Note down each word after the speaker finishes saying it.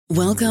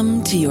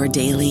Welcome to your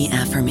daily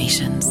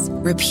affirmations.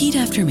 Repeat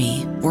after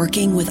me.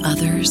 Working with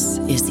others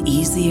is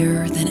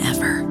easier than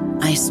ever.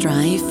 I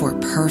strive for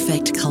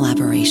perfect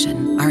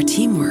collaboration. Our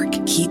teamwork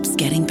keeps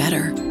getting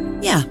better.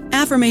 Yeah,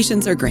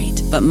 affirmations are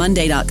great, but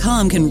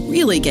Monday.com can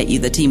really get you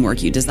the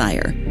teamwork you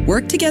desire.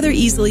 Work together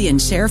easily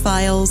and share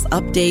files,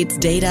 updates,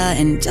 data,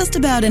 and just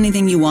about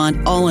anything you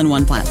want all in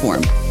one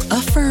platform.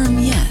 Affirm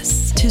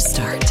yes to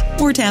start,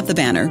 or tap the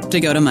banner to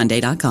go to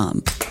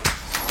Monday.com.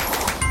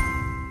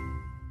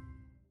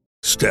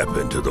 Step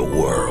into the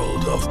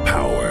world of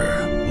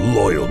power,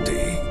 loyalty,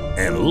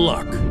 and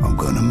luck. I'm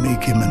gonna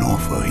make him an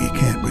offer he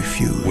can't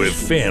refuse. With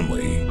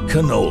family,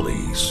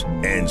 cannolis,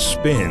 and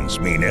spins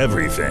mean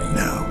everything.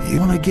 Now, you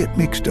wanna get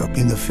mixed up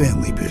in the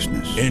family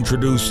business.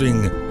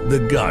 Introducing The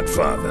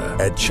Godfather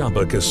at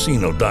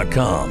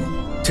ChumbaCasino.com.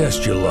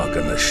 Test your luck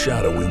in the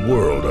shadowy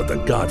world of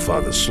The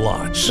Godfather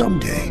slot.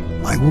 Someday,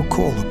 I will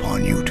call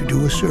upon you to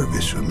do a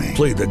service for me.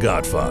 Play The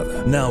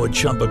Godfather, now at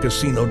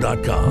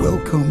ChumbaCasino.com.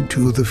 Welcome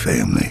to the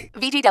family.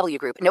 VGW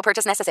Group. No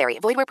purchase necessary.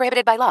 Void where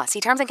prohibited by law. See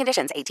terms and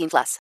conditions.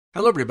 18+.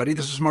 Hello, everybody.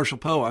 This is Marshall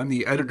Poe. I'm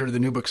the editor of the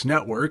New Books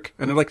Network,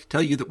 and I'd like to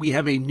tell you that we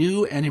have a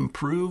new and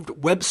improved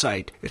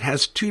website. It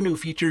has 2 new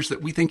features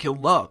that we think you'll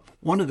love.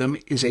 One of them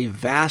is a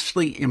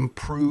vastly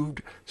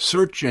improved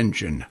search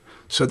engine,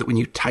 so that when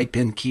you type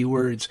in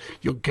keywords,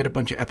 you'll get a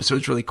bunch of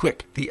episodes really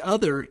quick. The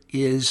other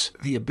is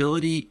the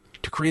ability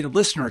to create a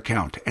listener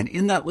account. And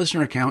in that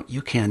listener account,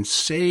 you can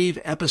save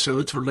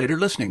episodes for later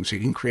listening. So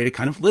you can create a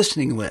kind of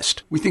listening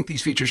list. We think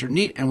these features are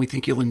neat and we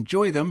think you'll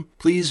enjoy them.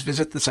 Please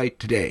visit the site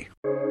today.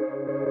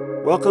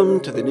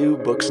 Welcome to the New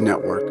Books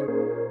Network.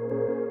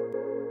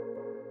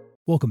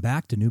 Welcome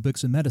back to New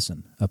Books in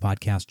Medicine, a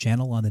podcast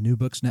channel on the New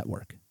Books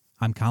Network.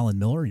 I'm Colin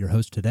Miller, your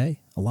host today,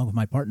 along with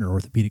my partner,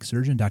 orthopedic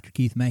surgeon Dr.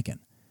 Keith Mankin.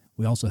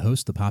 We also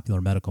host the popular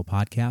medical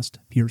podcast,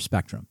 Pure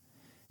Spectrum.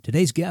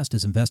 Today's guest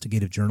is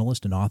investigative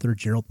journalist and author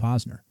Gerald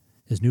Posner.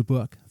 His new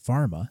book,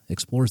 Pharma,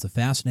 explores the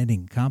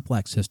fascinating and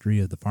complex history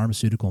of the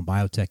pharmaceutical and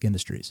biotech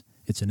industries.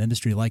 It's an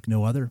industry like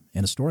no other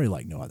and a story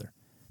like no other.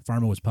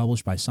 Pharma was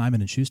published by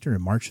Simon & Schuster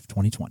in March of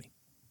 2020.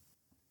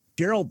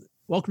 Gerald,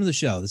 welcome to the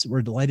show.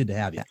 We're delighted to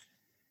have you.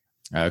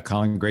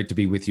 Colin, great to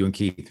be with you and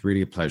Keith.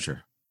 Really a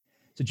pleasure.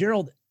 So,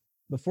 Gerald,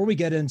 before we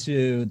get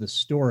into the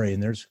story,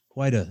 and there's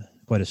quite a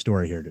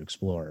story here to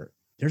explore,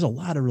 there's a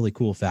lot of really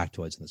cool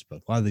factoids in this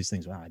book. A lot of these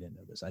things, wow, I didn't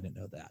know this, I didn't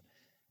know that.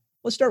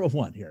 Let's start with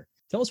one here.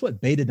 Tell us what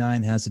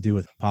betadine has to do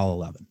with Apollo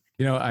 11.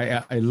 You know,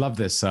 I love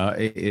this.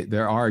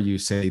 There are, you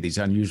say, these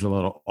unusual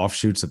little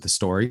offshoots of the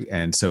story.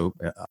 And so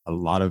a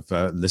lot of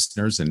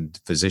listeners and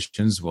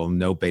physicians will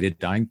know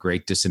betadine,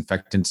 great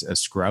disinfectant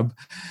scrub.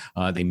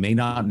 They may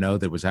not know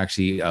that it was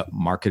actually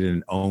marketed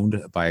and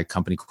owned by a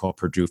company called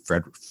Purdue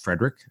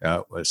Frederick,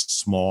 a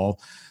small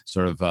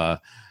sort of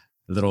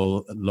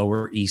little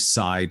Lower East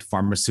Side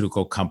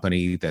pharmaceutical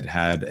company that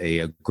had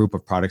a group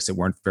of products that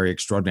weren't very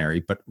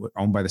extraordinary, but were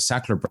owned by the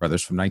Sackler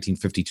brothers from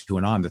 1952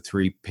 and on, the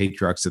 3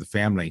 patriarchs of the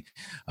family.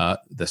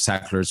 The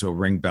Sacklers will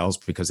ring bells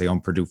because they own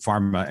Purdue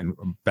Pharma and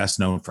are best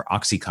known for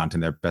OxyContin,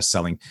 their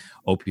best-selling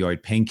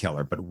opioid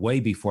painkiller. But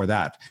way before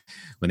that,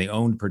 when they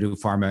owned Purdue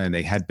Pharma and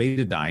they had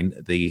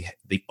betadine, the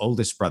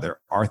oldest brother,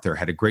 Arthur,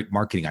 had a great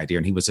marketing idea,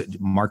 and he was a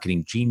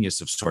marketing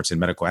genius of sorts in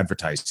medical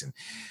advertising.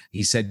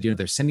 He said,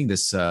 they're sending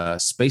this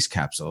space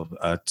capsule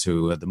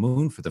to the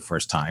moon for the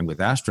first time with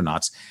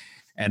astronauts.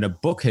 And a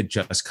book had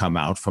just come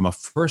out from a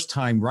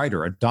first-time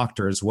writer, a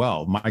doctor as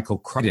well, Michael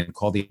Crichton,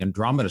 called The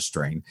Andromeda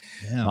Strain.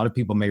 Yeah. A lot of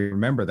people may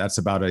remember that's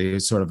about a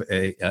sort of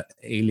a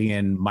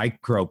alien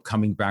microbe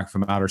coming back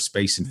from outer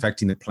space,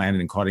 infecting the planet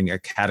and causing a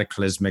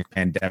cataclysmic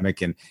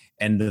pandemic and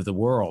end of the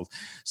world.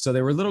 So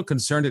they were a little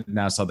concerned at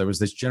NASA. There was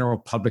this general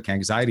public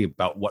anxiety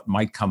about what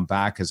might come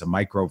back as a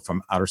microbe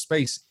from outer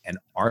space. And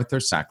Arthur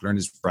Sackler and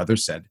his brother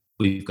said,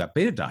 we've got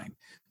betadine.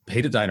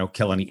 Betadine will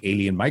kill any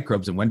alien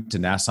microbes, and went to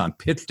NASA and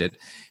pitched it.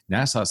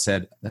 NASA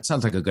said, that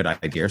sounds like a good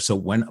idea. So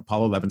when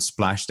Apollo 11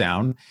 splashed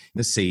down in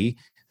the sea,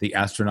 the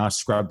astronauts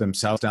scrubbed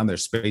themselves down, their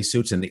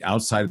spacesuits, and the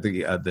outside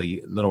of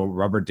the little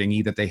rubber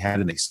dinghy that they had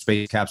in the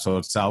space capsule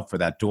itself for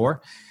that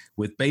door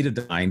with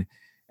betadine.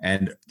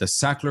 And the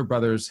Sackler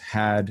brothers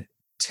had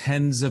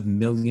tens of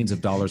millions of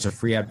dollars of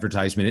free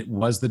advertisement. It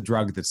was the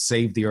drug that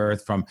saved the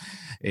Earth from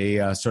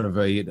a sort of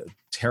a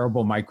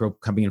terrible microbe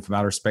coming in from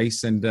outer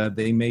space. And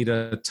they made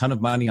a ton of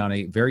money on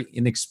a very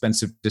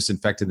inexpensive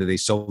disinfectant that they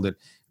sold at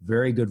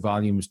very good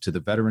volumes to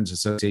the Veterans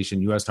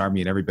Association, U.S.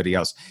 Army, and everybody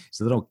else. It's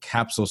a little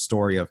capsule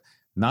story of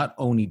not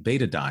only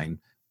betadine,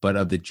 but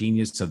of the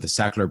genius of the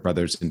Sackler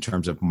brothers in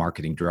terms of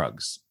marketing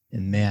drugs.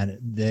 And man,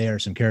 they are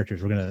some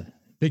characters.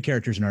 Big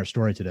characters in our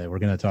story today. We're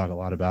going to talk a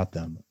lot about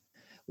them.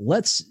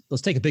 Let's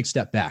take a big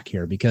step back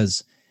here,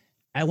 because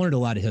I learned a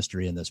lot of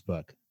history in this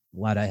book, a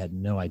lot I had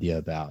no idea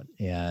about.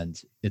 And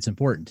it's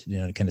important,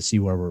 to kind of see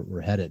where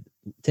we're headed.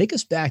 Take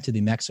us back to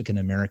the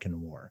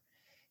Mexican-American War.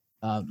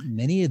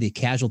 Many of the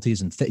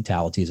casualties and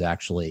fatalities,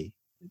 actually,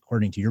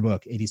 according to your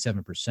book,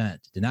 87%,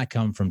 did not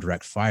come from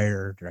direct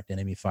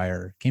enemy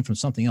fire, came from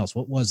something else.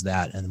 What was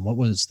that? And what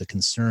was the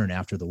concern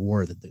after the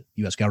war that the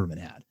U.S.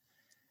 government had?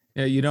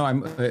 Yeah,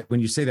 I'm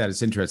when you say that,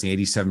 it's interesting.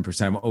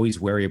 87%. I'm always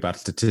wary about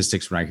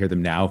statistics when I hear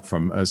them now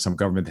from some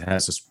government that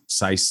has a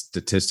precise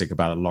statistic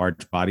about a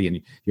large body,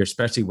 and you're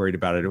especially worried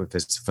about it if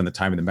it's from the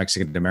time of the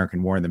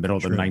Mexican-American War in the middle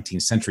of the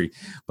 19th century.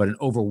 But an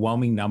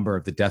overwhelming number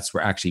of the deaths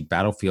were actually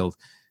battlefield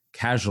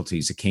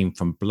casualties. It came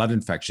from blood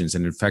infections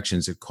and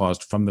infections it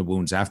caused from the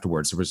wounds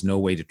afterwards. There was no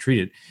way to treat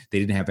it. They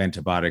didn't have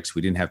antibiotics.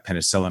 We didn't have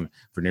penicillin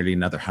for nearly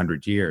another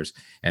 100 years.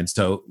 And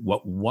so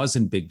what was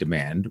in big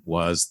demand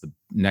was the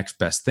next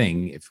best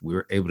thing. If we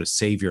were able to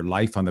save your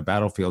life on the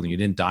battlefield and you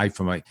didn't die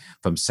from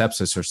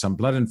sepsis or some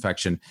blood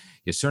infection,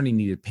 you certainly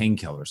needed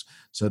painkillers.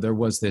 So there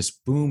was this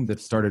boom that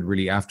started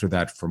really after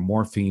that for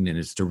morphine and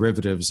its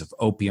derivatives of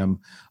opium.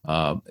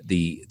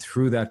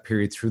 Through that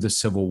period, through the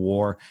Civil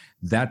War,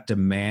 that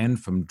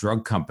demand from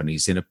drug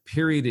companies in a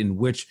period in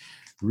which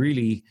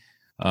really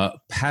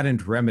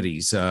patent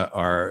remedies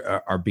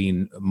are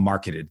being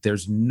marketed.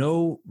 There's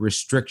no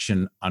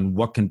restriction on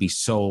what can be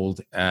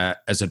sold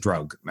as a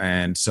drug.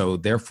 And so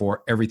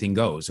therefore everything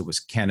goes. It was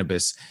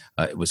cannabis,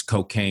 it was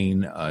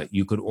cocaine.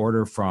 You could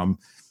order from,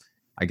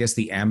 I guess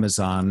the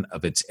Amazon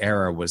of its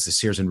era was the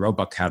Sears and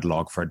Roebuck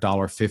catalog. For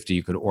 $1.50,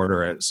 you could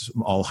order a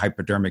small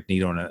hypodermic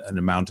needle and an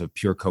amount of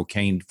pure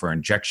cocaine for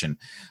injection.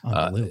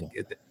 Unbelievable.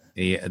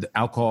 The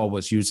alcohol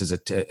was used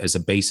as a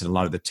base in a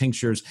lot of the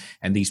tinctures,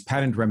 and these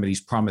patent remedies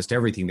promised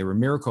everything. There were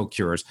miracle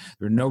cures.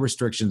 There were no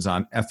restrictions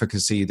on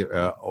efficacy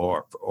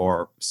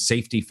or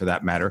safety, for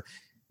that matter.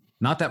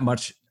 Not that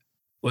much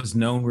was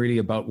known really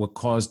about what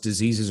caused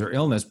diseases or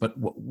illness, but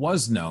what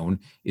was known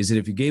is that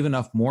if you gave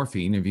enough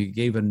morphine, if you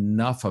gave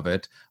enough of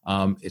it,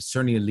 it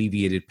certainly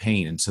alleviated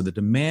pain. And so the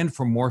demand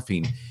for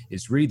morphine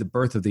is really the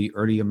birth of the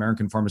early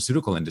American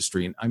pharmaceutical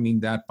industry. And I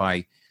mean that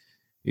by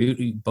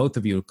both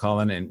of you,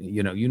 Colin, and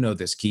you know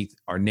this, Keith,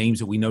 are names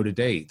that we know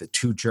today. The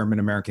two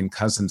German-American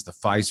cousins, the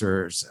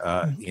Pfizers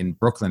in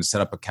Brooklyn,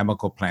 set up a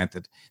chemical plant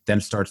that then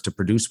starts to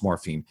produce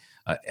morphine.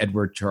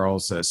 Edward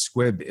Charles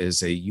Squibb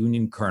is a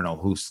Union colonel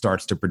who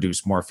starts to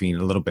produce morphine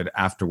a little bit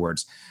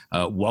afterwards.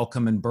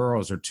 Wellcome and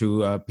Burroughs are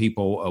two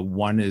people.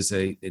 One is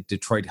a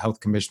Detroit health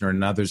commissioner and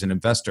another's an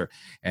investor,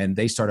 and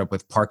they start up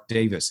with Park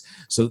Davis.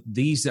 So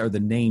these are the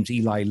names.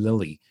 Eli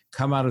Lilly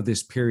come out of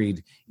this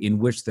period in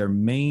which their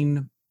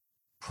main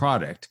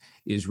product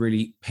is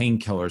really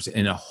painkillers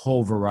in a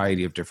whole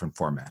variety of different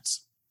formats.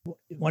 I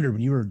wondered,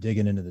 when you were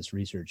digging into this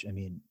research, I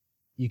mean,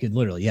 you could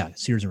literally,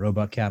 Sears and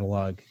Roebuck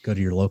catalog, go to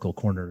your local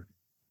corner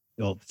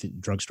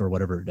drugstore,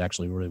 whatever it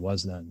actually really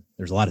was then.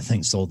 There's a lot of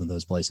things sold in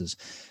those places.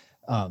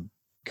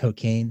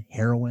 Cocaine,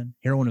 heroin.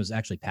 Heroin was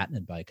actually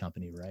patented by a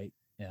company, right?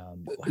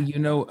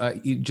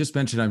 You just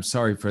mentioned, I'm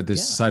sorry for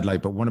this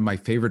sidelight, but one of my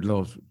favorite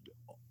little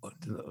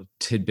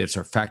tidbits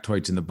or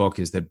factoids in the book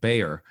is that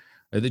Bayer,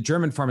 the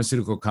German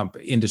pharmaceutical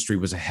industry,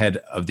 was ahead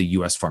of the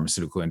U.S.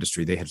 pharmaceutical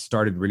industry. They had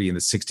started really in the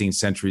 16th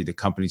century. The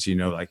companies,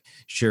 like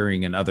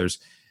Schering and others,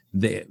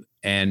 they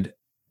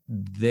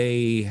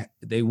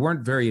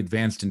weren't very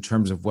advanced in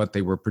terms of what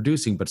they were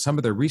producing, but some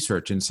of their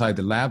research inside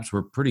the labs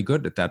were pretty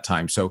good at that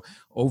time. So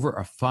over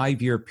a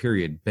 5-year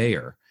period,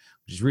 Bayer,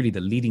 which is really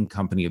the leading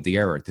company of the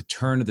era at the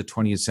turn of the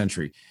 20th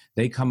century,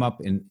 they come up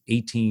in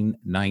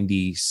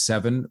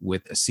 1897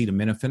 with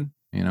acetaminophen.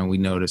 We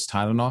noticed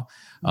Tylenol.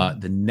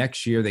 The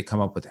next year, they come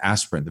up with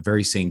aspirin, the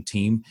very same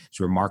team. It's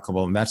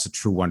remarkable, and that's a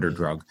true wonder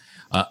drug.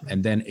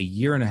 And then a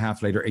year and a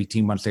half later,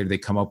 18 months later, they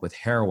come up with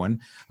heroin,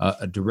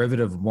 a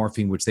derivative of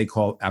morphine, which they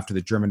call after the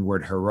German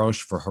word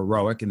heroisch for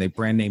heroic, and they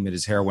brand name it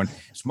as heroin.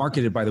 It's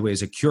marketed, by the way,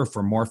 as a cure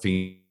for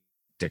morphine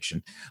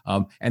addiction.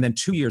 And then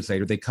 2 years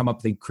later, they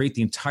create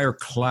the entire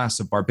class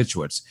of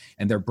barbiturates,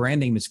 and their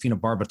brand name is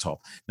phenobarbital.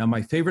 Now,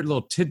 my favorite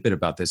little tidbit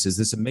about this is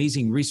this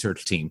amazing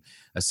research team,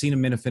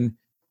 acetaminophen,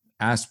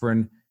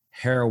 aspirin,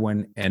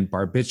 heroin, and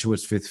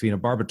barbiturates with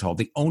phenobarbital.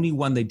 The only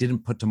one they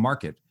didn't put to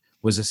market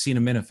was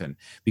acetaminophen,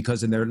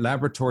 because in their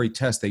laboratory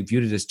test, they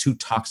viewed it as too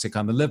toxic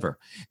on the liver.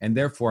 And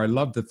therefore, I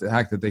love the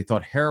fact that they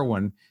thought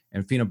heroin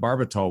and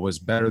phenobarbital was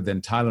better than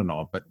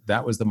Tylenol, but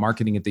that was the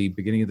marketing at the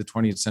beginning of the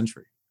 20th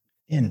century.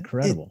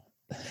 Incredible.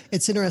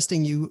 It's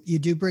interesting. You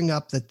do bring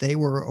up that they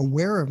were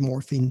aware of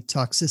morphine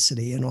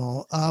toxicity and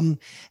all.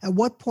 At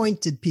what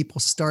point did people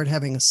start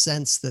having a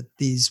sense that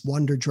these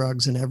wonder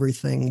drugs and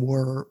everything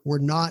were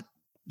not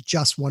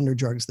just wonder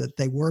drugs, that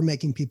they were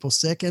making people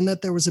sick and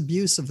that there was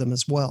abuse of them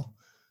as well?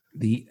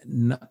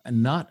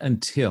 Not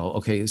until,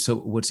 okay. So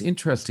what's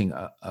interesting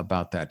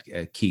about that,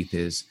 Keith,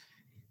 is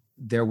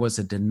there was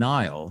a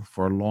denial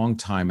for a long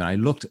time. And I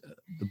looked,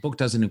 the book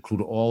doesn't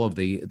include all of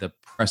the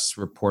press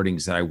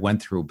reportings that I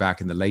went through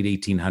back in the late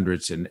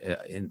 1800s in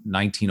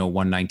 1901,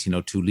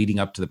 1902, leading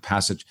up to the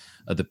passage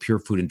of the Pure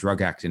Food and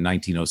Drug Act in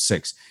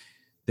 1906.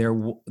 There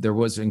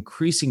was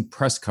increasing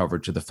press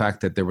coverage of the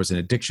fact that there was an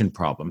addiction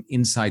problem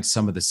inside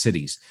some of the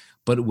cities,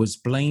 but it was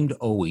blamed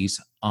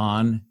always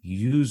on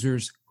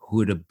users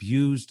who had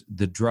abused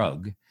the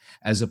drug,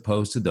 as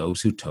opposed to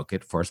those who took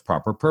it for its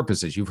proper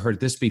purposes. You've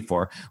heard this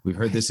before. We've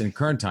heard this in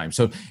current times.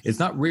 So it's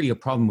not really a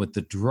problem with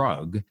the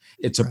drug.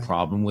 It's a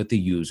problem with the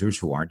users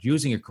who aren't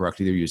using it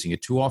correctly. They're using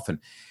it too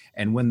often.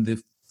 And when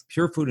the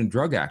Pure Food and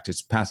Drug Act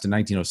is passed in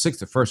 1906,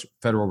 the first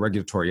federal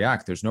regulatory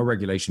act. There's no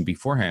regulation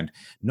beforehand.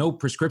 No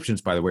prescriptions,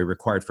 by the way,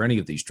 required for any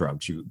of these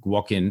drugs. You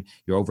walk in,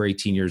 you're over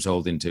 18 years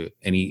old, into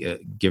any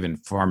given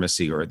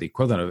pharmacy or the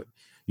equivalent of it,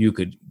 you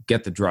could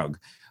get the drug.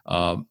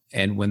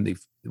 And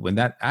when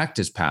that act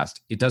is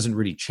passed, it doesn't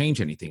really change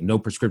anything. No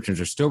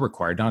prescriptions are still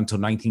required, not until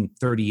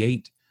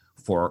 1938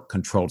 for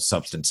controlled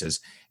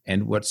substances.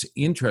 And what's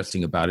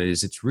interesting about it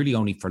is it's really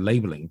only for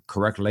labeling,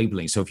 correct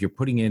labeling. So if you're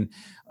putting in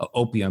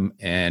opium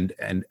and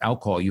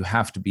alcohol, you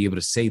have to be able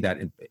to say that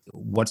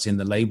what's in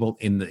the label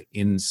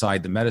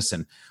inside the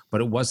medicine. But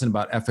it wasn't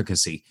about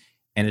efficacy.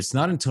 And it's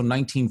not until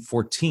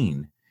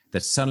 1914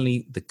 that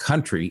suddenly the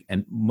country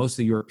and most of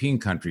the European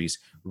countries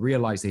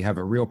realize they have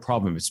a real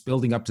problem. It's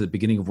building up to the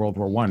beginning of World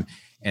War I.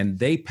 And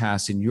they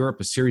pass in Europe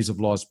a series of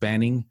laws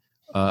banning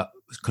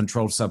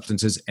controlled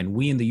substances. And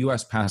we in the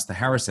US passed the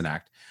Harrison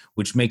Act,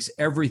 which makes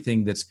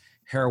everything that's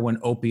heroin,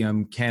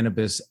 opium,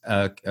 cannabis,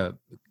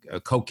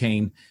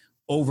 cocaine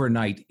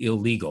overnight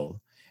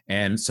illegal.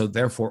 And so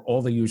therefore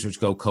all the users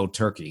go cold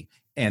turkey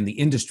and the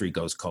industry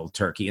goes cold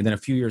turkey. And then a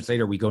few years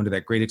later, we go into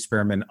that great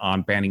experiment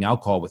on banning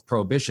alcohol with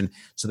prohibition.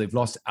 So they've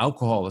lost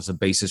alcohol as a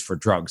basis for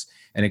drugs.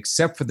 And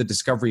except for the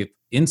discovery of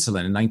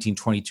insulin in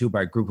 1922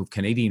 by a group of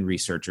Canadian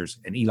researchers,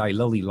 and Eli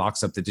Lilly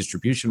locks up the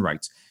distribution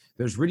rights,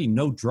 there's really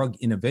no drug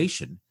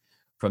innovation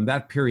from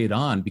that period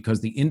on,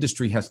 because the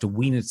industry has to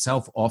wean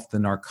itself off the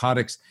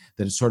narcotics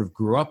that it sort of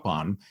grew up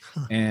on.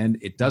 And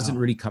it doesn't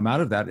really come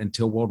out of that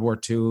until World War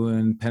II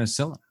and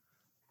penicillin.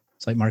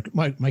 It's like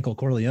Michael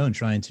Corleone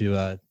trying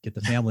to get the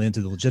family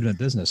into the legitimate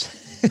business.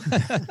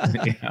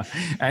 Yeah.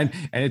 And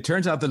it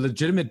turns out the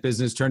legitimate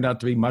business turned out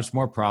to be much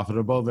more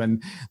profitable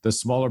than the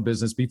smaller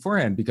business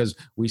beforehand, because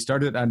we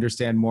started to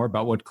understand more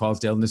about what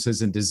caused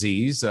illnesses and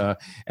disease.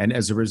 And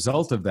as a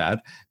result of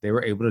that, they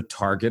were able to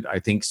target, I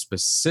think,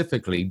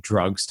 specifically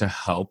drugs to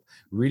help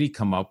really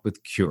come up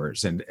with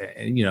cures. And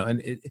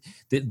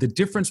the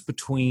difference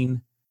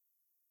between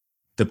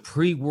the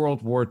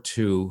pre-World War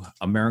II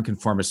American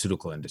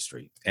pharmaceutical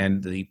industry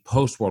and the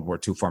post-World War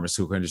II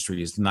pharmaceutical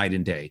industry is night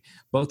and day,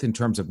 both in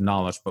terms of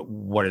knowledge, but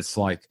what it's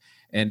like.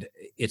 And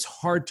it's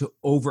hard to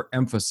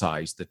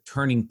overemphasize the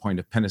turning point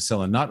of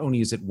penicillin. Not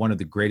only is it one of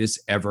the greatest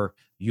ever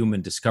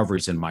human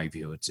discoveries, in my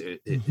view,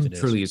 it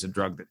truly is a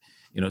drug that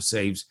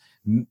saves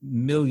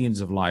millions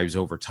of lives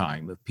over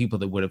time of people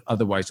that would have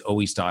otherwise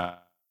always died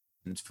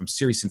from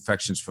serious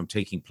infections from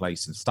taking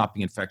place, and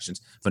stopping infections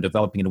from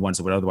developing into ones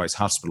that would otherwise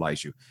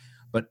hospitalize you.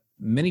 But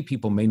many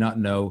people may not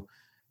know,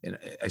 and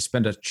I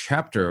spend a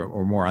chapter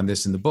or more on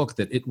this in the book,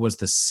 that it was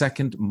the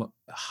second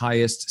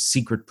highest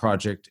secret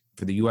project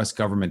for the US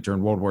government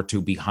during World War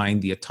II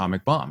behind the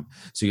atomic bomb.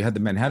 So you had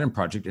the Manhattan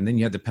Project, and then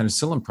you had the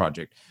Penicillin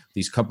Project.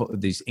 These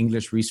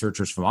English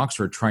researchers from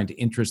Oxford trying to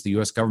interest the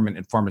US government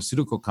and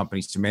pharmaceutical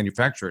companies to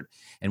manufacture it.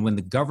 And when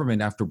the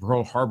government, after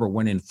Pearl Harbor,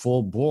 went in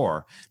full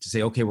bore to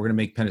say, okay, we're going to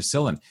make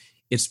penicillin,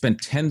 it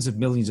spent tens of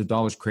millions of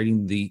dollars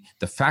creating the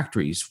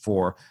factories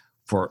for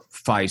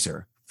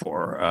Pfizer,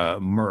 for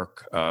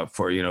Merck,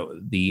 for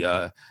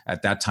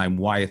at that time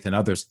Wyeth and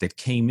others that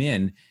came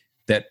in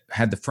that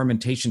had the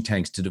fermentation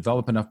tanks to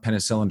develop enough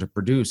penicillin to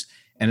produce.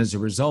 And as a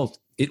result,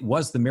 it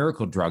was the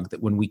miracle drug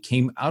that when we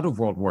came out of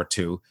World War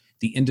II,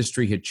 the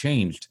industry had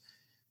changed.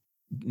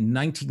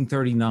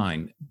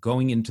 1939,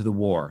 going into the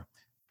war,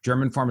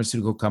 German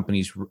pharmaceutical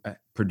companies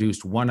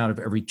produced 1 out of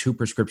every 2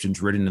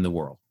 prescriptions written in the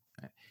world.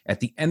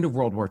 At the end of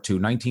World War II,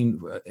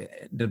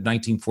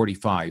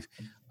 1945,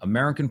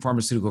 American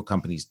pharmaceutical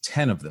companies,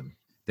 10 of them,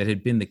 that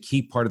had been the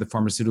key part of the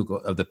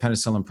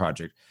penicillin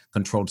project,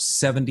 controlled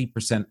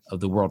 70% of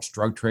the world's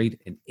drug trade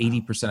and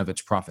 80% of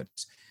its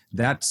profits.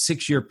 That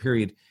 6-year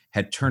period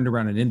had turned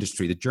around an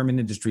industry. The German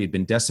industry had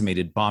been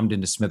decimated, bombed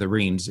into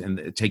smithereens in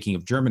the taking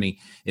of Germany.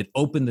 It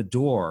opened the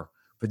door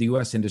for the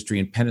U.S. industry,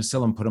 and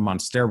penicillin put them on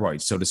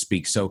steroids, so to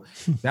speak. So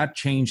that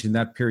change in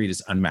that period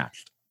is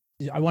unmatched.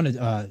 I want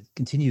to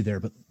continue there,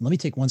 but let me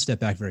take one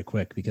step back very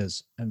quick,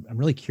 because I'm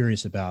really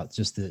curious about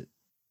just the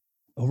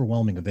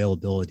overwhelming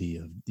availability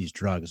of these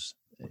drugs,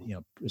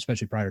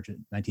 especially prior to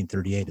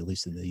 1938, at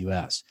least in the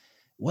U.S.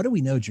 What do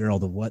we know,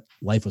 Gerald, of what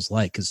life was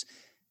like? Because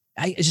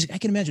I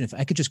can imagine if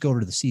I could just go over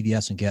to the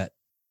CVS and get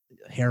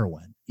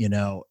heroin,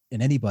 and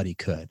anybody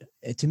could.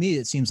 To me,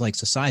 it seems like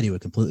society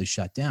would completely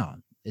shut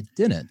down. It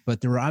didn't,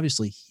 but there were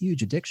obviously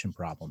huge addiction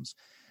problems.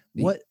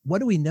 What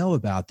do we know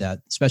about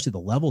that, especially the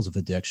levels of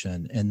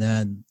addiction? And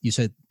then you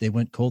said they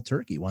went cold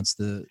turkey once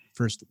the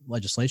first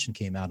legislation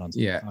came out on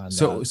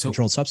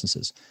controlled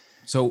substances.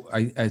 So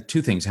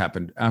two things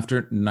happened after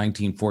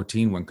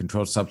 1914, when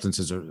controlled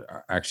substances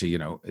are actually,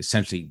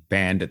 essentially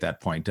banned at that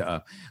point.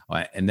 And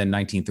then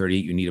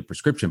 1938, you need a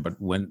prescription.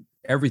 But when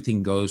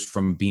everything goes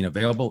from being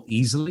available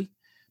easily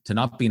to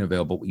not being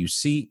available, what you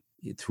see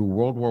through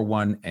World War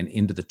I and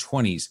into the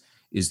 20s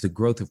is the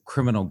growth of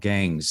criminal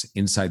gangs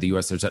inside the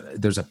U.S.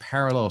 There's a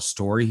parallel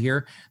story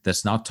here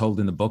that's not told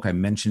in the book. I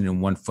mentioned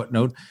in one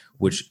footnote,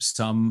 which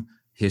some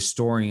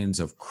historians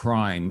of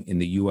crime in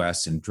the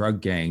U.S. and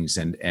drug gangs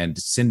and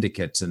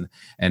syndicates and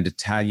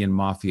Italian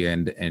mafia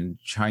and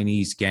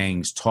Chinese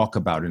gangs talk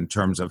about in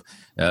terms of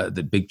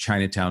the big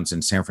Chinatowns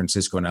in San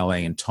Francisco and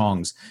L.A. and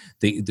Tongs,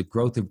 the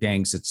growth of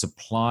gangs that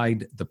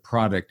supplied the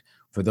product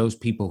for those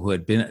people who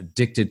had been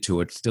addicted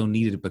to it, still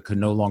needed it, but could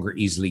no longer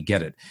easily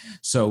get it.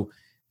 So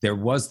there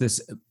was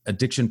this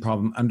addiction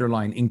problem,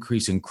 underlying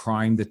increase in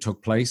crime that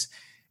took place.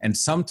 And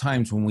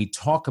sometimes when we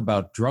talk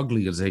about drug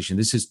legalization,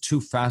 this is too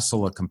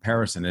facile a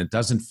comparison. It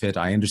doesn't fit.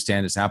 I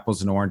understand it's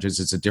apples and oranges.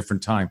 It's a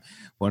different time.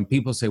 When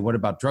people say, what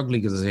about drug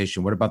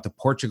legalization? What about the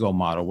Portugal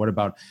model? What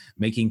about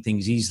making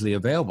things easily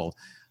available?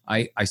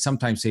 I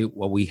sometimes say,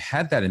 well, we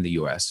had that in the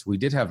U.S. We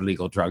did have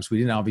legal drugs. We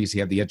didn't obviously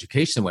have the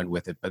education that went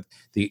with it, but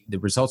the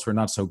results were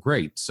not so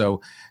great.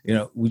 So,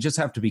 we just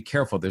have to be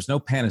careful. There's no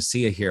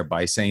panacea here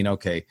by saying,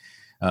 okay,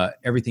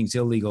 everything's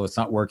illegal, it's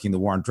not working, the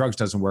war on drugs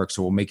doesn't work,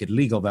 so we'll make it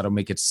legal, that'll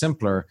make it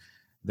simpler.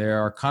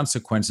 There are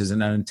consequences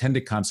and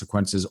unintended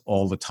consequences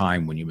all the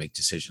time when you make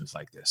decisions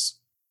like this.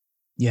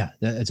 Yeah,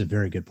 that's a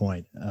very good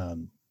point.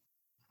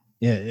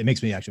 Yeah, it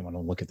makes me actually want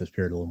to look at this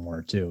period a little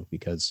more too,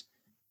 because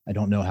I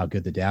don't know how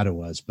good the data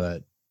was,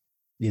 but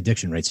the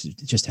addiction rates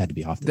just had to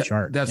be off the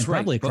chart. That's right.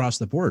 Probably across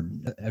the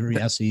board, every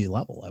SE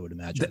level, I would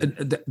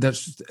imagine.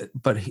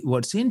 But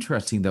what's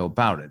interesting though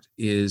about it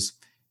is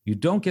you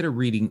don't get a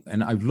reading,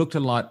 and I've looked a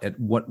lot at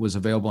what was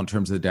available in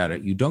terms of the data.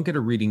 You don't get a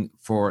reading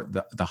for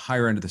the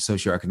higher end of the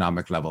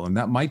socioeconomic level. And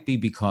that might be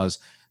because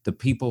the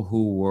people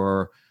who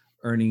were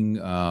earning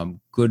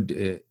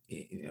good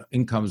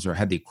incomes or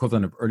had the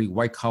equivalent of early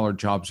white collar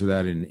jobs or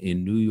that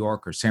in New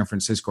York or San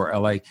Francisco or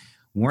LA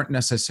weren't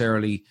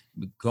necessarily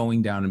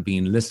going down and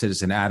being listed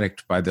as an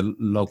addict by the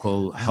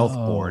local health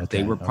board. Okay,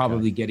 they were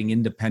probably getting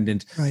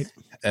independent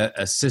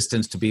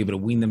assistance to be able to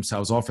wean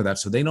themselves off of that.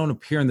 So they don't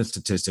appear in the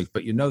statistics,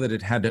 but you know that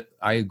it had to,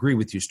 I agree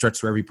with you, stretch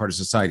through every part of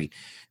society.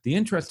 The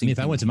interesting if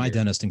I went to my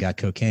dentist and got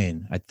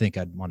cocaine, I think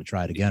I'd want to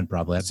try it again.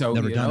 Probably. I've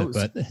never done it,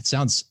 but it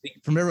sounds,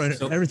 from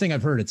everything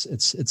I've heard,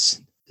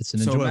 it's an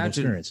enjoyable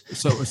experience.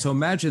 So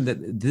imagine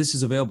that this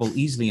is available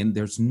easily and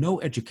there's no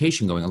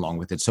education going along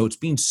with it. So it's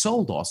being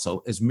sold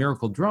also as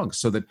miracle drugs,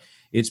 so that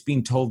it's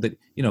being told that,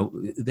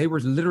 they were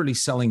literally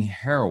selling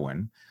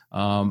heroin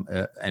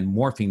and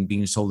morphine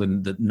being sold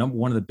in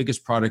one of the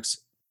biggest products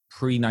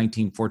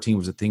pre-1914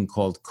 was a thing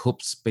called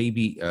Koop's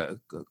baby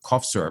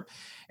cough syrup.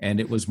 And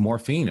it was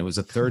morphine. It was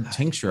a third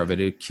tincture of it.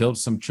 It killed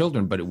some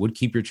children, but it would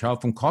keep your child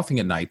from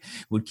coughing at night.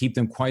 It would keep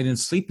them quiet and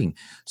sleeping.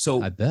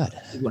 So I bet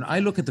when I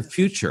look at the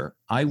future,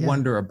 I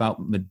wonder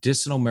about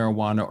medicinal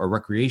marijuana or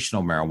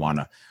recreational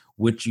marijuana,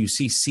 which you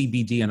see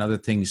CBD and other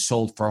things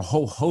sold for a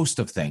whole host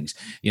of things.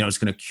 It's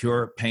going to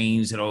cure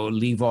pains. It'll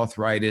relieve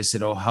arthritis.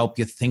 It'll help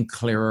you think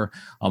clearer.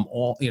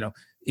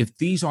 If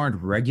these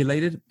aren't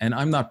regulated, and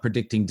I'm not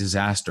predicting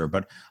disaster,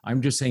 but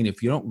I'm just saying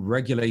if you don't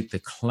regulate the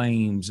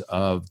claims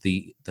of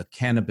the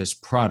cannabis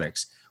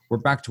products, we're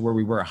back to where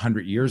we were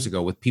 100 years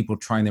ago with people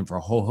trying them for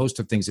a whole host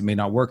of things that may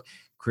not work,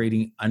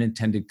 creating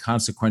unintended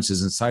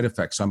consequences and side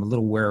effects. So I'm a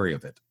little wary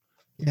of it.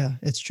 Yeah,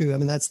 it's true. I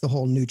mean, that's the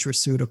whole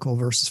nutraceutical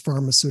versus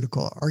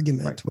pharmaceutical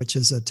argument, which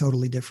is a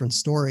totally different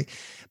story.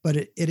 But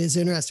it is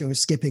interesting. We're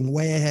skipping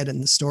way ahead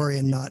in the story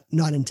and not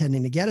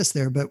intending to get us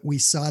there. But we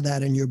saw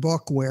that in your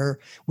book where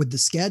with the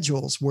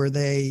schedules where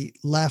they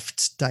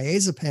left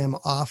diazepam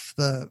off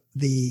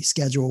the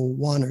Schedule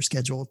 1 or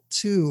Schedule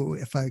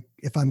 2,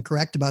 if I'm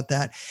correct about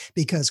that,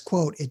 because,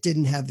 quote, it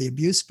didn't have the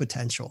abuse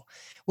potential.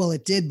 Well,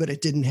 it did, but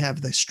it didn't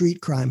have the street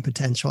crime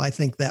potential. I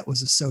think that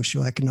was a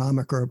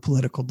socioeconomic or a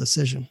political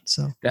decision.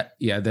 So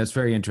that's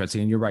very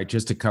interesting. And you're right,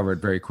 just to cover it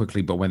very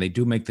quickly, but when they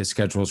do make the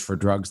schedules for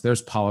drugs,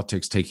 there's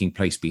politics taking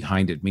place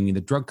behind it, meaning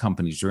the drug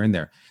companies are in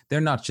there.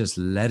 They're not just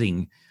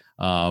letting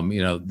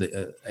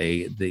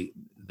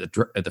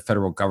the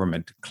federal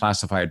government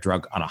classify a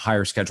drug on a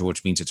higher schedule,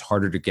 which means it's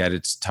harder to get,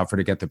 it's tougher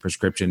to get the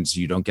prescriptions,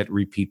 you don't get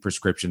repeat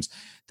prescriptions.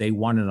 They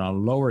want it on a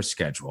lower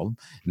schedule,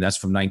 and that's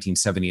from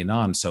 1970 and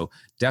on. So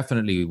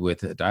definitely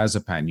with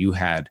diazepam, you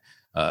had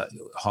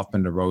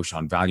Hoffman and Roche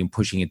on Valium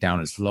pushing it down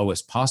as low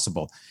as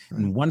possible. Right.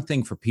 And one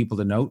thing for people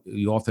to note,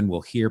 you often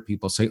will hear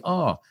people say,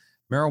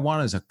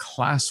 marijuana is a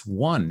class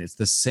 1. It's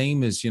the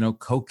same as,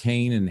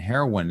 cocaine and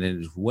heroin. It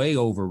is way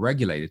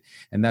over-regulated.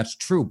 And that's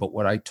true. But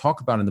what I talk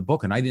about in the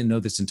book, and I didn't know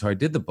this until I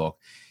did the book,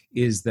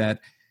 is that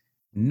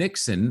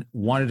Nixon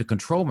wanted to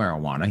control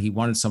marijuana. He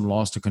wanted some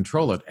laws to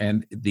control it.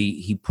 And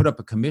he put up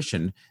a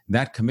commission.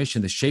 That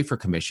commission, the Schaefer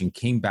Commission,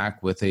 came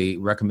back with a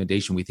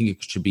recommendation. We think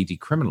it should be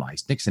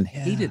decriminalized. Nixon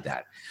hated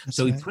that.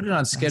 So he put it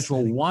on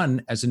Schedule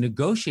 1 as a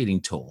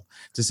negotiating tool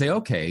to say,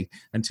 okay,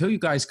 until you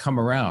guys come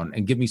around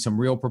and give me some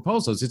real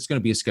proposals, it's going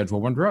to be a Schedule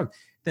 1 drug.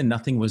 Then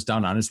nothing was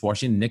done on his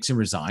Washington. Nixon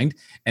resigned,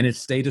 and it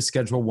stayed a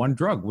Schedule 1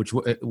 drug, which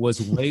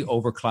was way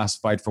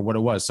overclassified for what it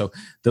was. So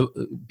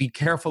be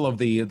careful of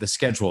the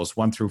schedules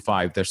 1 through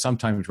 5. They're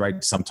sometimes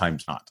right,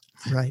 sometimes not.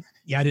 Right.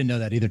 Yeah, I didn't know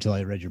that either till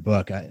I read your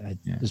book. I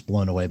was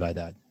blown away by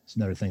that. It's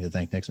another thing to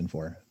thank Nixon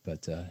for.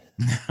 But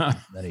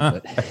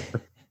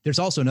there's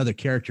also another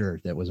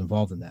character that was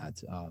involved in that.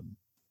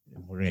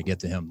 we're going to get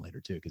to him later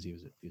too, because he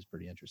was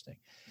pretty interesting.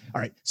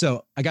 All right,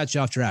 so I got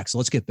you off track. So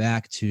let's get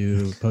back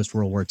to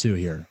post-World War II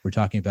here. We're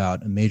talking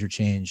about a major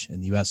change in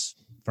the U.S.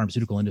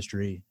 pharmaceutical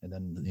industry and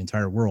then the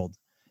entire world.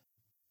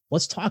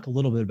 Let's talk a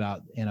little bit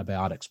about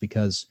antibiotics,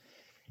 because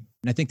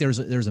and I think there's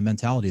a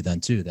mentality then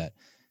too that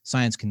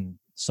science can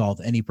solve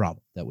any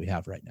problem that we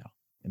have right now.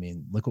 I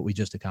mean, look what we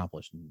just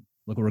accomplished and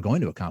look what we're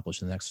going to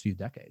accomplish in the next few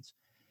decades.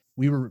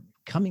 We were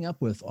coming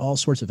up with all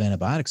sorts of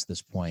antibiotics at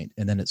this point,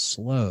 and then it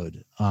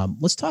slowed.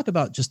 Let's talk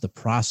about just the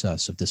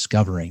process of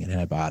discovering an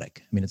antibiotic.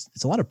 I mean,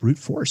 it's a lot of brute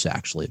force,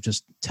 actually, of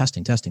just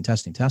testing,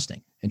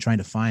 and trying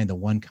to find the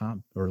one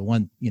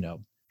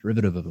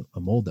derivative of a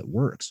mold that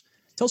works.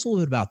 Tell us a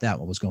little bit about that.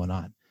 What was going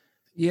on?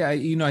 Yeah,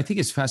 I think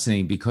it's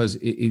fascinating because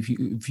if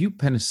you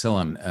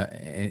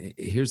penicillin,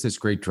 here's this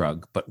great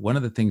drug, but one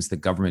of the things the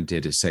government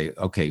did is say,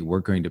 okay,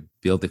 we're going to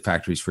build the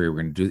factories for you.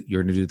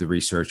 You're going to do the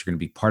research. You're going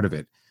to be part of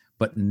it,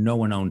 but no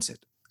one owns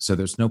it. So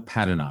there's no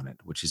patent on it,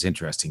 which is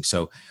interesting.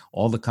 So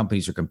all the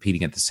companies are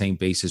competing at the same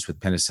basis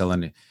with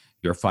penicillin.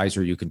 You're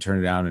Pfizer, you can turn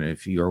it down, and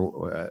if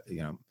you're,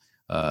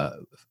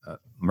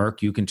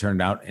 Merck, you can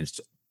turn it out, and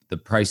the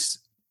price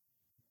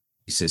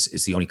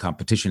is the only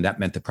competition. That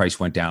meant the price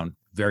went down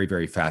very,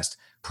 very fast.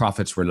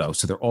 Profits were low.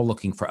 So they're all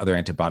looking for other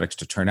antibiotics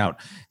to turn out.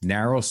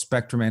 Narrow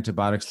spectrum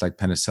antibiotics like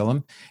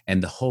penicillin,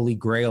 and the holy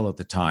grail at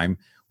the time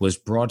was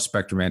broad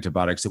spectrum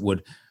antibiotics that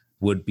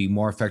would be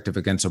more effective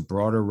against a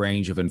broader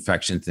range of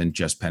infections than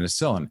just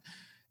penicillin.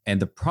 And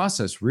the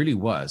process really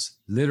was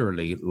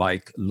literally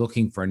like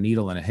looking for a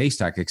needle in a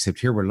haystack, except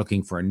here we're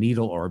looking for a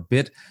needle or a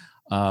bit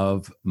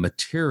of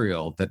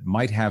material that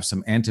might have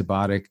some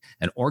antibiotic,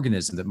 an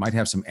organism that might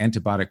have some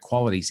antibiotic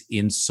qualities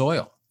in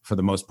soil. For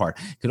the most part,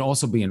 it could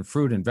also be in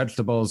fruit and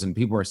vegetables, and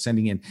people are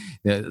sending in.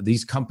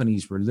 These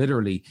companies were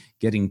literally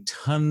getting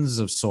tons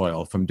of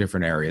soil from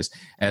different areas,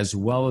 as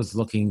well as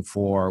looking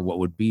for what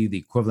would be the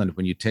equivalent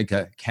when you take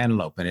a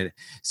cantaloupe and it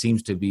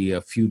seems to be a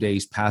few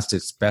days past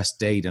its best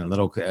date, and a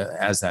little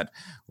has that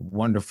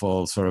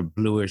wonderful sort of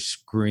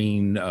bluish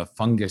green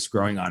fungus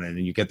growing on it,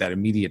 and you get that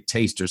immediate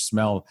taste or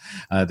smell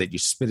that you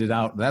spit it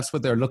out. That's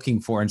what they're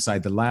looking for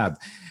inside the lab,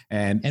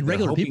 and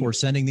regular people are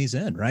sending these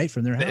in, right,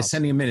 from their house. They're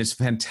sending them in. It's a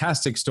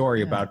fantastic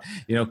story about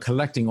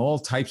collecting all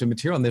types of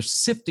material, and they're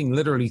sifting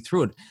literally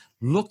through it,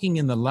 looking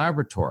in the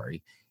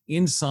laboratory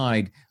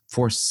inside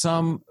for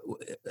some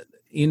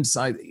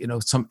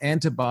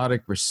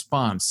antibiotic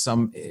response,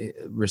 some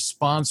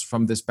response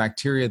from this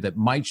bacteria that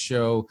might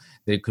show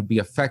that it could be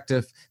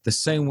effective the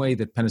same way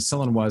that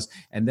penicillin was,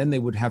 and then they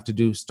would have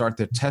to start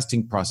their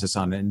testing process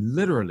on it. And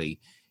literally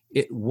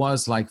it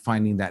was like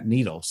finding that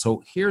needle.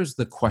 So here's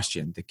the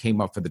question that came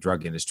up for the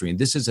drug industry, and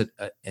this is an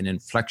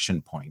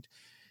inflection point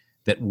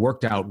that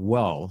worked out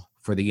well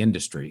for the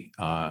industry.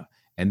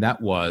 And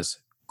that was,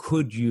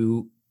 could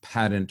you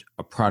patent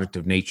a product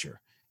of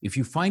nature? If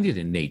you find it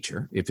in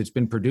nature, if it's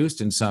been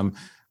produced in some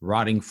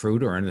rotting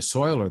fruit or in the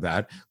soil or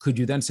that, could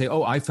you then say,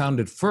 oh, I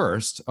found it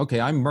first. Okay,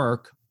 I'm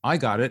Merck. I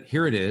got it.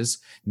 Here it is.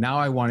 Now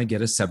I want to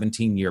get a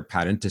 17-year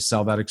patent to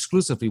sell that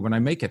exclusively when I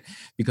make it.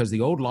 Because the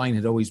old line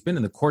had always been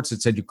in the courts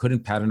that said you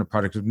couldn't patent a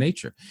product of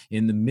nature.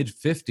 In the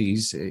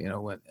mid-50s,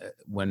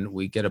 when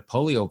we get a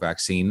polio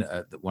vaccine,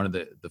 one of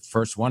the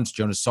first ones,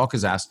 Jonas Salk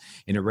is asked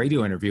in a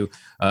radio interview,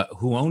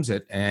 who owns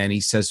it? And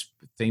he says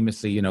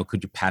famously,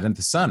 could you patent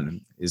the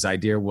sun? His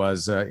idea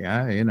was,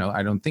 I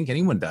don't think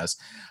anyone does.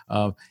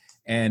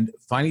 And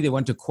finally, they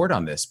went to court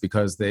on this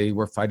because they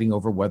were fighting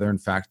over whether, in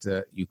fact,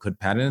 you could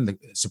patent it. And the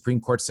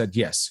Supreme Court said,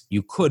 yes,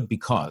 you could,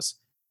 because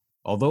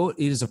although it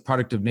is a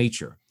product of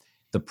nature,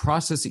 the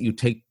process that you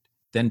take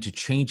then to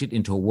change it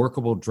into a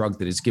workable drug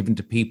that is given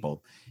to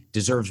people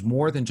deserves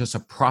more than just a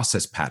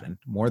process patent,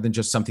 more than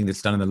just something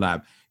that's done in the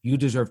lab. You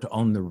deserve to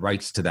own the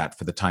rights to that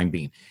for the time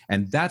being.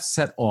 And that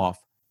set off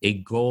a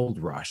gold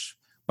rush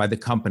by the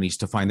companies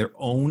to find their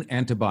own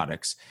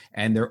antibiotics,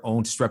 and their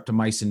own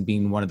streptomycin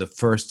being one of the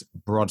first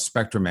broad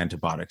spectrum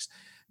antibiotics,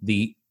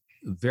 the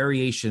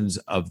variations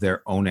of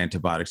their own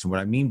antibiotics. And what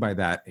I mean by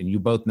that, and you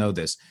both know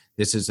this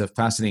is a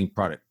fascinating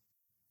product.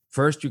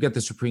 First, you get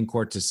the Supreme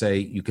Court to say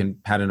you can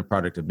patent a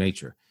product of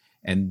nature.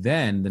 And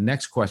then the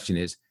next question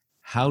is,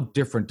 how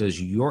different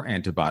does your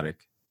antibiotic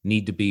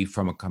need to be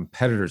from a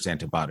competitor's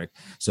antibiotic?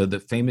 So the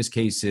famous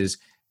case is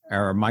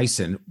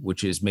Aramycin,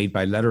 which is made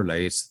by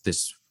Lederle. It's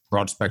this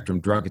broad spectrum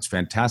drug. It's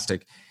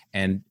fantastic.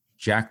 And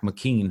Jack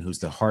McKean, who's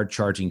the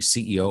hard-charging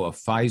CEO of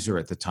Pfizer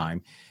at the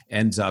time,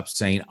 ends up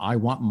saying, I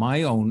want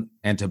my own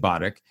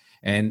antibiotic.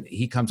 And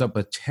he comes up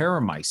with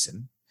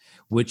Terramycin,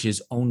 which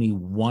is only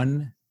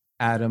one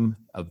atom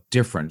of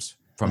difference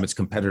from its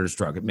competitor's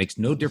drug. It makes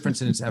no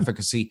difference in its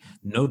efficacy,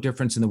 no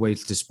difference in the way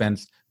it's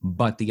dispensed.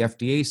 But the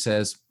FDA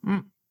says,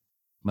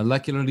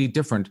 molecularly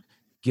different,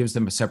 gives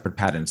them a separate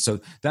patent. So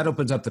that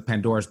opens up the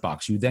Pandora's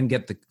box. You then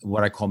get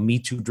what I call Me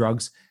Too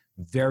drugs,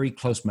 very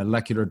close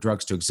molecular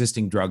drugs to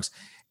existing drugs,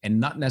 and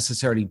not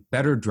necessarily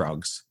better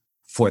drugs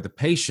for the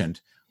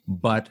patient,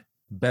 but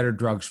better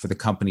drugs for the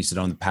companies that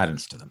own the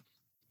patents to them.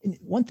 And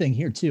one thing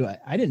here too,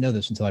 I didn't know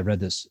this until I read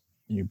this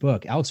in your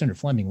book. Alexander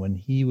Fleming, when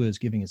he was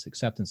giving his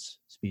acceptance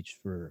speech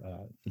for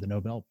the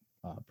Nobel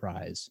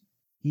Prize,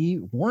 he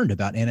warned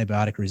about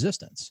antibiotic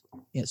resistance.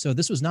 So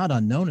this was not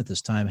unknown at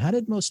this time. How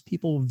did most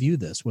people view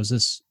this? Was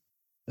this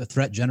a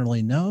threat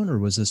generally known, or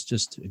was this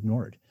just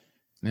ignored?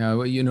 Yeah,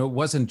 well, it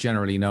wasn't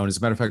generally known. As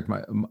a matter of fact,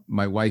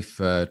 my wife,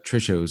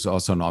 Tricia, who's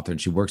also an author,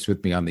 and she works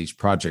with me on these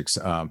projects.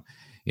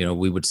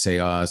 We would say,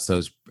 it's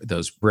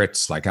those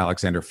Brits like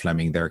Alexander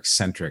Fleming, they're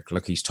eccentric.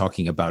 Look, he's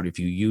talking about if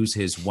you use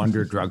his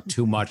wonder drug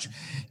too much,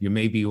 you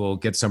maybe will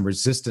get some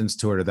resistance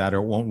to it or that, or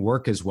it won't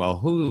work as well.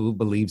 Who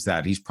believes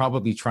that? He's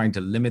probably trying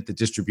to limit the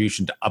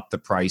distribution to up the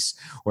price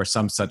or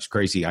some such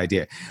crazy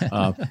idea.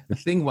 The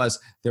thing was,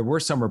 there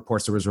were some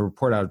reports. There was a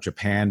report out of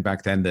Japan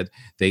back then that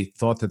they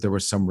thought that there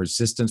was some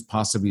resistance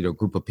possibly to a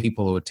group of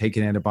people who had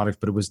taken antibiotics,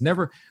 but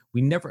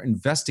we never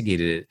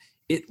investigated it.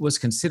 It was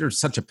considered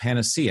such a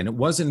panacea, and it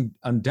wasn't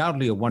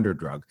undoubtedly a wonder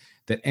drug,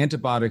 that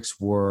antibiotics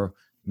were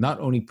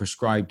not only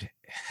prescribed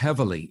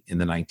heavily in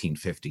the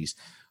 1950s,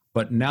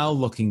 but now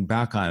looking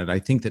back on it, I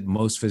think that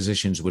most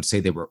physicians would say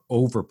they were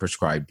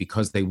overprescribed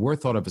because they were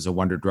thought of as a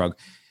wonder drug.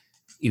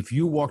 If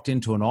you walked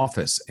into an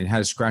office and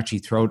had a scratchy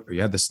throat, or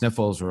you had the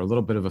sniffles or a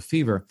little bit of a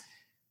fever,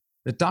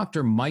 the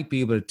doctor might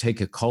be able to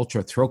take a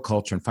throat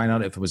culture, and find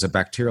out if it was a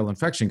bacterial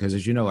infection. Because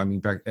as you know,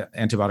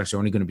 antibiotics are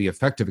only going to be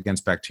effective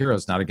against bacteria,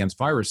 not against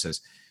viruses.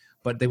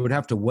 But they would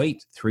have to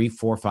wait 3,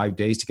 4, 5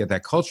 days to get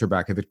that culture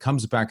back. If it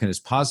comes back and is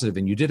positive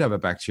and you did have a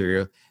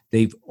bacteria,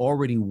 they've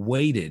already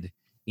waited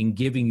in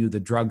giving you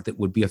the drug that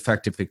would be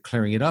effective at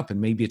clearing it up.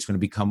 And maybe it's going to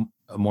become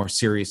a more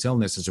serious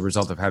illness as a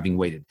result of having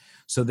waited.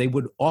 So they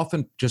would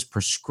often just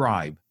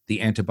prescribe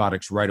the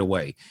antibiotics right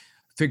away,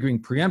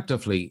 figuring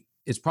preemptively,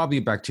 it's probably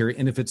a bacteria.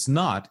 And if it's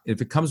not,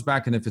 if it comes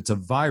back and if it's a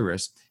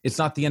virus, it's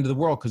not the end of the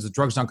world, because the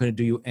drug's not going to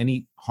do you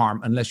any harm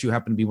unless you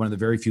happen to be one of the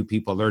very few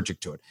people allergic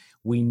to it.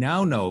 We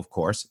now know, of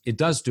course, it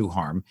does do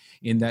harm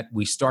in that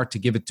we start to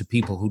give it to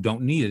people who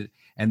don't need it.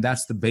 And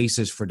that's the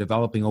basis for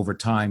developing over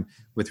time,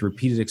 with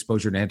repeated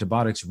exposure to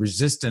antibiotics,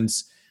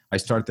 resistance. I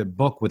started the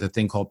book with a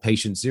thing called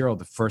Patient Zero,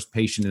 the first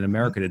patient in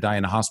America to die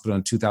in a hospital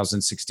in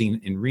 2016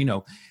 in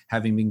Reno,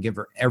 having been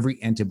given every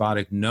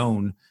antibiotic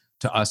known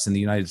to us in the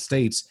United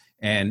States,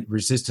 and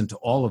resistant to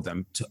all of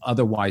them, to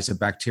otherwise a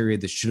bacteria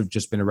that should have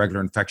just been a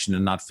regular infection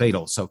and not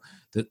fatal. So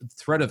the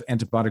threat of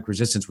antibiotic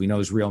resistance we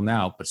know is real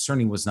now, but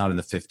certainly was not in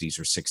the 50s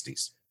or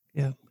 60s.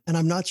 Yeah. And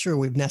I'm not sure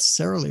we've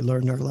necessarily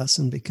learned our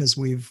lesson, because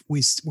we're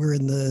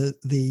in the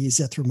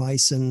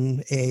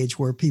azithromycin age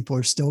where people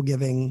are still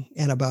giving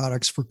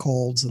antibiotics for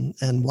colds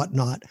and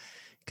whatnot,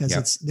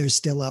 because there's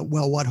still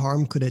what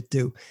harm could it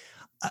do?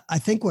 I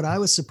think what I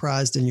was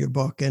surprised in your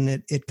book, and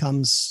it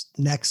comes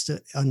next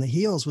on the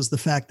heels, was the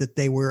fact that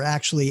they were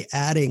actually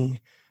adding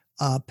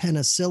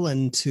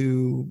penicillin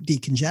to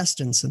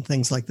decongestants and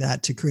things like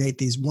that to create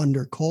these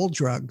wonder cold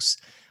drugs.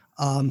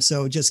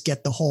 So just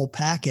get the whole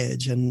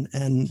package and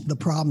the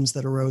problems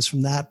that arose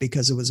from that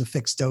because it was a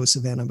fixed dose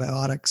of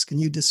antibiotics. Can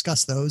you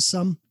discuss those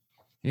some?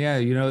 Yeah,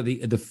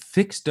 the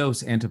fixed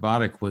dose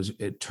antibiotic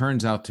it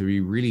turns out to be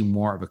really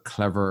more of a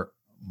clever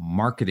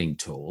marketing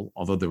tool,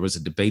 although there was a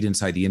debate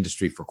inside the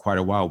industry for quite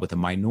a while, with a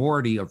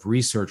minority of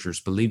researchers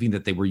believing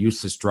that they were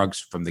useless drugs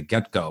from the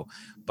get-go,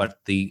 but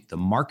the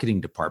marketing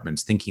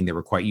departments thinking they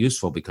were quite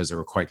useful because they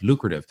were quite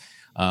lucrative.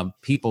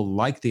 People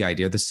like the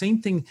idea. The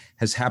same thing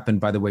has happened,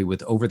 by the way,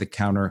 with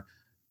over-the-counter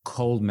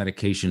cold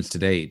medications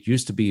today. It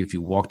used to be if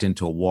you walked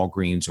into a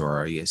Walgreens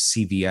or a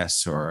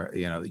CVS, or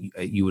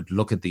you would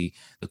look at the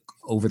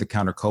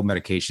over-the-counter cold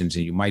medications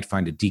and you might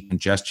find a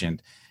decongestant,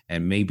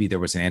 and maybe there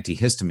was an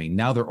antihistamine.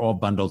 Now they're all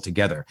bundled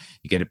together.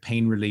 You get a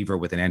pain reliever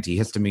with an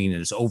antihistamine,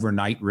 and it's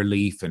overnight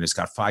relief, and it's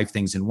got 5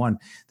 things in one.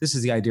 This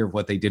is the idea of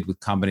what they did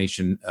with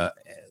combination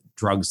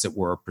drugs that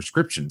were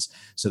prescriptions.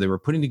 So they were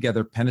putting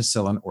together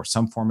penicillin or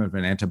some form of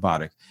an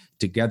antibiotic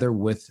together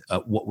with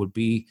what would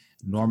be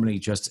normally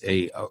just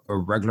a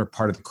regular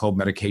part of the cold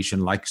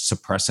medication, like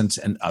suppressants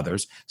and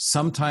others.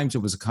 Sometimes it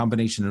was a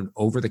combination of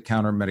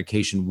over-the-counter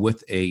medication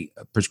with a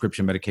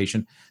prescription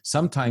medication.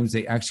 Sometimes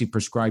they actually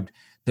prescribed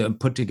to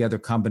put together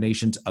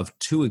combinations of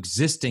 2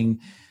 existing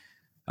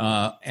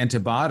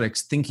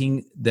antibiotics,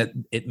 thinking that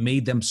it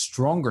made them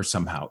stronger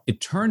somehow.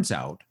 It turns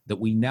out that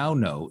we now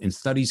know, in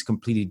studies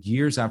completed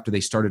years after they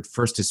started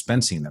first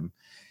dispensing them,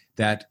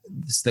 that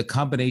the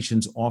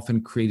combinations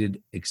often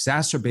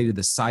exacerbated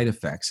the side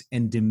effects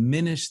and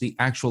diminished the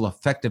actual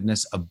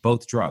effectiveness of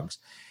both drugs.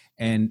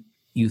 And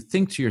you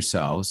think to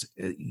yourselves,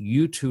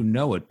 you two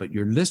know it, but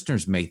your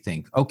listeners may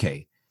think,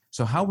 okay,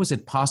 so how was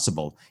it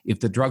possible, if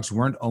the drugs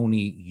weren't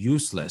only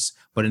useless,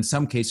 but in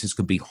some cases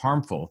could be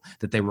harmful,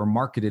 that they were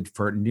marketed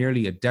for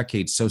nearly a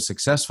decade so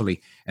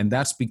successfully? And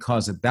that's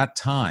because at that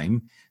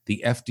time,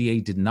 the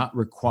FDA did not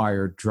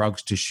require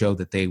drugs to show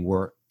that they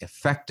were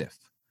effective,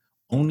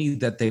 only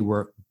that they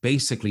were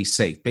basically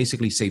safe.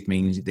 Basically safe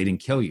means they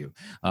didn't kill you.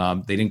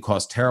 They didn't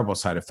cause terrible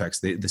side effects.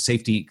 The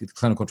safety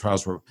clinical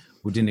trials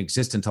didn't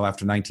exist until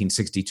after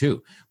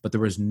 1962. But there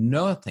was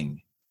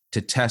nothing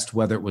to test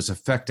whether it was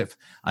effective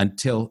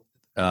until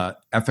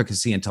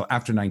efficacy until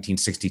after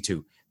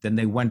 1962. Then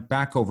they went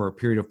back over a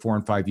period of 4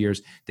 and 5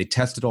 years. They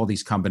tested all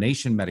these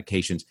combination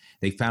medications.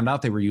 They found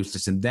out they were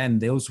useless. And then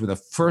those were the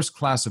first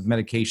class of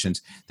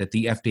medications that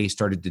the FDA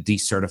started to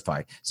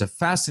decertify. It's a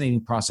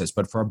fascinating process.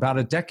 But for about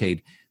a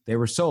decade, they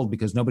were sold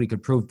because nobody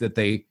could prove that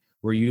they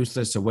were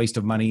useless, a waste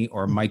of money,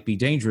 or might be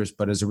dangerous.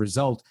 But as a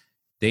result,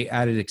 they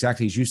added,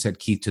 exactly as you said,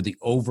 Keith, to the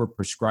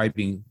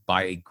over-prescribing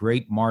by a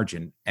great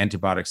margin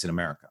antibiotics in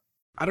America.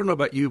 I don't know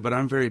about you, but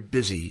I'm very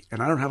busy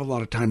and I don't have a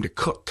lot of time to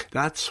cook.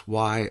 That's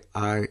why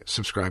I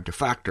subscribe to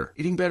Factor.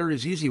 Eating better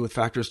is easy with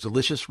Factor's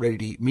delicious,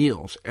 ready-to-eat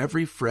meals.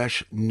 Every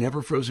fresh,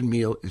 never frozen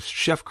meal is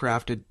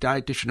chef-crafted,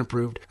 dietitian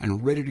approved,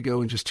 and ready to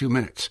go in just 2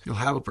 minutes. You'll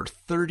have over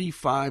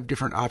 35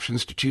 different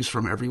options to choose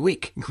from every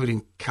week,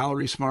 including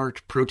Calorie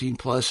Smart, Protein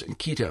Plus, and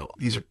Keto.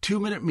 These are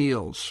 2-minute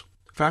meals.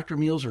 Factor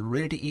meals are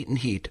ready to eat and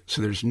heat,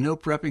 so there's no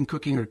prepping,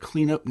 cooking, or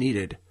cleanup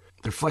needed.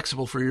 They're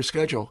flexible for your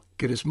schedule.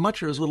 Get as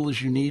much or as little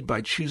as you need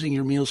by choosing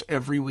your meals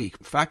every week.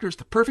 Factor is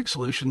the perfect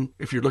solution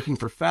if you're looking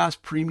for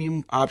fast,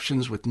 premium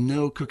options with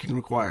no cooking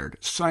required.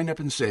 Sign up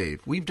and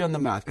save. We've done the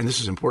math, and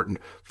this is important.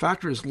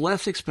 Factor is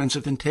less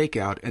expensive than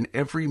takeout, and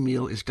every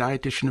meal is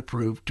dietitian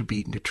approved to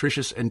be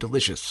nutritious and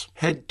delicious.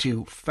 Head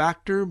to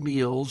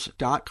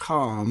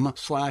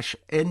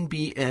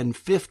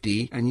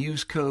factormeals.com/NBN50 and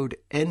use code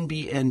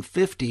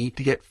NBN50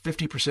 to get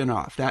 50%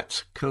 off.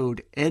 That's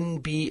code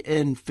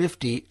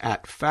NBN50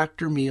 at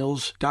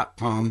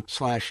factormeals.com/NBN50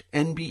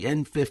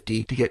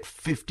 to get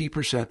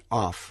 50%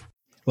 off.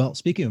 Well,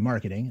 speaking of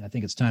marketing, I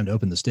think it's time to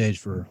open the stage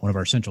for one of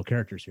our central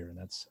characters here, and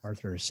that's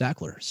Arthur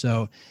Sackler.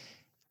 So,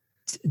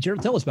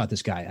 Gerald, tell us about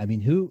this guy. I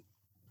mean,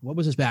 what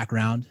was his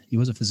background? He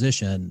was a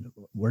physician.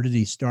 Where did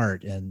he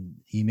start? And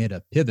he made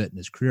a pivot in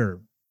his career,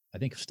 I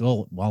think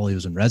still while he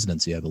was in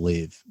residency, I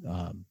believe,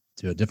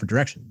 to a different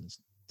direction.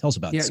 Tell us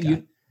about this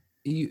guy.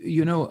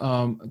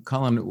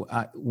 Colin,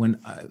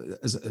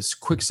 as a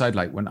quick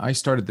sidelight, when I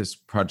started this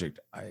project,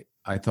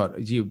 I thought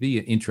it would be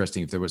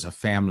interesting if there was a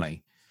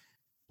family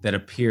that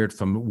appeared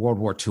from World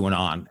War II and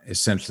on,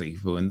 essentially,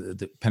 when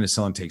the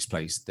penicillin takes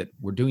place, that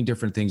were doing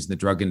different things in the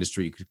drug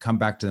industry. You could come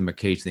back to them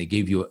occasionally. They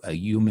gave you a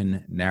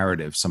human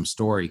narrative, some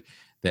story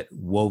that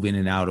wove in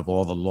and out of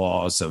all the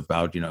laws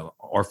about,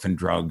 orphan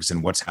drugs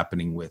and what's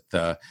happening with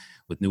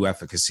new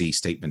efficacy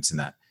statements and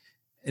that.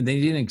 And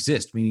they didn't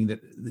exist, meaning that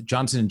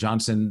Johnson &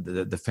 Johnson,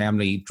 the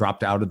family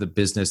dropped out of the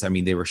business. I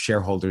mean, they were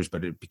shareholders,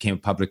 but it became a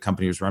public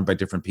company. It was run by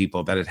different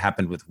people. That had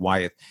happened with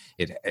Wyeth.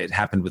 It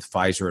happened with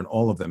Pfizer and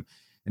all of them.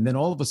 And then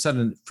all of a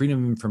sudden,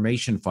 Freedom of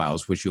Information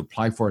files, which you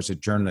apply for as a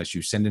journalist,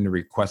 you send in a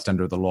request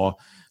under the law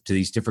to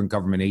these different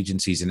government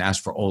agencies and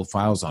ask for old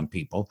files on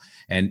people.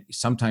 And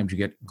sometimes you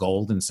get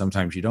gold and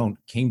sometimes you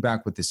don't. Came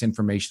back with this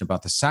information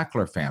about the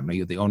Sackler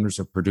family, the owners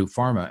of Purdue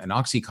Pharma and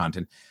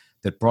OxyContin,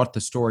 that brought the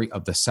story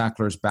of the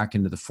Sacklers back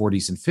into the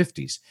 40s and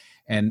 50s.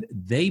 And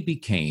they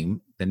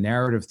became the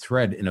narrative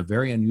thread in a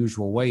very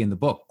unusual way in the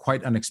book,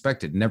 quite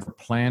unexpected, never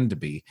planned to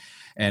be.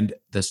 And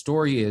the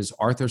story is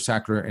Arthur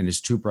Sackler and his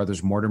two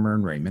brothers, Mortimer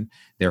and Raymond.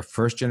 They're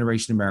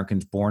first-generation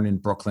Americans born in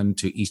Brooklyn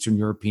to Eastern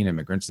European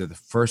immigrants. They're the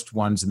first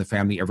ones in the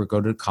family ever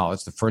go to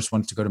college, the first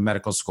ones to go to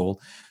medical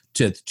school.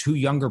 To the two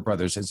younger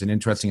brothers, as an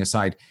interesting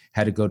aside,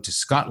 had to go to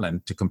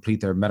Scotland to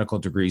complete their medical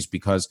degrees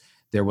because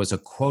there was a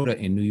quota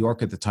in New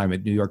York at the time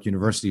at New York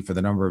University for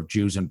the number of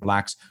Jews and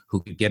blacks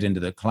who could get into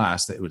the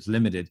class. That it was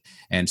limited.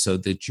 And so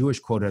the Jewish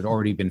quota had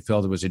already been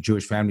filled. It was a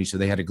Jewish family, so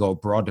they had to go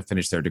abroad to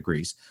finish their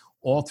degrees.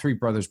 All three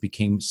brothers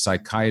became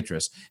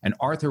psychiatrists. And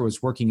Arthur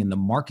was working in the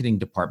marketing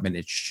department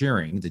at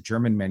Schering, the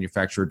German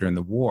manufacturer during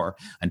the war,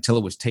 until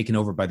it was taken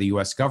over by the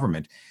U.S.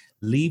 government.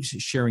 Leaves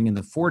Schering in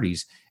the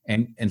 40s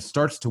and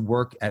starts to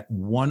work at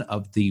one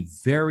of the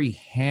very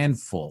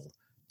handful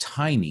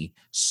tiny,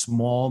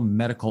 small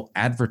medical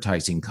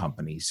advertising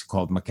companies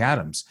called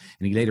McAdams.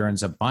 And he later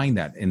ends up buying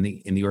that in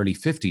the early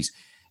 50s.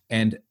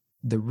 And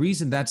the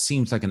reason that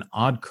seems like an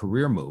odd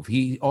career move,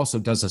 he also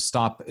does a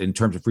stop in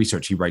terms of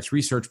research. He writes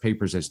research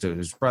papers as do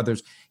his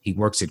brothers. He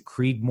works at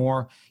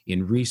Creedmoor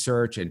in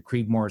research, and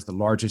Creedmoor is the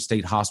largest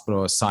state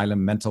hospital,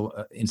 asylum,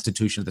 mental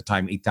institution at the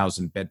time,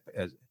 8,000 bed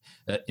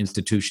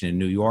institution in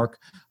New York.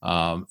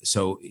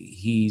 So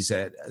he's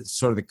at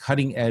sort of the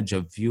cutting edge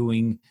of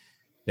viewing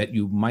that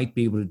you might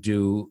be able to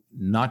do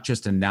not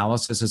just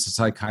analysis as a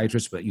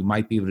psychiatrist, but you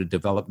might be able to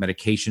develop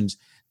medications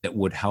that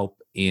would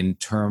help in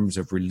terms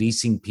of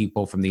releasing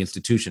people from the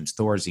institutions.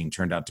 Thorazine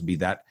turned out to be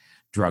that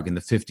drug in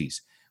the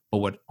 50s. But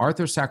what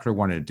Arthur Sackler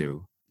wanted to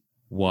do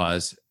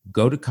was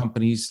go to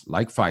companies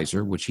like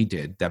Pfizer, which he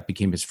did, that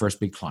became his first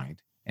big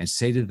client, and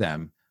say to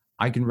them,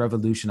 I can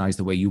revolutionize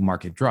the way you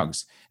market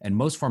drugs. And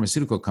most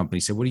pharmaceutical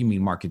companies say, what do you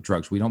mean market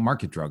drugs? We don't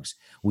market drugs.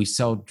 We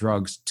sell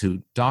drugs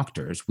to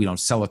doctors. We don't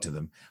sell it to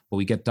them. But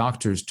we get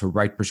doctors to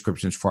write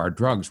prescriptions for our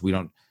drugs. We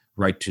don't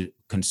write to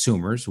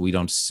consumers. We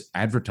don't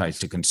advertise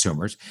to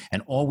consumers.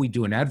 And all we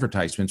do in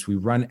advertisements, we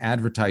run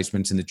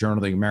advertisements in the Journal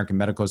of the American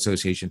Medical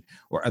Association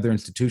or other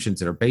institutions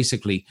that are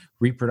basically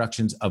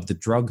reproductions of the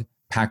drug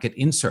packet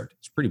insert.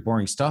 It's pretty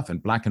boring stuff in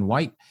black and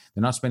white.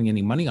 They're not spending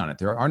any money on it.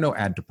 There are no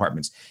ad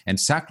departments. And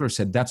Sackler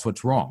said, that's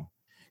what's wrong.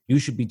 You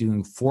should be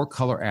doing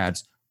 4-color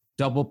ads.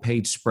 double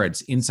page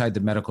spreads inside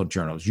the medical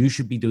journals. You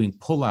should be doing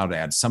pull-out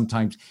ads,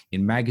 sometimes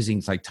in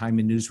magazines like Time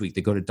and Newsweek.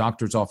 They go to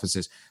doctors'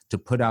 offices to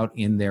put out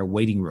in their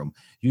waiting room.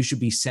 You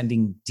should be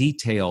sending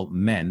detail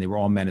men, they were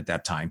all men at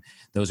that time,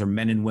 those are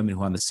men and women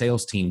who are on the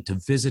sales team, to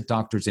visit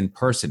doctors in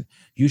person.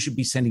 You should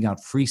be sending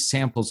out free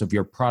samples of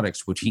your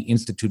products, which he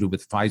instituted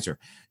with Pfizer.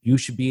 You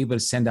should be able to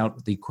send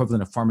out the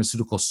equivalent of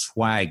pharmaceutical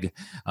swag,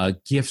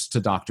 gifts to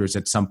doctors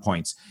at some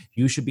points.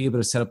 You should be able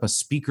to set up a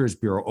speakers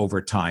bureau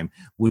over time,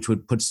 which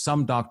would put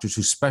some doctors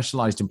who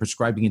specialized in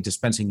prescribing and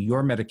dispensing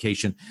your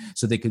medication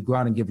so they could go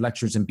out and give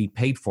lectures and be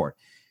paid for it.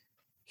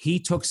 He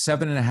took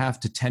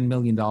 $7.5 to $10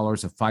 million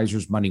of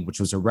Pfizer's money, which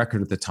was a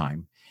record at the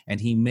time, and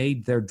he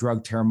made their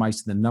drug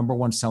terramycin the number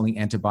one selling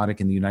antibiotic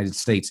in the United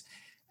States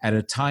at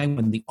a time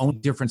when the only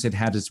difference it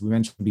had, as we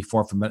mentioned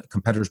before, from a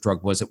competitor's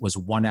drug was it was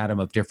one atom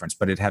of difference,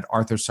 but it had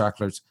Arthur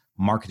Sackler's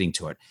marketing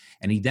to it.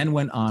 And he then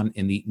went on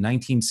in the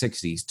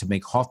 1960s to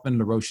make Hoffmann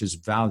La Roche's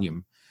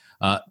Valium,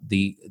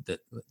 the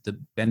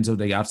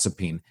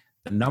benzodiazepine,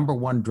 the number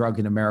one drug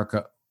in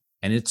America,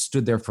 and it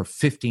stood there for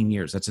 15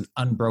 years. That's an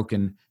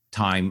unbroken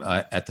time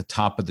at the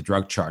top of the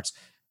drug charts.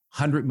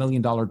 $100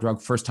 million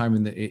drug, first time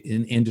in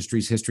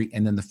industry's history,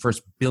 and then the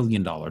first $1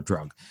 billion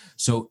drug.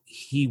 So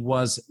he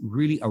was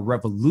really a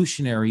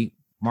revolutionary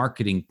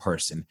marketing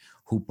person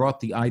who brought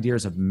the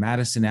ideas of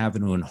Madison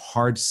Avenue and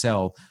hard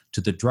sell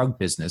to the drug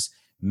business.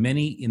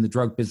 Many in the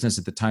drug business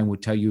at the time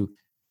would tell you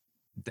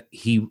that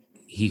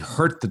he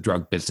hurt the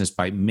drug business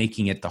by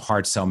making it the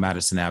hard sell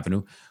Madison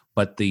Avenue,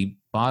 but the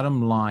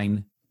bottom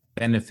line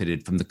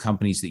benefited from the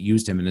companies that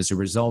used him. And as a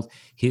result,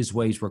 his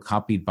ways were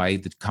copied by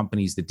the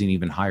companies that didn't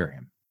even hire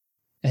him.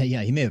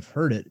 Yeah, he may have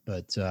heard it,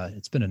 but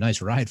it's been a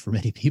nice ride for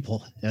many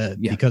people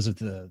because of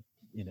the,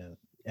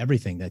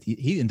 everything that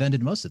he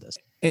invented most of this.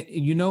 And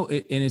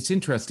it's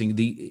interesting.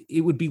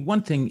 It would be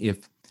one thing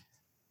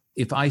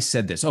if I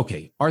said this,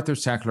 okay, Arthur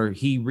Sackler,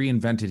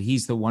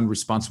 he's the one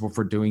responsible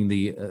for doing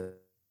the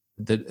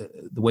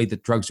way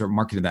that drugs are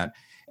marketed that.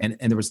 And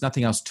there was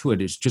nothing else to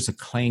it. It's just a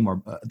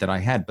claim that I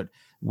had. But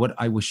what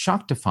I was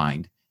shocked to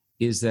find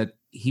is that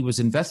he was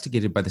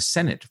investigated by the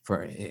Senate,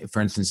 for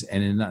instance,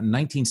 and in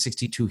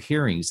 1962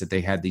 hearings that they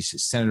had, these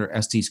Senator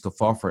Estes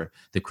Kefauver,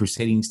 the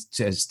crusading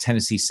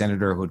Tennessee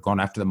senator who had gone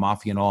after the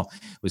mafia and all,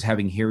 was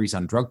having hearings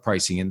on drug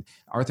pricing. And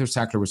Arthur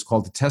Sackler was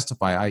called to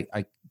testify.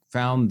 I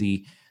found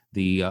the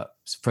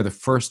for the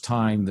first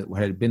time that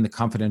had been the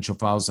confidential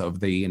files of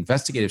the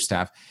investigative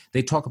staff,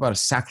 they talk about a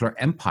Sackler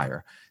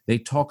empire. They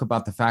talk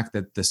about the fact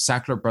that the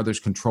Sackler brothers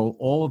control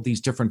all of these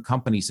different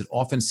companies that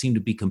often seem to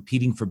be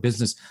competing for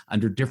business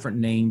under different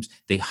names.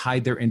 They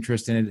hide their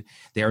interest in it.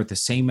 They are at the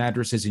same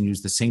addresses and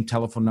use the same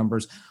telephone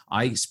numbers.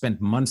 I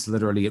spent months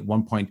literally at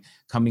one point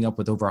coming up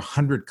with over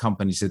 100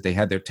 companies that they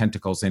had their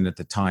tentacles in at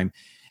the time.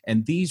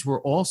 And these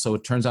were also,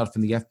 it turns out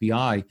from the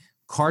FBI,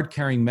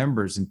 card-carrying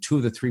members and two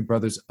of the three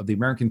brothers of the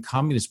American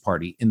Communist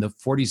Party in the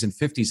 40s and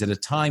 50s at a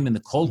time in the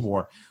Cold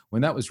War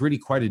when that was really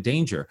quite a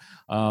danger.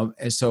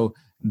 And so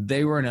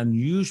they were an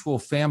unusual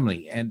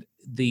family. And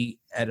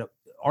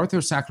Arthur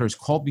Sackler is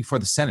called before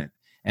the Senate,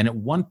 and at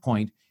one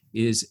point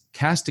is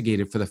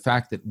castigated for the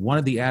fact that one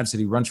of the ads that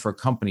he runs for a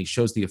company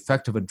shows the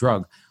effect of a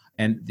drug,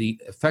 and the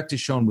effect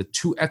is shown with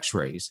two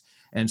x-rays.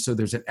 And so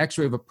there's an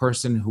x-ray of a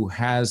person who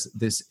has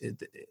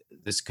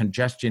this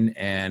congestion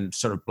and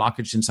sort of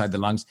blockage inside the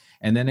lungs,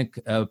 and then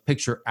a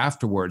picture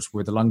afterwards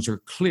where the lungs are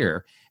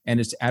clear,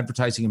 and it's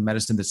advertising a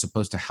medicine that's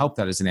supposed to help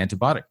that as an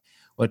antibiotic.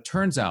 Well, it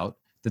turns out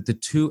that the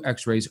two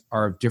x-rays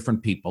are of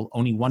different people.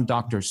 Only one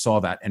doctor saw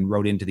that and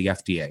wrote into the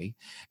FDA.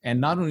 And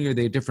not only are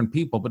they different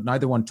people, but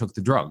neither one took the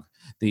drug.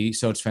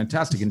 So it's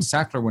fantastic. And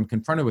Sackler, when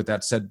confronted with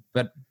that, said,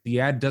 but the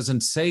ad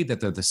doesn't say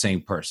that they're the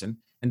same person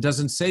and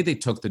doesn't say they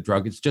took the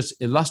drug. It's just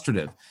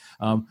illustrative.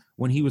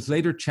 When he was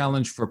later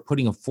challenged for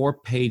putting a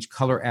 4-page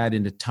color ad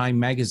into Time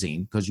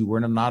magazine, because you were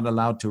not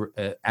allowed to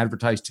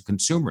advertise to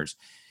consumers,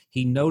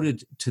 he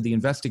noted to the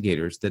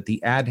investigators that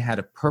the ad had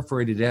a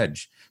perforated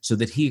edge, so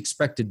that he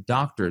expected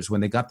doctors,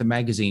 when they got the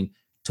magazine,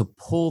 to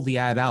pull the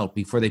ad out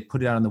before they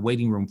put it out in the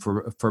waiting room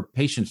for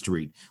patients to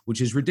read,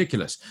 which is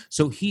ridiculous.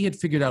 So he had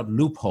figured out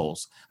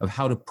loopholes of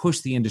how to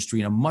push the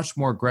industry in a much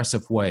more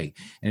aggressive way.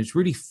 And it's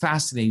really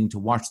fascinating to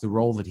watch the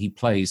role that he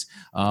plays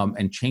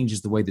and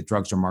changes the way that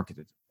drugs are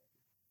marketed.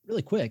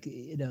 Really quick,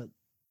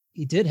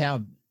 he did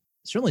have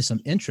certainly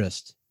some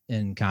interest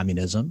in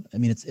communism. I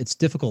mean, it's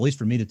difficult, at least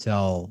for me, to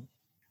tell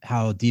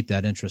how deep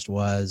that interest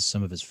was,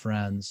 some of his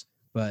friends.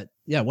 But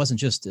yeah, it wasn't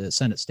just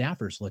Senate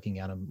staffers looking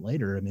at him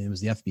later. I mean, it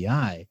was the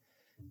FBI.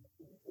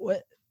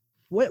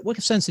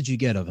 What sense did you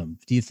get of him?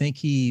 Do you think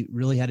he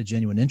really had a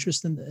genuine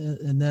interest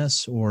in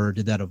this, or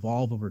did that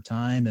evolve over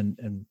time?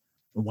 And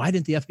why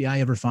didn't the FBI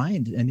ever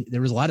find? And there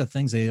was a lot of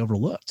things they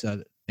overlooked.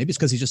 Maybe it's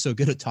because he's just so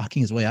good at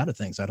talking his way out of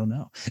things. I don't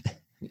know.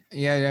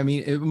 Yeah, I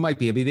mean, it might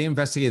be. I mean, they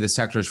investigated the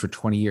Sacklers for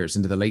 20 years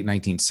into the late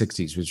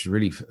 1960s, which is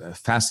really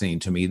fascinating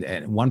to me.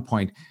 At one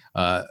point,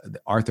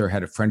 Arthur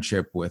had a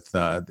friendship with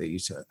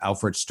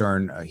Alfred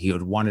Stern. He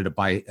had wanted to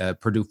buy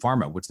Purdue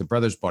Pharma, which the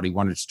brothers bought. He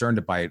wanted Stern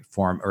to buy it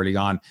for him early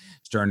on.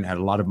 Stern had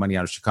a lot of money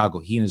out of Chicago.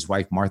 He and his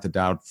wife, Martha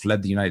Dowd,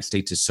 fled the United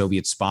States as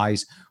Soviet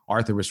spies.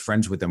 Arthur was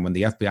friends with them. When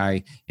the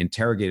FBI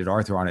interrogated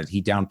Arthur on it,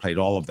 he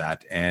downplayed all of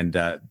that, and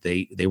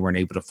they weren't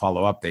able to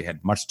follow up. They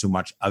had much too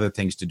much other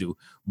things to do,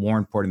 more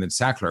important than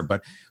Sackler.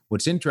 But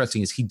what's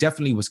interesting is he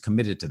definitely was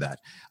committed to that.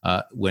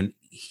 When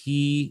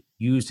he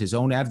used his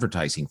own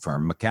advertising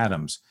firm,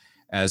 McAdams,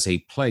 as a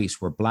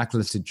place where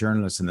blacklisted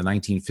journalists in the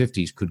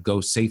 1950s could go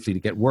safely to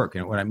get work.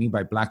 And what I mean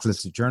by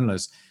blacklisted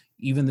journalists,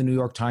 even the New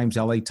York Times,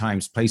 LA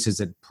Times, places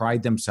that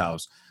pride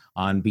themselves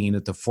on being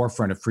at the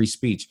forefront of free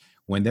speech,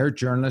 when their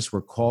journalists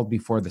were called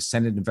before the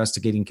Senate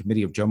Investigating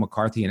Committee of Joe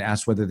McCarthy and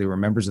asked whether they were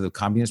members of the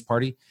Communist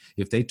Party,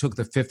 if they took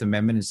the Fifth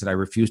Amendment and said, I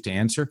refuse to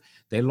answer,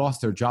 they lost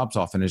their jobs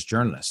often as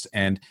journalists.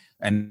 And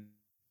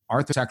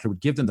Arthur Sackler would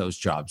give them those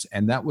jobs.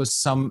 And that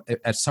was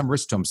at some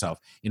risk to himself.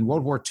 In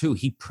World War II,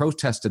 he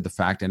protested the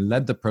fact and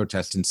led the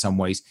protest in some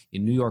ways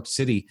in New York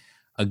City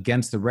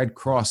against the Red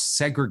Cross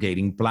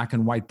segregating black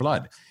and white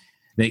blood.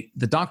 The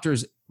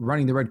doctors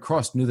running the Red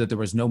Cross knew that there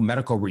was no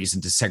medical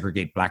reason to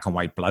segregate black and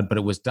white blood, but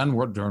it was done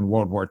during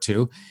World War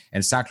II.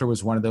 And Sackler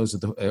was one of those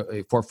at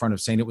the forefront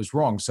of saying it was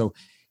wrong. So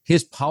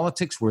his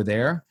politics were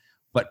there.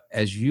 But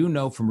as you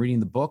know from reading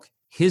the book,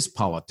 his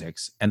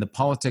politics and the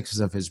politics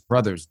of his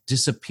brothers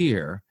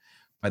disappear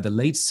by the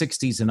late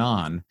 60s and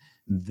on.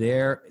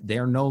 They're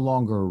no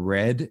longer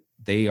red.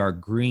 They are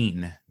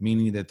green,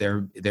 meaning that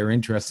they're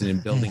interested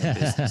in building a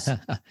business.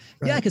 Right.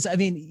 Yeah, because I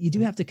mean, you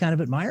do have to kind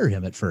of admire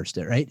him at first,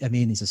 right? I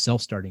mean, he's a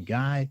self-starting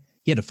guy.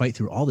 He had to fight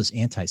through all this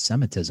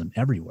anti-Semitism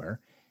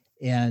everywhere.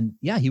 And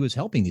yeah, he was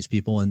helping these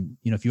people. And,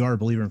 if you are a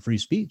believer in free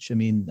speech, I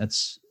mean,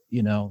 that's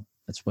the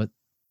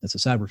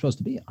side we're supposed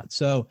to be on.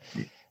 So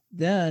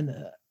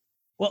then,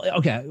 well,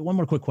 okay, one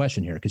more quick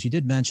question here, because you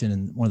did mention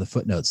in one of the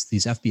footnotes,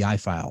 these FBI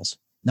files,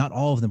 not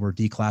all of them were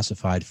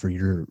declassified for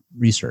your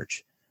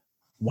research.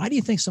 Why do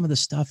you think some of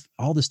this stuff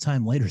all this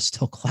time later is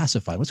still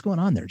classified? What's going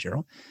on there,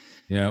 Gerald?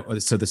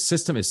 So the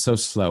system is so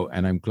slow,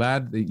 and I'm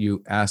glad that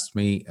you asked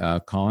me,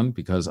 Colin,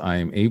 because I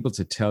am able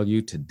to tell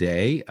you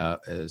today,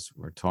 as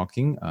we're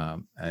talking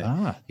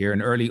here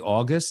in early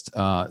August.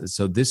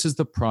 So this is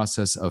the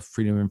process of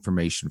freedom of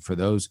information for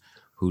those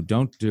who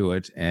don't do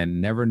it and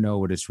never know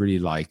what it's really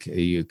like.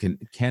 You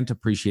can't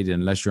appreciate it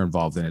unless you're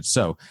involved in it.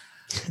 So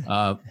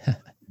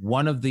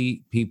one of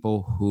the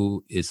people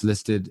who is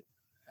listed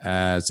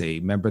as a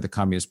member of the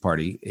Communist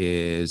Party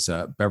is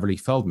Beverly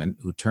Feldman,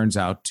 who turns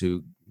out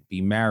to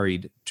be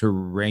married to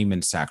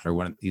Raymond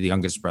Sackler, the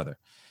youngest brother.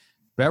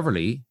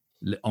 Beverly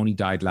only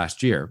died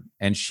last year,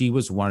 and she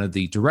was one of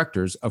the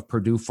directors of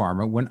Purdue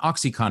Pharma when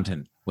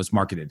OxyContin was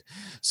marketed.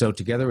 So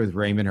together with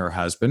Raymond, her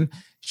husband,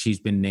 she's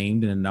been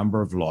named in a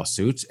number of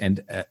lawsuits,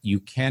 and you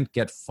can't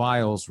get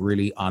files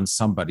really on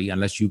somebody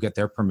unless you get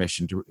their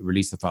permission to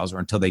release the files or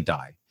until they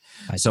die.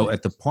 So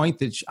at the point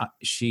that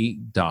she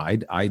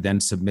died, I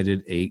then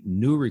submitted a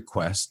new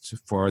request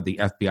for the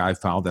FBI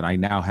file that I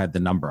now had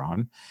the number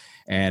on.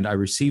 And I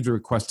received a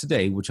request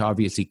today, which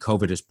obviously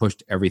COVID has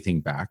pushed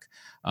everything back.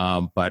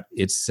 But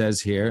it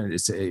says here,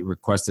 it's a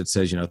request that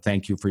says,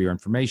 thank you for your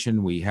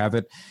information. We have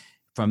it.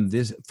 From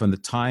the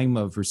time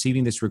of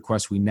receiving this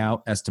request, we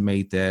now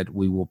estimate that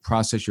we will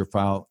process your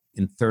file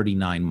in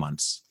 39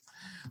 months.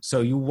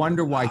 So you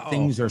wonder why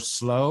things are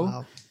slow.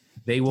 Wow.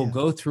 They will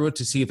go through it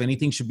to see if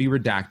anything should be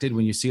redacted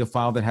when you see a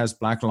file that has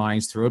black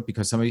lines through it,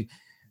 because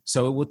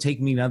so it will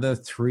take me another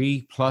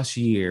 3+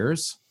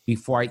 years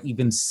before I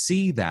even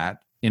see that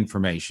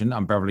information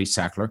on Beverly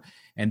Sackler.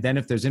 And then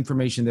if there's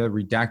information that are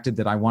redacted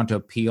that I want to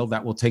appeal,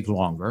 that will take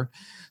longer.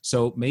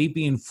 So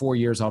maybe in 4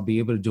 years, I'll be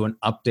able to do an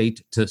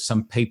update to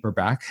some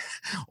paperback,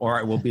 or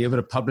I will be able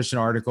to publish an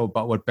article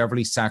about what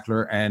Beverly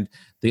Sackler and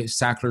the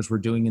Sacklers were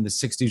doing in the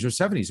 60s or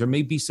 70s. There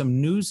may be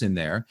some news in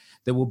there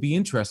that will be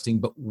interesting,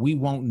 but we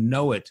won't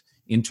know it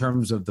in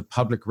terms of the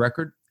public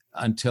record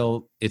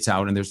until it's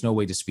out, and there's no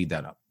way to speed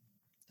that up.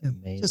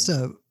 Just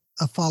a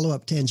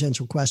follow-up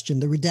tangential question.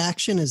 The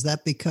redaction,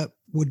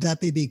 would that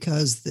be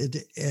because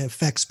it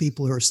affects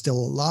people who are still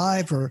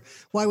alive, or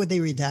why would they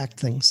redact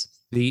things?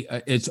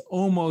 It's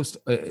almost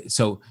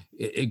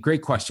a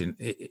great question.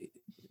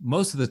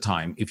 Most of the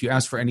time, if you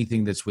ask for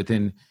anything that's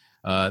within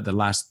the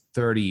last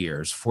 30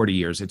 years, 40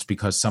 years, it's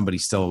because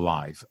somebody's still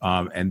alive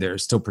and they're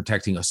still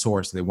protecting a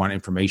source. They want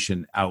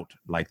information out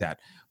like that.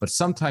 But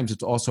sometimes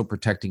it's also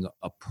protecting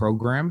a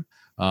program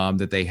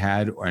that they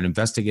had, or an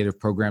investigative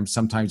program.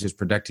 Sometimes it's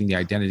protecting the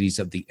identities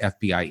of the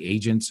FBI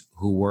agents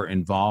who were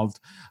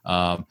involved.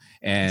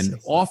 And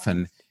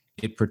often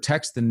it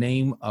protects the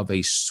name of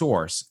a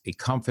source, a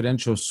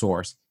confidential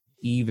source,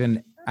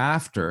 even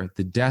after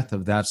the death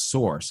of that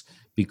source.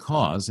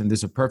 Because, and this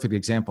is a perfect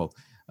example,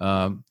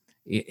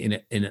 in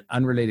an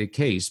unrelated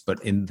case,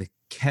 but in the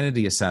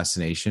Kennedy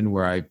assassination,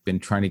 where I've been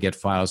trying to get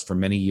files for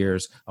many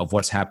years of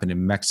what's happened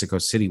in Mexico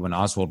City when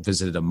Oswald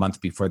visited a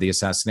month before the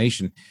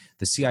assassination,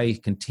 the CIA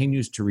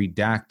continues to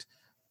redact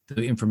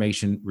the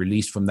information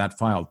released from that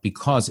file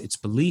because its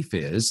belief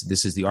is,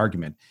 this is the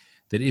argument,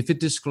 that if it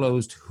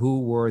disclosed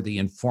who were the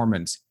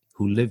informants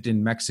who lived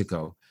in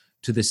Mexico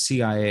to the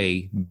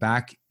CIA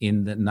back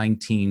in the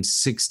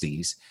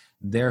 1960s,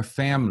 their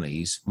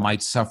families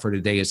might suffer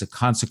today as a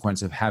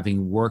consequence of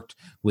having worked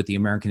with the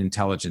American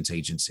intelligence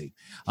agency,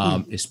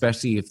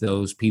 especially if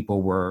those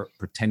people were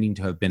pretending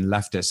to have been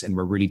leftists and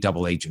were really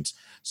double agents.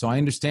 So I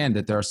understand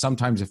that there are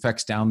sometimes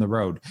effects down the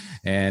road,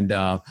 and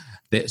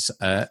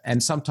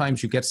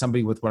sometimes you get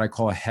somebody with what I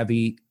call a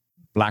heavy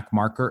black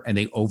marker, and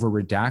they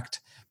over-redact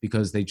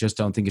because they just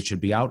don't think it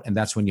should be out, and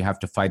that's when you have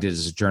to fight it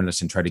as a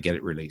journalist and try to get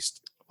it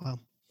released. Wow.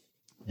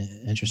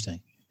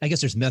 Interesting. I guess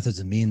there's methods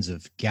and means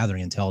of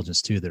gathering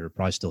intelligence too that are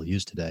probably still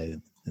used today,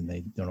 and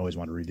they don't always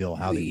want to reveal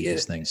how they use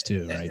these things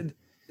too, right?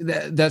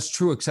 That's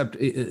true, except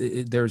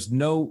there's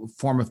no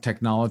form of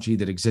technology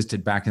that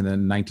existed back in the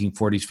 1940s,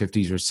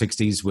 50s, or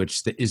 60s,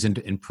 which isn't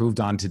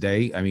improved on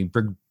today. I mean,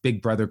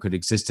 Big Brother could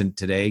exist in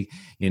today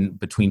in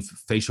between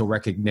facial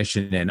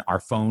recognition and our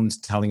phones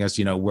telling us,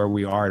 where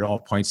we are at all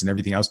points and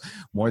everything else,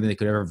 more than they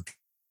could ever have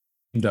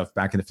dreamed of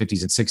back in the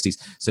 50s and 60s.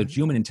 So it's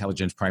human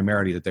intelligence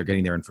primarily that they're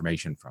getting their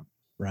information from.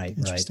 Right.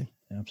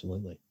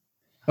 Absolutely.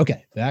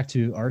 Okay, back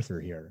to Arthur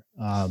here.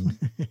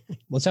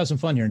 Let's have some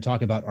fun here and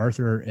talk about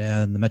Arthur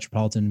and the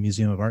Metropolitan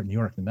Museum of Art in New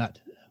York, the Met.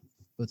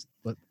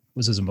 What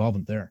was his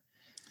involvement there?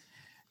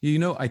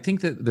 I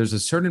think that there's a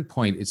certain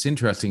point. It's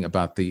interesting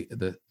about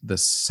the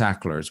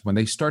Sacklers when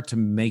they start to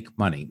make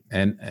money,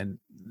 and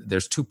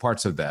there's two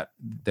parts of that.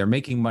 They're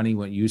making money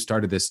when you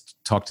started this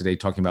talk today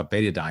talking about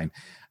betadine.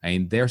 I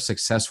mean, they're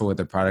successful with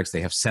their products.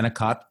 They have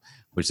Senecot,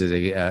 which is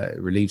a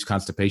relieves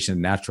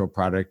constipation, natural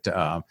product.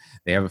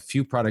 They have a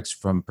few products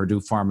from Purdue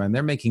Pharma, and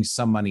they're making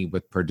some money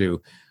with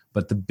Purdue.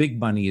 But the big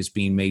money is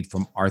being made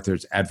from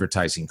Arthur's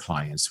advertising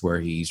clients, where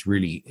he's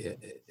really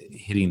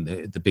hitting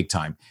the big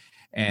time.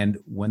 And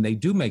when they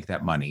do make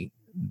that money,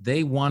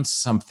 they want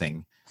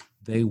something.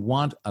 They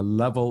want a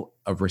level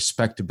of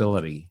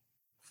respectability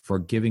for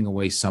giving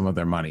away some of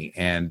their money.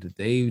 And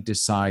they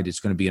decide it's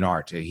going to be an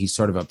art. He's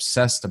sort of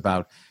obsessed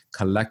about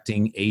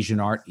collecting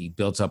Asian art. He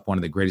builds up one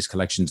of the greatest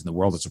collections in the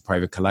world as a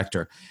private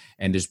collector,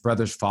 and his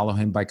brothers follow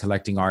him by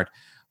collecting art.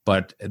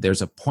 But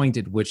there's a point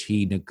at which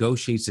he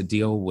negotiates a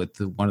deal with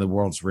one of the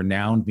world's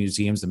renowned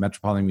museums, the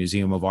Metropolitan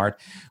Museum of Art,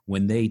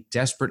 when they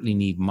desperately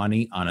need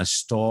money on a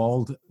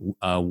stalled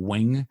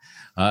wing,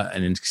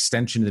 an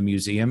extension of the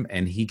museum,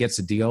 and he gets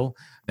a deal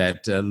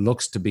that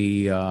looks to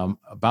be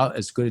about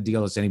as good a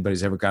deal as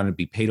anybody's ever gotten. To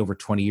be paid over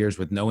 20 years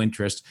with no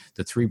interest.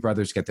 The three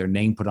brothers get their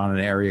name put on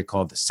an area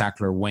called the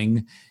Sackler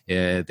Wing.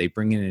 They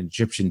bring in an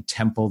Egyptian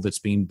temple that's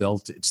being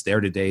built. It's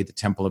there today, the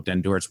Temple of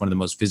Dendur. It's one of the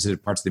most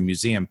visited parts of the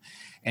museum.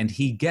 And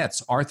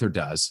Arthur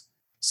does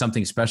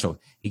something special.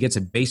 He gets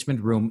a basement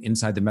room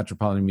inside the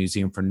Metropolitan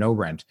Museum for no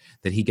rent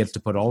that he gets to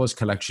put all his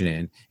collection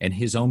in, and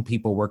his own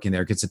people working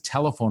there. Gets a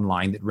telephone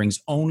line that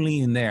rings only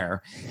in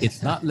there.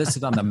 It's not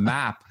listed on the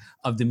map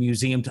of the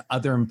museum to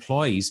other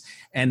employees.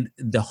 And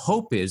the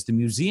hope is the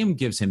museum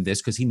gives him this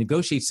because he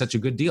negotiates such a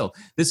good deal.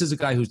 This is a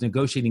guy who's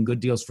negotiating good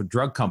deals for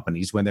drug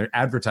companies when they're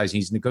advertising.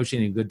 He's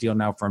negotiating a good deal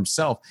now for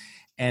himself.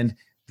 And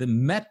the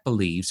Met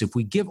believes if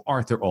we give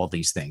Arthur all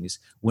these things,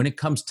 when it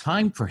comes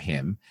time for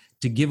him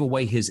to give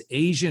away his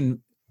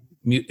Asian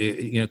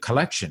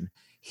collection,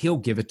 he'll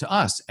give it to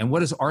us. And what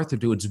does Arthur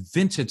do? It's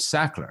vintage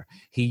Sackler.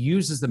 He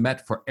uses the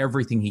Met for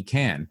everything he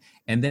can.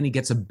 And then he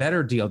gets a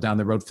better deal down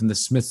the road from the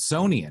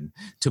Smithsonian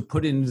to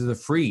put into the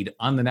Fried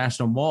on the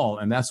National Mall.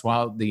 And that's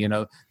why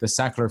the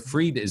Sackler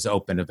Fried is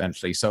open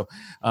eventually. So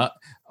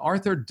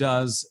Arthur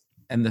does,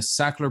 and the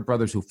Sackler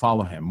brothers who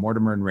follow him,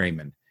 Mortimer and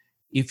Raymond,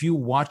 if you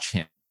watch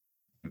him,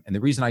 and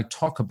the reason I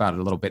talk about it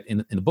a little bit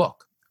in the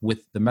book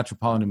with the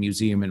Metropolitan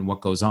Museum and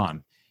what goes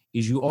on,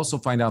 is you also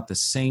find out the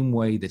same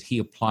way that he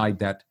applied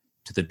that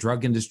to the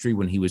drug industry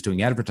when he was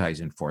doing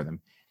advertising for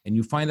them. And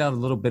you find out a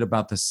little bit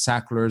about the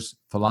Sacklers'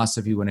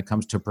 philosophy when it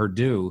comes to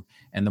Purdue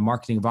and the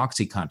marketing of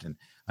OxyContin.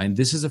 And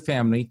this is a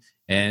family,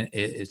 and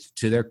it's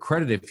to their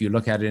credit if you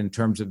look at it in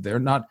terms of they're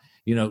not,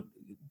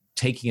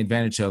 taking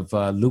advantage of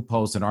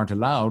loopholes that aren't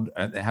allowed,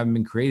 that haven't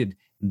been created.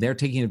 They're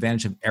taking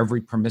advantage of every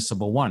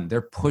permissible one.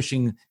 They're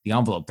pushing the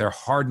envelope. They're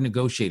hard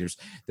negotiators.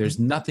 There's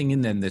nothing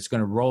in them that's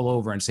going to roll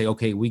over and say,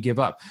 okay, we give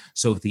up.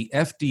 So if the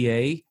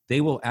FDA,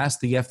 they will ask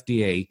the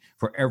FDA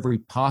for every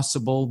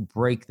possible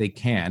break they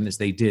can, as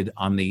they did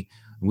on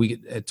we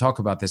talk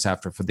about this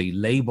after, for the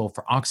label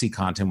for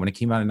OxyContin when it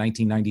came out in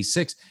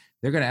 1996.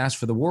 They're going to ask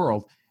for the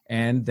world,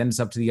 and then it's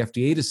up to the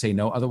FDA to say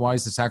no.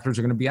 Otherwise, the Sacklers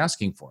are going to be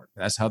asking for it.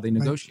 That's how they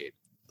negotiate.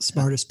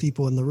 Smartest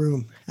people in the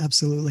room.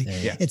 Absolutely.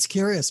 Yeah. It's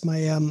curious.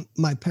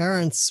 My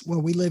parents,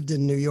 we lived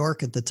in New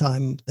York at the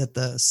time that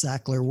the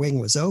Sackler Wing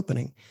was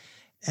opening.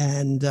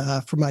 And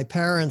for my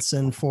parents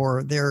and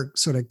for their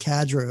sort of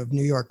cadre of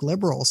New York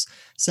liberals,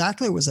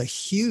 Sackler was a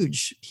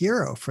huge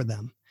hero for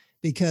them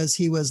because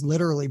he was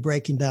literally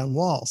breaking down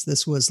walls.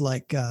 This was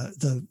like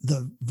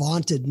the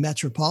vaunted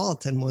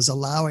Metropolitan was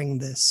allowing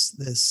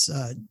this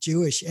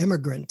Jewish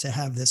immigrant to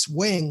have this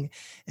wing,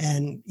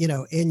 and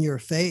in your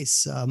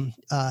face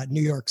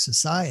New York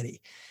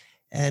society.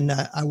 And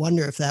I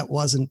wonder if that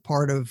wasn't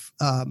part of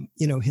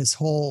his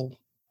whole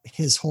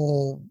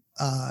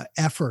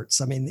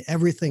efforts. I mean,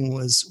 everything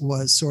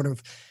was sort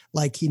of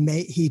like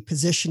he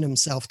positioned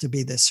himself to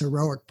be this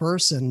heroic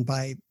person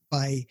by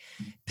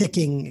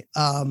picking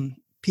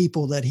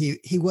people that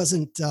he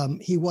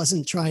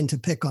wasn't trying to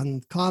pick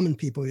on common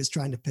people. He was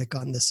trying to pick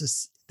on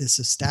this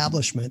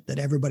establishment that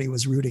everybody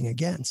was rooting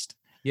against.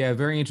 Yeah,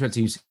 very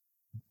interesting.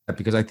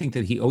 Because I think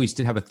that he always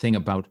did have a thing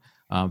about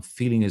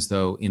feeling as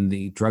though in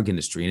the drug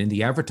industry and in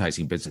the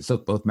advertising business,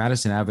 look, both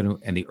Madison Avenue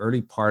and the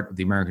early part of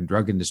the American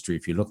drug industry,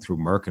 if you look through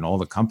Merck and all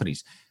the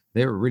companies,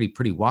 they were really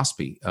pretty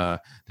waspy.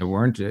 There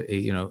weren't,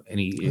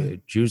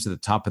 any Jews at the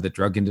top of the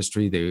drug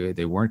industry.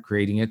 They weren't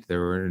creating it. There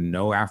were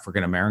no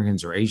African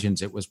Americans or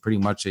Asians. It was pretty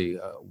much a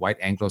white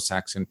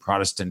Anglo-Saxon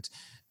Protestant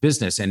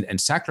business. And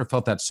Sackler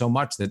felt that so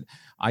much that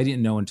I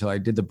didn't know until I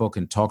did the book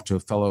and talked to a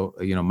fellow,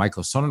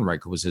 Michael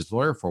Sonnenreich, who was his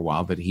lawyer for a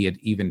while, but he had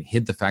even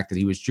hid the fact that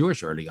he was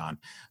Jewish early on.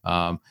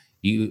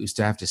 You used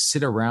to have to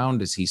sit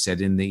around, as he said,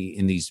 in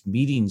these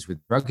meetings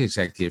with drug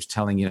executives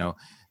telling,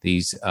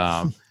 these,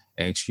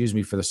 excuse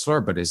me for the slur,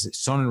 but as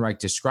Sonnenreich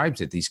describes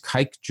it, these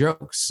kike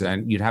jokes,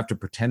 and you'd have to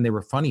pretend they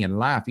were funny and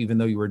laugh, even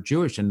though you were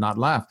Jewish, and not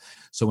laugh.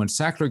 So when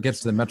Sackler gets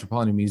to the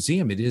Metropolitan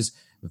Museum, it is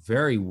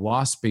very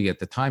waspy at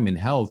the time and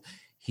held.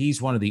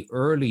 He's one of the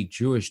early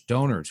Jewish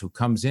donors who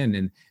comes in,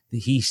 and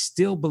he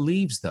still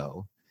believes,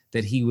 though,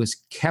 that he was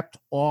kept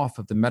off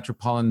of the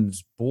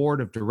Metropolitan's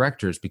board of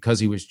directors because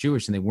he was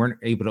Jewish and they weren't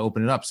able to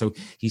open it up. So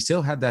he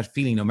still had that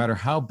feeling, no matter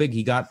how big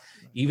he got,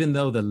 even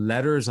though the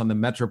letters on the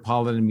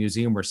Metropolitan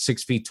Museum were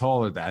 6 feet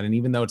taller than that, and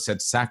even though it said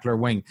Sackler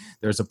Wing,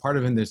 there's a part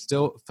of him that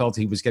still felt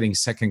he was getting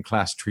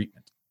second-class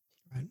treatment.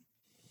 Right.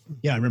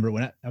 Yeah, I remember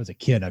when I was a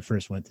kid, I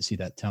first went to see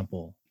that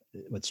temple.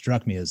 What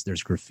struck me is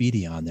there's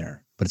graffiti on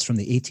there, but it's from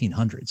the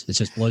 1800s. It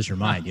just blows your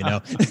mind,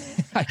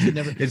 I could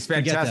never. It's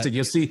fantastic.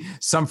 You'll see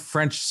some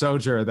French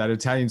soldier, that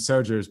Italian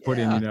soldier is put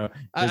in,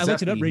 I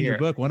looked it up reading your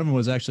book. One of them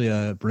was actually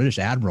a British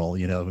admiral,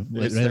 yeah,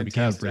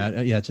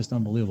 it's just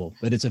unbelievable.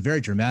 But it's a very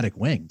dramatic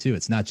wing too.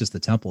 It's not just the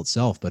temple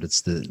itself, but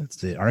it's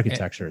the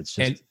architecture. It's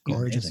just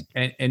gorgeous.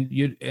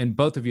 And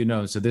both of you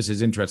know, so this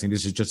is interesting.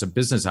 This is just a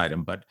business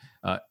item, but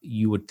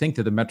you would think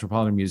that the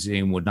Metropolitan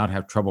Museum would not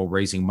have trouble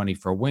raising money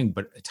for a wing,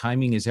 but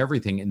timing is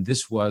everything. And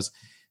this was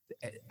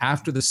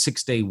after the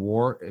 6-day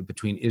war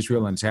between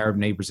Israel and its Arab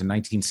neighbors in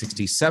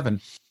 1967.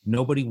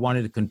 Nobody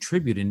wanted to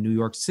contribute in New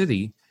York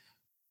City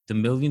the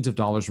millions of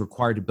dollars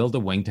required to build a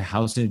wing to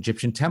house an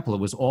Egyptian temple.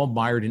 It was all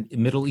mired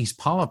in Middle East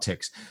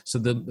politics. So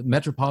the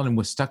Metropolitan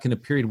was stuck in a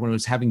period when it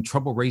was having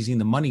trouble raising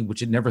the money,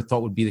 which it never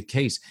thought would be the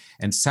case.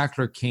 And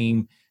Sackler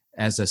came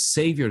as a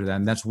savior to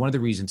them. That's one of the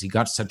reasons he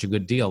got such a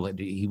good deal.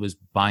 He was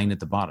buying at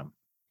the bottom.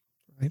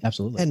 Right.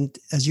 Absolutely. And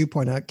as you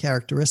point out,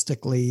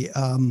 characteristically,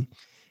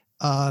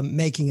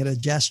 making it a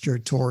gesture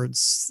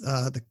towards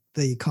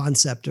the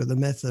concept or the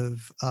myth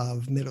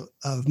of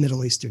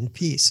Middle Eastern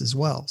peace as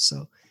well.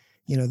 So,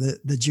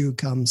 the Jew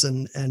comes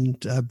and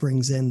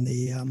brings in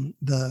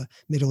the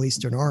Middle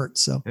Eastern art.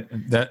 So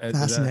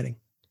fascinating.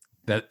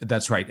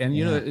 That's right. And,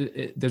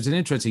 there's an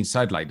interesting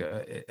sidelight.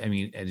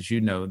 As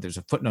you know, there's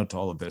a footnote to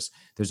all of this.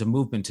 There's a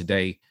movement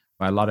today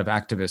by a lot of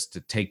activists to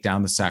take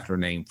down the Sackler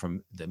name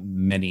from the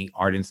many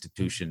art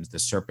institutions, the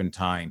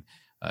Serpentine,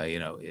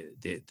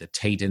 the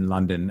Tate in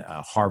London,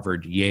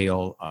 Harvard,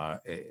 Yale,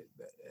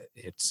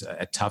 it's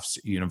at Tufts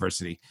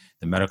University,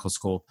 the medical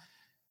school.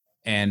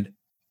 And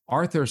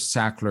Arthur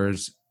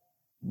Sackler's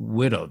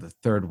widow, the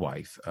third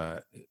wife,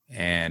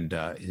 and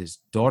his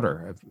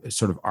daughter have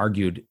sort of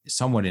argued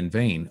somewhat in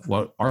vain,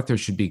 well, Arthur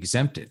should be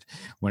exempted.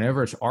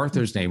 Whenever it's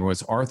Arthur's name, or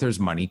it's Arthur's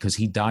money, because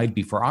he died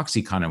before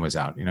OxyContin was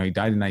out. He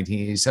died in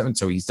 1987,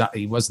 so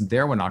he wasn't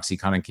there when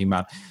OxyContin came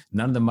out.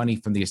 None of the money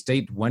from the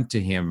estate went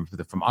to him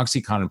from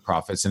OxyContin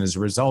profits, and as a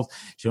result,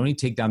 you only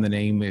take down the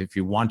name if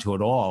you want to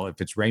at all,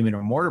 if it's Raymond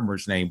or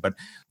Mortimer's name, but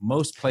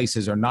most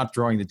places are not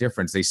drawing the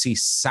difference. They see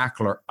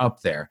Sackler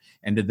up there,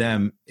 and to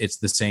them, it's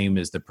the same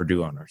as the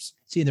Purdue owners.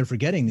 See, they're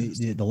forgetting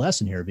the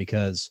lesson here,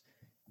 because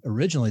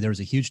originally there was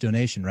a huge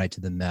donation right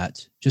to the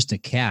Met just to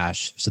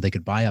cash so they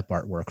could buy up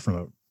artwork from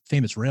a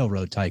famous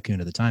railroad tycoon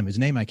at the time, whose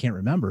name I can't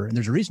remember. And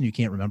there's a reason you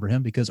can't remember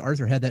him, because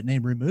Arthur had that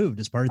name removed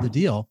as part of the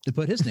deal to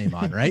put his name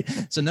on, right?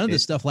 So none of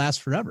this stuff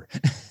lasts forever.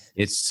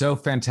 It's so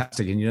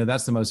fantastic. And,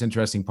 that's the most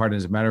interesting part.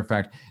 As a matter of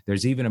fact,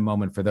 there's even a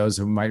moment for those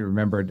who might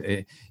remember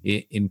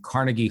in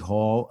Carnegie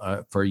Hall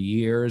for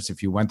years.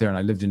 If you went there, and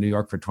I lived in New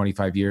York for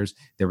 25 years,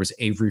 there was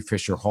Avery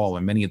Fisher Hall,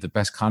 and many of the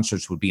best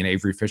concerts would be in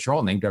Avery Fisher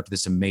Hall, named after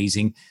this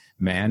amazing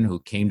man who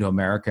came to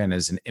America and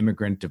as an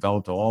immigrant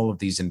developed all of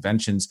these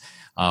inventions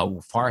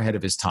far ahead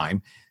of his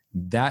time.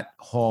 That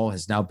hall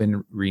has now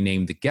been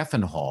renamed the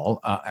Geffen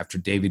Hall after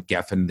David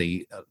Geffen,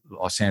 the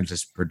Los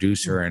Angeles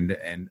producer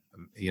and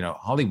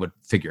Hollywood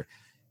figure.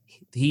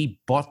 He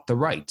bought the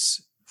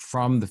rights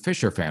from the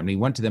Fisher family,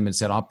 went to them and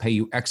said, I'll pay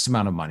you X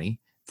amount of money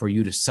for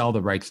you to sell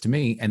the rights to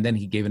me. And then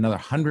he gave another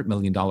 $100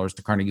 million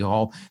to Carnegie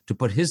Hall to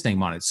put his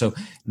name on it. So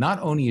not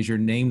only is your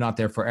name not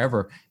there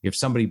forever if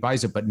somebody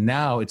buys it, but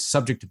now it's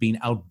subject to being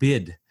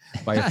outbid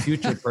by a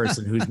future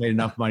person who's made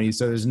enough money.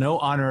 So there's no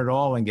honor at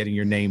all in getting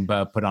your name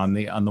put on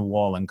the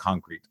wall in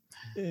concrete.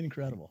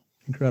 Incredible.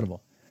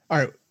 All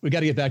right, we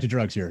got to get back to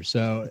drugs here.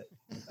 So,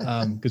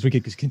 because we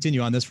could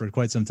continue on this for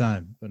quite some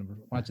time, but I'm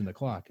watching the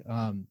clock.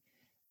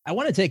 I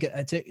want to take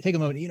a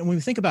moment. When we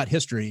think about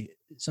history,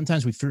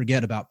 sometimes we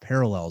forget about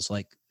parallels.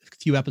 Like a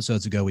few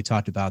episodes ago, we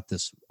talked about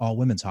this all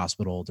women's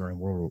hospital during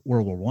World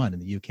War I in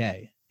the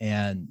UK,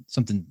 and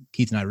something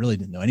Keith and I really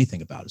didn't know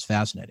anything about. It's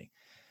fascinating.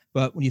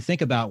 But when you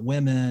think about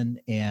women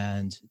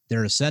and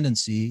their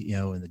ascendancy,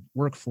 in the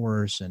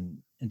workforce and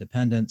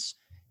independence,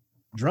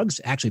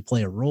 drugs actually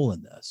play a role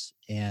in this.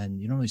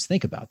 And you don't always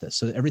think about this.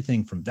 So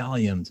everything from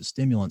Valium to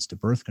stimulants to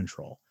birth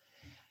control.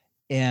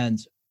 And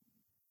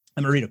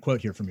I'm going to read a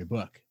quote here from your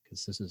book,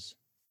 because this is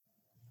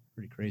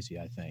pretty crazy,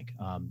 I think.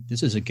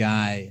 This is a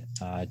guy,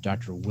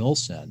 Dr.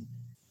 Wilson,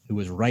 who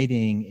was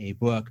writing a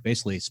book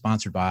basically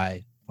sponsored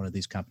by one of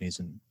these companies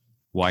and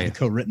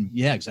co-written.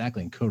 Yeah,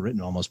 exactly. And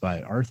co-written almost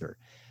by Arthur.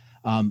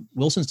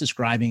 Wilson's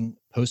describing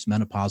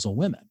postmenopausal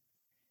women.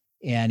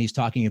 And he's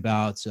talking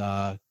about,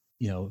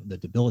 the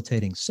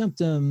debilitating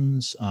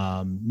symptoms,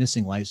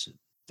 missing life's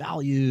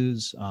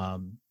values,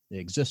 they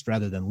exist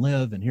rather than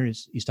live. And here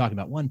he's talking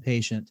about one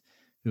patient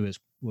who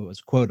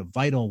was, quote, a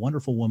vital,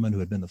 wonderful woman who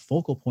had been the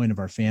focal point of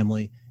our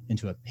family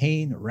into a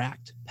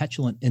pain-racked,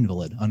 petulant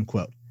invalid,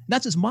 unquote. And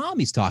that's his mom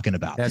he's talking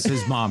about. That's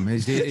his mom.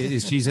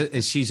 She's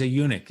a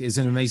eunuch.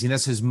 Isn't it amazing?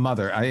 That's his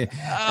mother.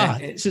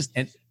 It's just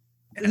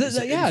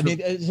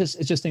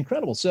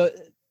incredible. So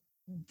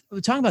we're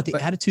talking about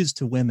the attitudes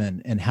to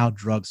women and how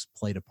drugs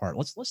played a part.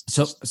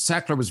 So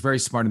Sackler was very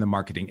smart in the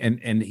marketing,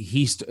 and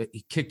he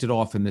kicked it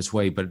off in this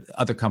way, but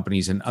other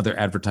companies and other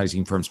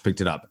advertising firms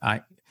picked it up.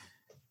 I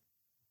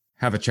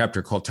have a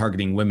chapter called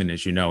Targeting Women,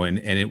 as you know, and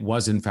it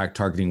was in fact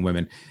targeting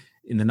women.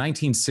 In the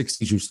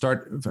 1960s,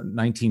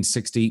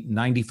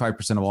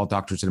 95% of all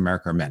doctors in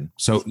America are men.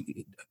 So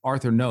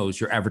Arthur knows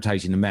you're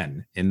advertising to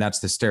men, and that's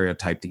the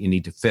stereotype that you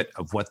need to fit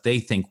of what they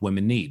think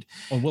women need.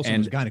 Well, Wilson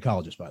was a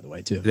gynecologist, by the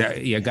way, too.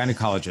 Yeah,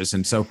 gynecologist.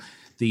 And so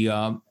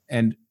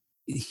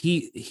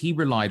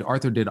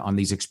Arthur did on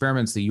these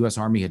experiments the U.S.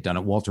 Army had done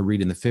at Walter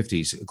Reed in the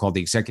 50s called the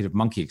executive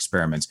monkey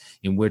experiments,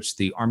 in which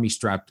the Army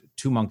strapped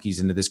two monkeys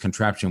into this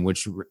contraption,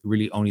 which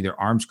really only their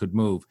arms could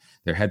move,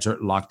 their heads are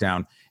locked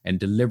down, and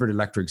delivered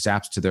electric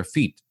zaps to their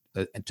feet,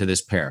 to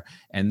this pair.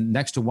 And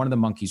next to one of the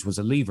monkeys was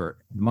a lever.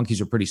 The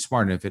monkeys are pretty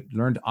smart, and if it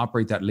learned to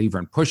operate that lever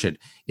and push it,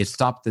 it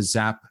stopped the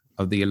zap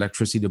of the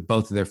electricity to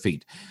both of their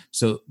feet.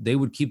 So they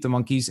would keep the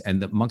monkeys,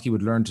 and the monkey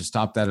would learn to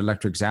stop that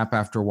electric zap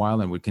after a while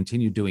and would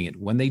continue doing it.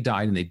 When they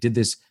died, and they did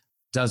this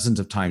dozens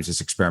of times,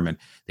 this experiment,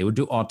 they would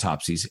do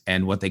autopsies,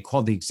 and what they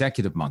called the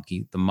executive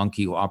monkey, the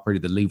monkey who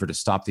operated the lever to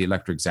stop the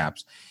electric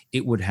zaps,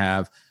 it would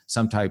have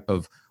some type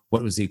of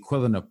what was the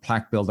equivalent of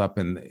plaque buildup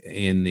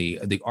in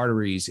the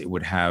arteries. It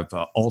would have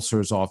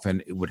ulcers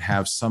often. It would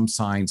have some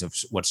signs of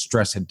what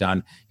stress had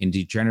done in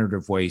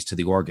degenerative ways to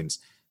the organs.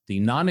 The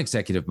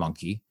non-executive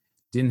monkey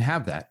didn't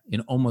have that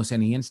in almost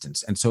any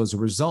instance. And so as a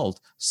result,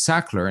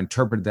 Sackler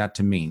interpreted that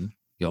to mean,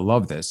 you'll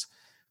love this,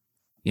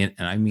 and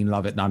I mean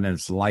love it, not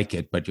as like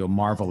it, but you'll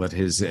marvel at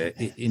his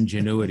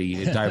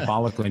ingenuity,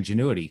 diabolical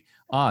ingenuity.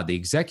 The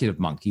executive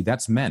monkey,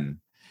 that's men,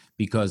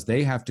 because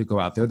they have to go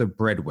out, they're the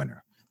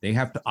breadwinner. They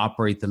have to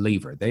operate the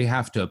lever. They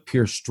have to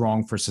appear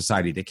strong for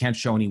society. They can't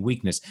show any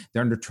weakness.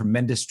 They're under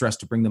tremendous stress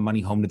to bring the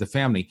money home to the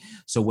family.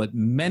 So what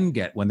men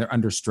get when they're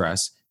under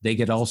stress, they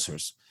get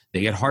ulcers.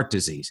 They get heart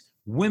disease.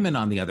 Women,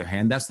 on the other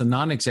hand, that's the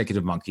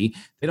non-executive monkey.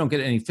 They don't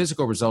get any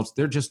physical results.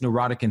 They're just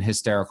neurotic and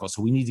hysterical.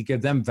 So we need to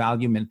give them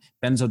Valium and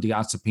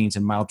benzodiazepines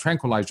and mild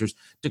tranquilizers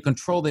to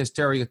control the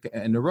hysteria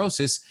and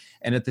neurosis,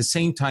 and at the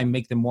same time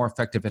make them more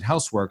effective at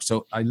housework.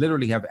 So I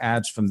literally have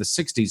ads from the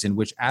 60s in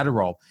which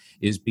Adderall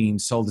is being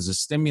sold as a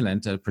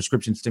stimulant, a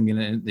prescription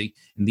stimulant,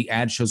 and the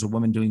ad shows a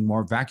woman doing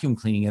more vacuum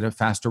cleaning at a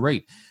faster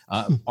rate.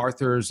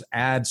 Arthur's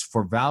ads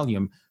for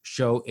Valium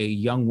show a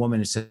young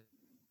woman who says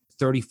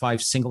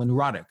 35, single and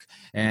neurotic,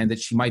 and that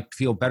she might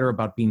feel better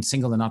about being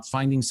single and not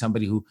finding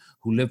somebody who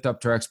lived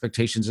up to her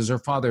expectations as her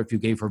father if you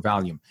gave her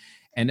Valium.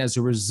 And as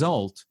a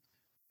result,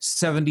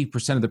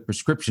 70% of the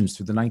prescriptions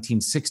through the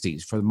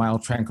 1960s for the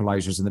mild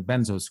tranquilizers and the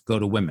benzos go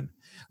to women.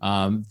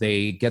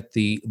 They get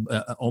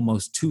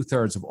almost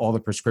 2/3 of all the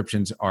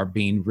prescriptions are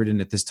being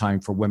written at this time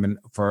for women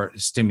for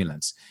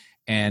stimulants.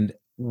 And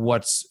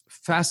what's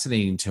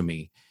fascinating to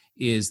me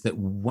is that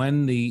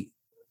when the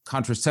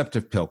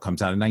contraceptive pill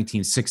comes out in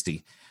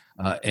 1960,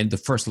 and the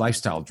first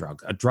lifestyle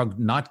drug, a drug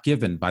not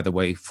given, by the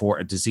way, for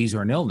a disease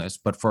or an illness,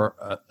 but for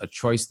a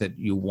choice that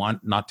you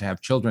want not to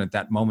have children at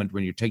that moment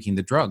when you're taking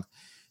the drug.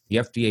 The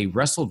FDA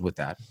wrestled with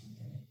that.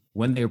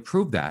 When they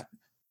approved that,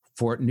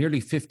 for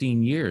nearly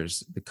 15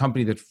 years, the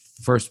company that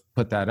first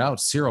put that out,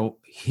 Searle,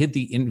 hid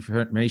the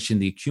information,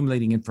 the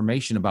accumulating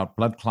information about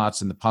blood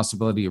clots and the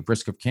possibility of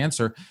risk of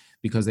cancer,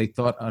 because they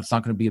thought it's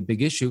not going to be a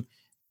big issue.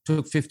 It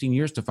took 15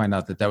 years to find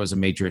out that that was a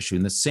major issue.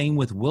 And the same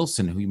with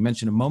Wilson, who you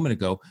mentioned a moment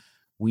ago.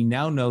 We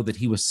now know that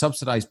he was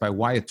subsidized by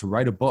Wyeth to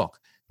write a book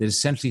that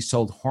essentially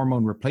sold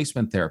hormone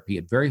replacement therapy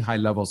at very high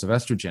levels of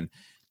estrogen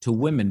to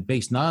women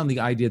based not on the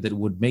idea that it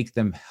would make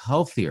them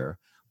healthier,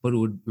 but it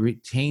would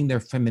retain their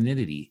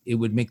femininity. It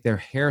would make their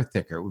hair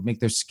thicker. It would make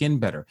their skin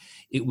better.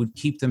 It would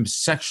keep them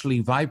sexually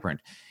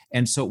vibrant.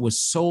 And so it was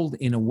sold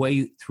in a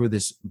way through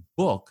this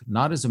book,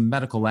 not as a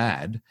medical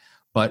ad,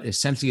 but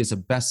essentially as a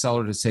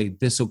bestseller to say,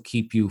 this will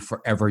keep you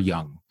forever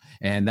young.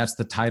 And that's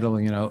the title,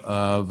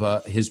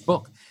 of his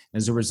book.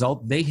 As a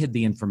result, they hid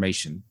the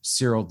information.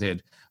 Cyril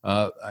did.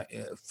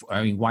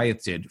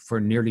 Wyeth did for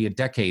nearly a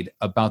decade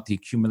about the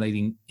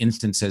accumulating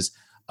instances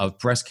of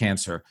breast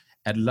cancer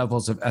at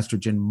levels of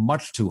estrogen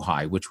much too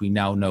high, which we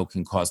now know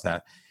can cause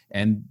that.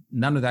 And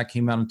none of that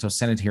came out until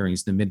Senate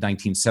hearings in the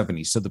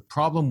mid-1970s. So the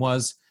problem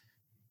was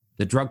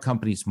the drug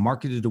companies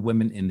marketed to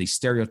women in these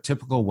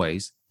stereotypical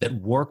ways that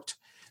worked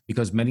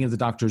because many of the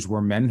doctors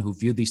were men who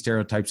viewed these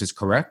stereotypes as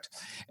correct.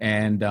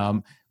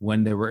 And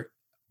when there were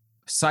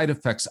side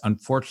effects,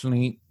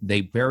 unfortunately,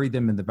 they buried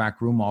them in the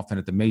back room, often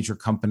at the major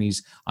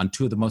companies, on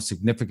two of the most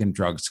significant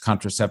drugs,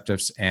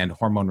 contraceptives and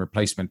hormone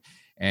replacement.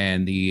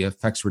 And the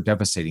effects were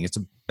devastating. It's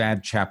a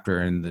bad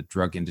chapter in the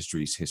drug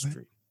industry's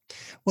history.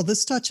 Well,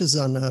 this touches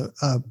on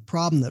a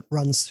problem that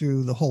runs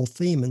through the whole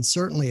theme, and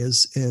certainly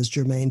is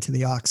germane to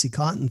the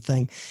OxyContin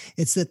thing.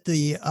 It's that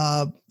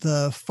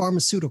the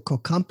pharmaceutical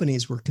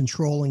companies were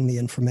controlling the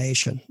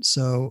information,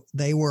 so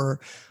they were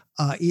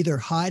either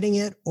hiding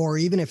it, or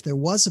even if there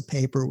was a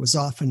paper, it was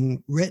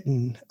often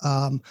written,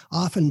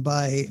 often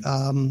by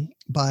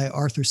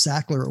Arthur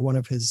Sackler or one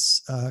of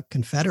his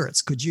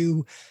confederates. Could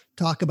you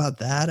talk about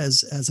that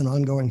as an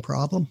ongoing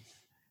problem?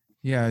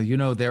 Yeah,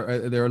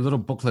 there are little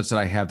booklets that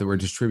I have that were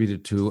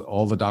distributed to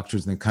all the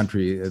doctors in the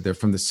country. They're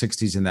from the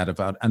 60s and that,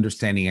 about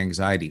understanding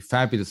anxiety.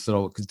 Fabulous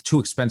little, too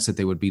expensive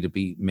they would be to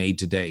be made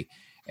today.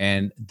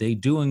 And they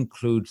do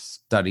include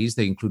studies.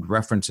 They include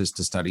references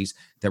to studies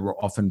that were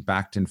often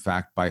backed, in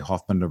fact, by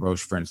Hoffmann-La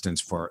Roche, for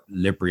instance, for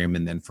Librium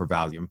and then for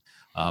Valium.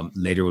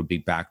 Later would be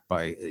backed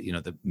by,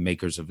 the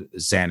makers of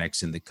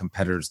Xanax and the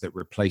competitors that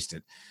replaced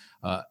it.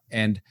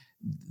 And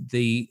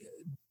the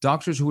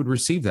doctors who would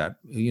receive that,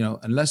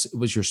 unless it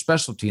was your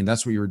specialty and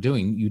that's what you were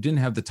doing, you didn't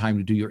have the time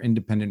to do your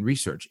independent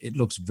research. It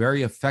looks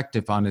very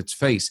effective on its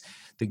face.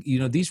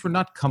 These were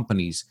not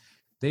companies.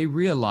 They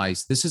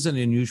realized this is an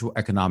unusual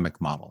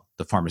economic model,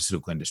 the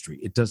pharmaceutical industry.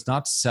 It does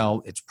not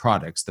sell its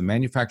products. The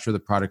manufacturer of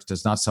the products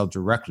does not sell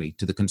directly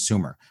to the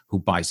consumer who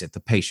buys it, the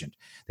patient.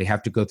 They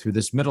have to go through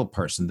this middle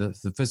person,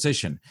 the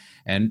physician.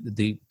 And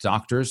the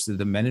doctors,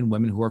 the men and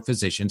women who are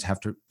physicians, have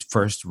to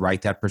first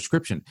write that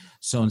prescription.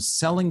 So in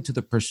selling to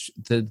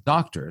the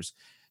doctors,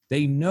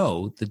 they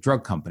know, the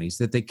drug companies,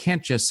 that they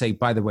can't just say,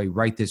 by the way,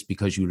 write this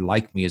because you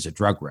like me as a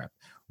drug rep.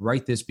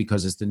 Write this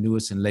because it's the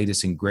newest and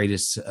latest and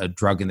greatest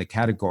drug in the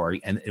category,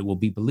 and it will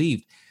be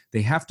believed.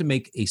 They have to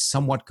make a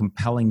somewhat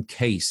compelling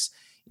case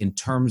in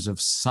terms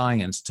of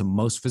science to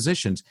most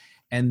physicians,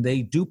 and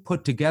they do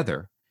put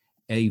together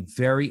a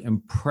very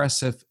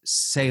impressive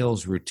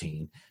sales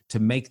routine to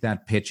make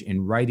that pitch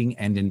in writing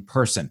and in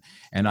person.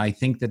 And I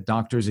think that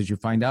doctors, as you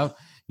find out,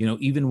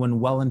 even when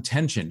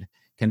well-intentioned,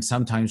 can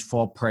sometimes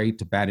fall prey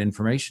to bad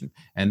information.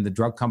 And the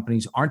drug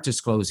companies aren't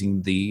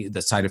disclosing the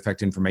side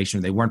effect information.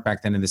 They weren't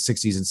back then in the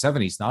 60s and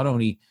 70s, not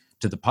only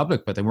to the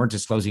public, but they weren't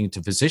disclosing it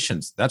to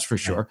physicians, that's for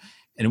sure.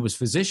 And it was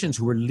physicians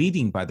who were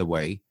leading, by the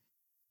way.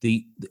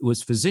 It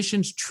was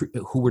physicians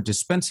who were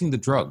dispensing the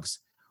drugs,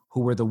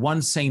 who were the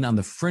ones saying on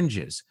the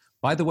fringes,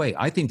 by the way,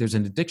 I think there's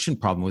an addiction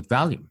problem with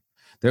Valium.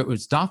 There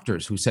was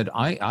doctors who said,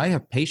 I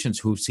have patients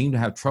who seem to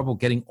have trouble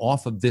getting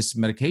off of this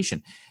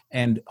medication.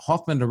 And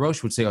Hoffmann-La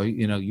Roche would say,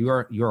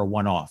 you're a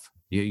one-off.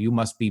 You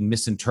must be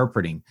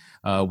misinterpreting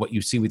what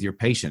you see with your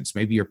patients.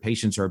 Maybe your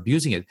patients are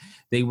abusing it.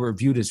 They were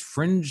viewed as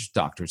fringe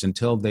doctors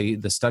until the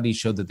studies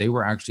showed that they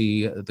were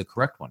actually the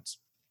correct ones.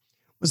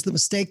 Was the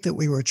mistake that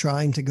we were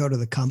trying to go to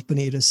the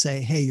company to say,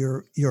 hey,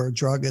 your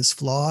drug is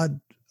flawed?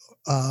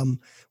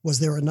 Was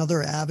there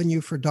another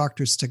avenue for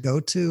doctors to go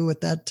to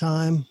at that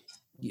time?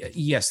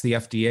 Yes, the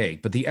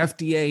FDA. But the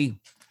FDA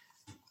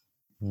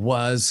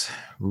was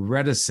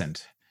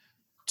reticent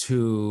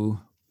to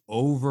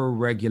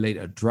over-regulate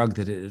a drug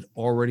that it had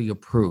already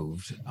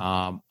approved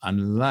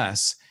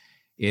unless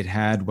it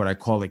had what I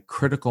call a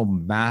critical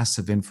mass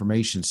of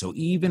information. So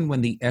even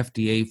when the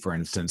FDA, for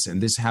instance, and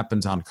this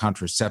happens on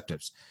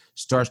contraceptives,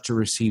 starts to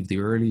receive the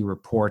early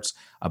reports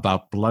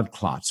about blood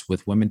clots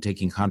with women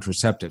taking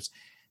contraceptives,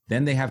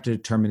 then they have to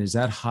determine, is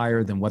that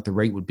higher than what the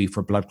rate would be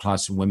for blood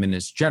clots in women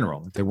as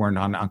general, if they weren't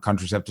on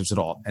contraceptives at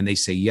all? And they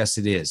say, yes,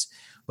 it is.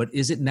 But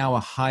is it now a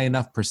high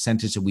enough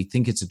percentage that we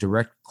think it's a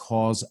direct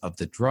cause of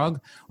the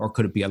drug? Or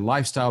could it be a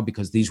lifestyle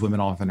because these women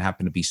often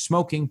happen to be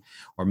smoking,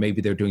 or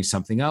maybe they're doing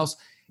something else?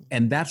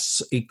 And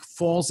it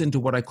falls into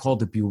what I call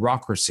the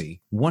bureaucracy.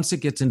 Once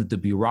it gets into the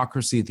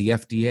bureaucracy of the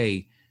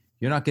FDA,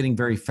 you're not getting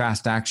very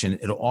fast action.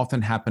 It'll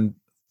often happen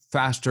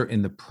faster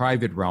in the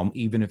private realm,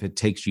 even if it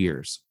takes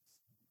years.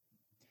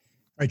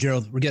 right,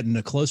 Gerald, we're getting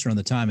closer on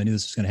the time. I knew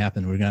this was going to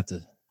happen. We're going to have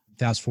to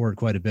fast forward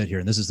quite a bit here.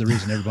 And this is the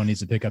reason everyone needs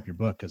to pick up your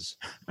book, because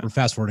we're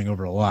fast forwarding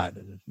over a lot.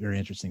 Very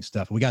interesting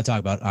stuff. We got to talk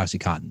about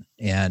OxyContin.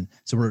 And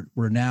so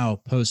we're now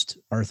post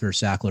Arthur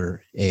Sackler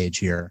age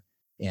here.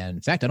 And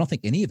in fact, I don't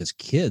think any of his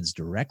kids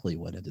directly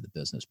went into the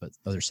business, but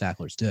other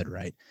Sacklers did,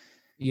 right?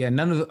 Yeah,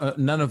 none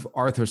of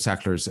Arthur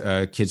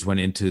Sackler's kids went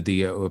into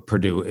the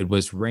Purdue. It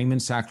was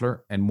Raymond Sackler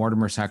and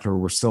Mortimer Sackler, who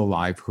were still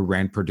alive, who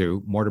ran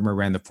Purdue. Mortimer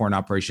ran the foreign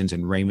operations,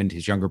 and Raymond,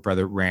 his younger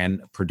brother,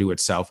 ran Purdue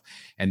itself.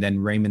 And then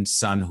Raymond's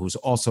son, who's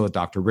also a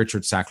doctor,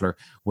 Richard Sackler,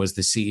 was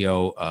the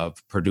CEO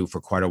of Purdue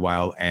for quite a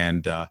while.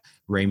 And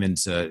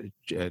Raymond's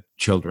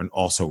children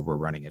also were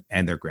running it,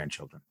 and their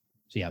grandchildren.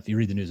 So yeah, if you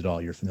read the news at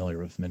all, you're familiar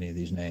with many of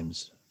these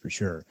names for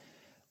sure.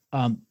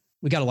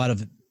 We got a lot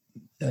of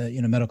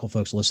medical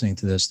folks listening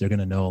to this. They're going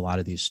to know a lot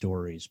of these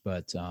stories,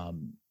 but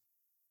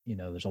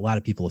there's a lot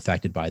of people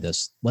affected by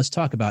this. Let's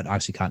talk about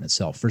OxyContin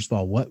itself. First of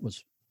all, what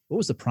was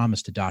the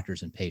promise to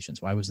doctors and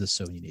patients? Why was this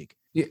so unique?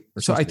 Yeah,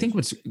 so I think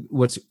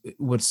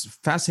what's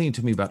fascinating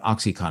to me about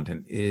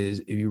OxyContin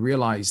is if you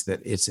realize that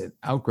it's an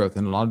outgrowth,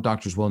 and a lot of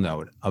doctors will know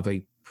it, of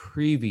a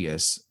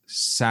previous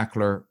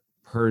Sackler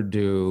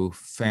Purdue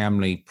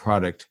family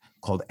product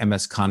called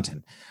MS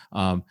Contin.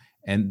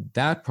 And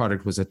that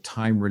product was a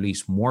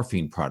time-release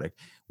morphine product,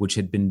 which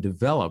had been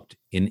developed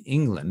in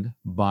England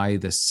by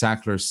the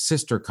Sackler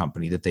sister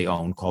company that they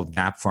own called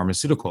Knapp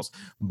Pharmaceuticals.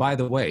 By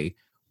the way,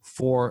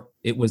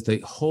 it was the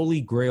holy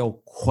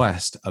grail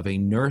quest of a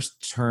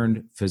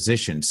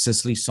nurse-turned-physician,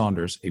 Cicely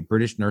Saunders, a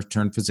British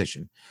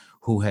nurse-turned-physician,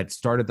 who had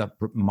started the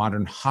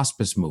modern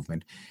hospice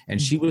movement. And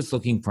she was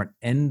looking for an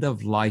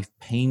end-of-life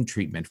pain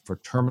treatment for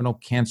terminal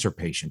cancer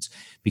patients,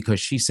 because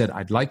she said,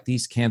 I'd like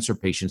these cancer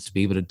patients to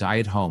be able to die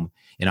at home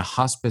in a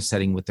hospice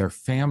setting with their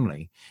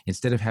family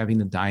instead of having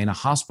to die in a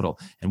hospital.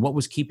 And what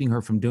was keeping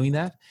her from doing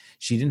that?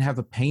 She didn't have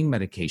a pain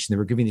medication. They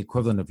were giving the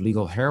equivalent of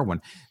legal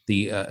heroin,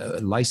 the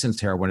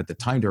licensed heroin at the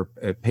time to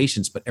her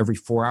patients, but every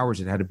 4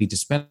 hours it had to be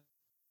dispensed,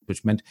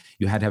 which meant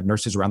you had to have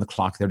nurses around the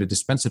clock there to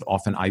dispense it,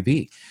 often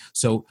IV.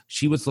 So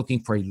she was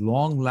looking for a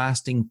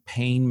long-lasting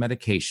pain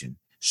medication,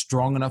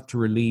 strong enough to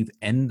relieve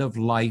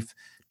end-of-life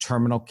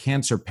terminal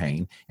cancer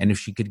pain. And if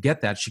she could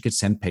get that, she could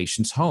send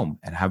patients home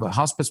and have a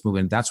hospice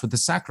movement. That's what the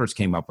Sacklers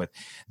came up with.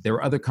 There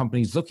were other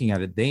companies looking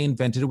at it. They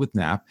invented it with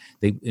Knapp.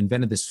 They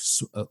invented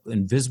this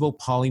invisible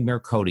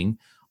polymer coating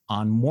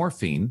on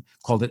morphine,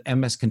 called it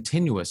MS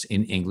Continuous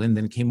in England,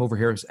 then it came over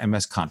here as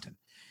MS Contin.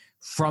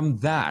 From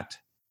that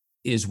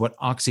is what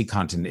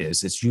OxyContin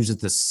is. It uses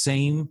the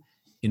same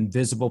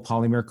invisible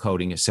polymer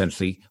coating,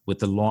 essentially, with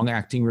the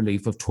long-acting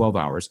relief of 12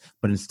 hours.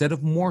 But instead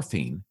of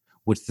morphine,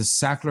 which the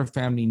Sackler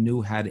family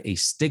knew had a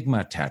stigma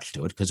attached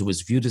to it because it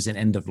was viewed as an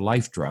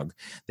end-of-life drug,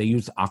 they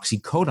used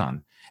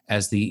oxycodone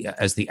as the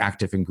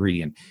active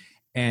ingredient.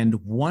 And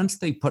once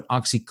they put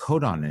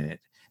oxycodone in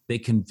it, they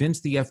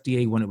convinced the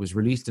FDA when it was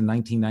released in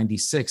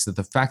 1996 that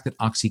the fact that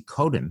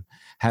oxycodone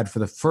had for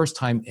the first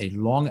time a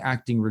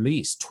long-acting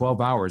release,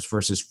 12 hours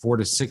versus 4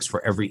 to 6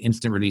 for every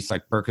instant release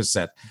like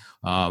Percocet,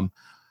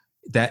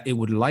 that it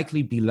would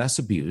likely be less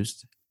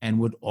abused and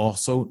would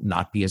also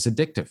not be as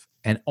addictive.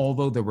 And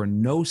although there were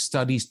no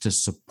studies to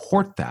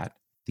support that,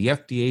 the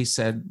FDA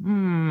said,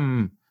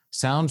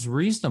 sounds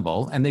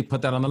reasonable, and they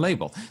put that on the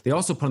label. They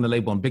also put on the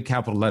label in big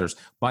capital letters,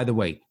 by the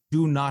way,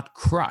 do not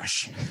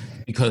crush,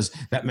 because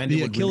that meant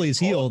the Achilles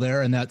heel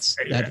there, and that's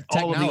that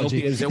all technology. of the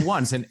opiates at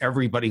once, and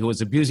everybody who was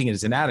abusing it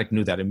as an addict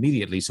knew that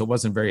immediately, so it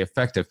wasn't very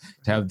effective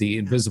to have the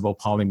invisible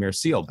polymer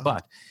seal.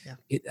 But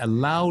it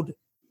allowed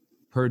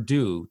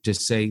Purdue to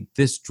say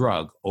this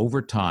drug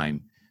over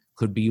time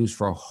could be used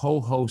for a whole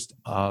host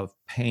of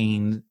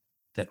pain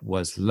that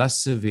was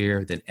less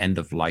severe than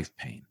end-of-life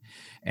pain.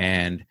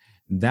 And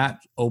that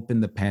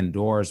opened the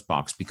Pandora's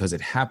box because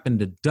it happened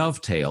to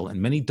dovetail,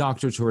 and many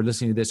doctors who are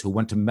listening to this who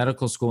went to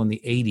medical school in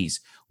the 80s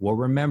will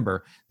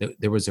remember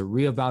that there was a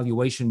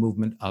reevaluation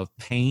movement of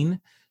pain.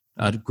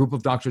 A group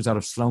of doctors out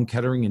of Sloan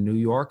Kettering in New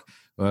York,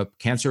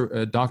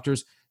 cancer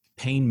doctors,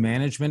 pain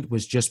management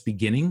was just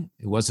beginning.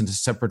 It wasn't a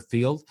separate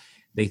field.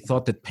 They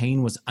thought that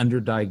pain was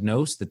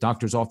underdiagnosed. The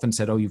doctors often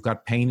said, "Oh, you've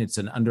got pain. It's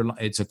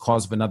a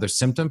cause of another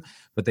symptom."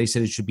 But they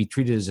said it should be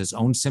treated as its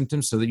own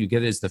symptom, so that you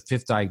get it as the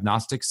fifth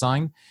diagnostic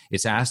sign.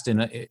 It's asked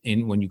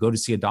in when you go to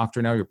see a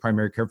doctor now. Your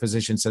primary care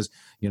physician says,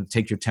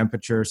 take your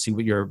temperature, see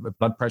what your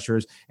blood pressure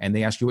is, and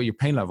they ask you what your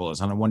pain level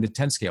is on a 1 to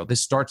 10 scale. This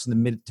starts in the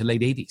mid to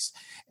late 80s,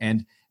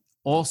 and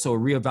also a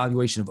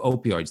reevaluation of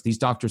opioids. These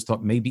doctors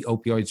thought maybe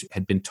opioids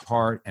had been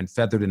tarred and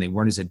feathered, and they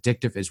weren't as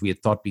addictive as we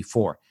had thought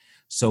before.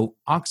 So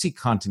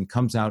OxyContin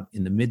comes out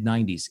in the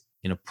mid-90s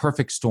in a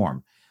perfect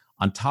storm,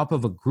 on top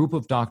of a group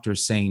of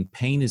doctors saying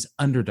pain is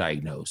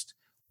underdiagnosed,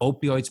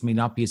 opioids may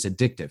not be as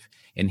addictive.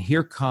 And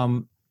here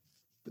come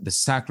the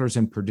Sacklers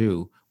and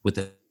Purdue with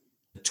a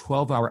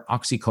 12-hour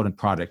OxyContin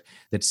product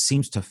that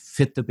seems to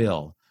fit the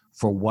bill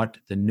for what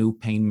the new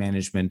pain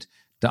management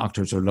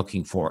doctors are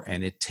looking for,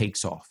 and it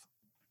takes off.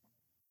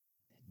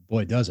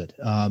 Boy, does it.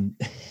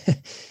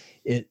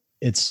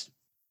 It's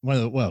one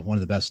of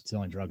the best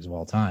selling drugs of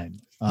all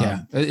time.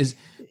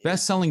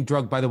 best-selling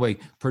drug, by the way,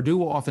 Purdue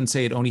will often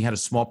say it only had a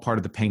small part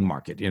of the pain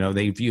market.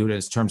 They view it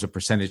as terms of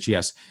percentage.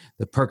 Yes,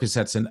 the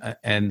Percocets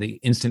and the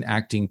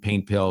instant-acting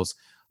pain pills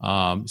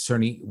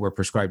certainly were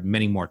prescribed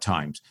many more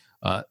times.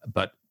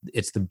 But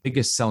it's the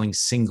biggest selling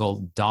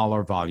single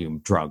dollar volume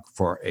drug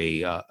for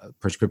a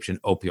prescription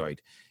opioid.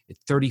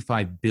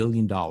 $35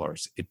 billion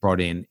it brought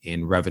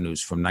in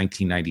revenues from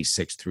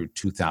 1996 through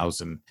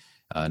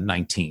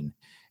 2019.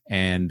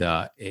 And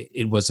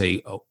it was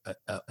a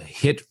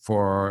hit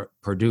for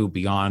Purdue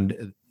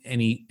beyond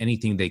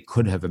anything they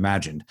could have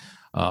imagined.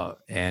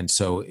 And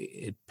so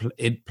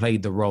it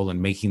played the role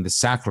in making the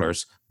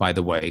Sacklers, by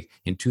the way.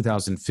 In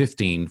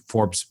 2015,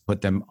 Forbes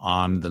put them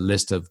on the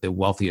list of the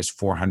wealthiest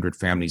 400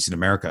 families in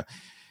America,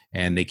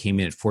 and they came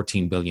in at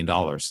 $14 billion.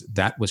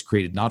 That was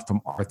created not from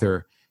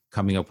Arthur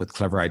coming up with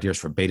clever ideas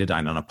for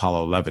Betadine on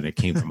Apollo 11. It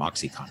came from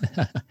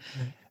OxyContin.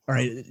 All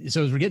right.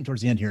 So as we're getting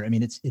towards the end here, I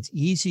mean, it's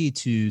easy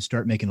to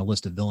start making a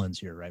list of villains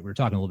here, right? We were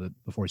talking a little bit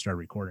before we started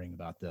recording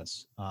about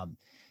this.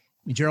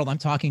 Gerald, I'm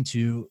talking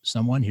to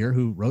someone here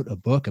who wrote a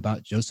book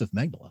about Joseph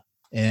Mengele.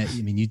 And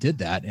I mean, you did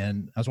that.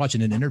 And I was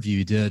watching an interview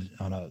you did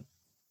on a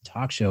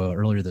talk show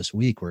earlier this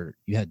week where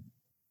you had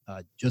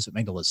Joseph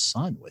Mengele's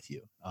son with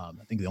you. I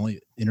think the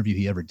only interview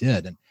he ever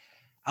did. And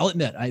I'll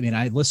admit, I mean,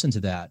 I listened to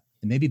that,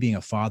 and maybe being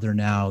a father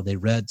now, they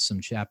read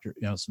some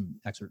some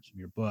excerpts from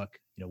your book,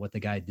 what the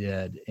guy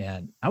did.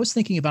 And I was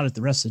thinking about it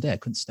the rest of the day. I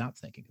couldn't stop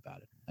thinking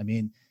about it. I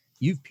mean,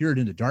 you've peered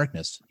into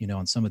darkness,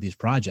 on some of these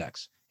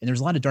projects, and there's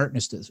a lot of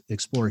darkness to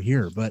explore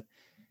here. But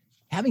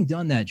having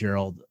done that,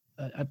 Gerald,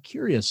 I'm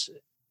curious,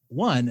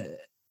 one,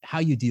 how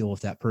you deal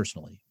with that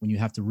personally when you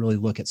have to really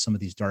look at some of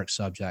these dark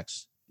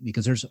subjects,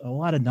 because there's a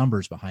lot of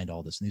numbers behind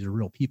all this, and these are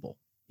real people,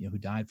 who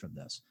died from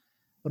this.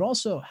 But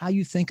also how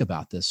you think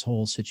about this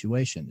whole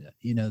situation.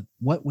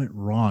 What went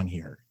wrong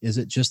here? Is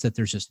it just that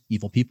there's just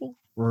evil people,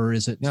 or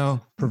is it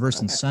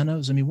perverse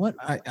incentives? I mean, what?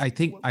 I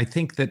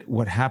think that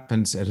what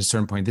happens at a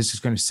certain point, this is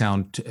going to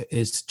sound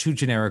it's too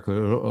generic,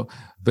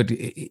 but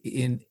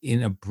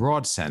in a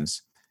broad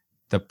sense,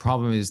 the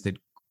problem is that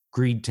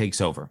greed takes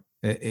over.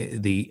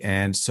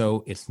 And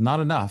so it's not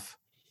enough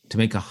to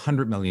make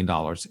 $100 million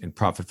in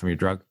profit from your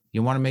drug.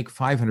 You want to make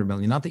 500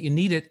 million, not that you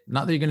need it,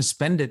 not that you're going to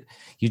spend it.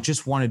 You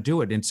just want to do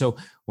it. And so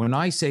when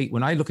I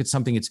look at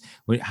something,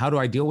 how do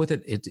I deal with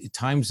it? At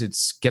times it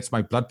gets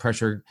my blood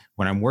pressure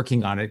when I'm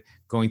working on it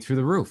going through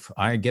the roof.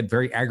 I get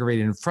very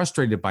aggravated and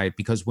frustrated by it,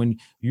 because when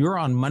you're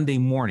on Monday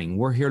morning,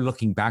 we're here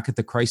looking back at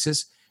the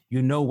crisis,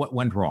 what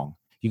went wrong.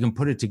 You can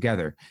put it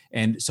together.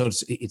 And so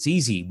it's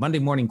easy. Monday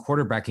morning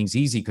quarterbacking is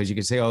easy because you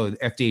can say, oh, the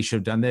FDA should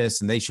have done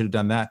this and they should have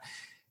done that.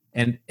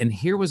 And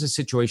here was a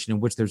situation in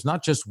which there's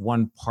not just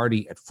one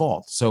party at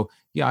fault. So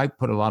yeah, I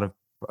put a lot of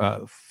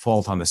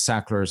fault on the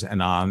Sacklers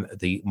and on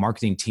the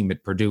marketing team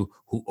at Purdue,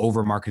 who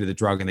over-marketed the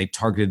drug, and they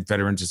targeted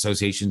veterans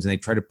associations, and they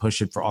tried to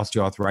push it for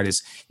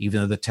osteoarthritis, even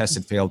though the test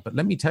had failed. But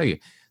let me tell you,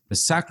 the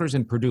Sacklers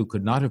in Purdue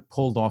could not have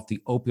pulled off the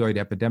opioid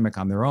epidemic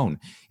on their own.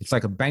 It's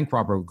like a bank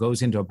robber who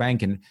goes into a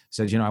bank and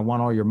says, I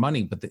want all your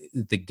money, but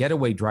the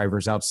getaway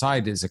drivers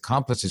outside, his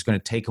accomplice is going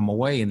to take him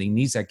away, and he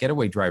needs that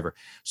getaway driver.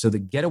 So the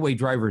getaway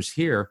drivers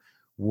here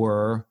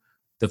were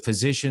the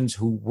physicians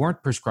who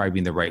weren't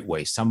prescribing the right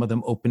way. Some of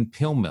them opened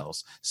pill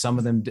mills. Some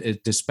of them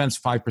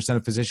dispensed 5%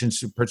 of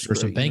physicians.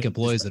 There's some bank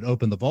employees that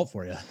opened the vault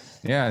for you.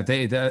 Yeah,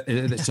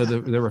 so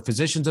there were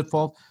physicians at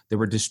fault. There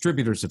were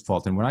distributors at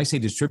fault. And when I say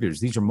distributors,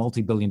 these are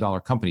multi-billion-dollar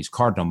companies: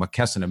 Cardinal,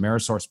 McKesson,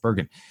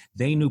 AmerisourceBergen.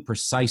 They knew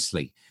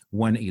precisely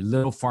when a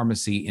little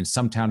pharmacy in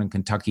some town in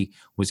Kentucky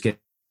was getting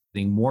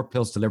more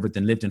pills delivered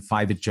than lived in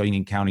 5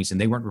 adjoining counties, and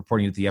they weren't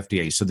reporting it to the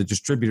FDA. So the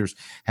distributors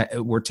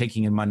were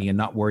taking in money and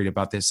not worried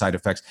about the side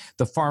effects.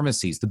 The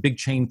pharmacies, the big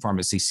chain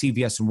pharmacies,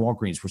 CVS and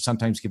Walgreens, were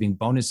sometimes giving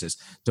bonuses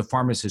to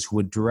pharmacists who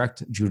would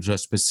direct you to a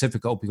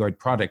specific opioid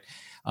product.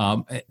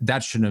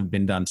 That shouldn't have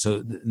been done.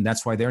 So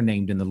that's why they're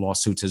named in the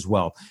lawsuits as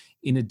well.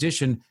 In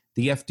addition,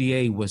 the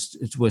FDA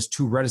was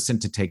too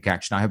reticent to take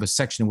action. I have a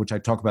section in which I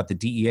talk about the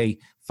DEA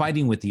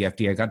fighting with the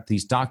FDA. I got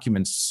these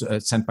documents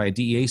sent by a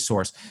DEA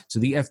source. So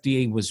the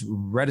FDA was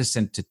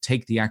reticent to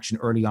take the action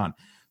early on.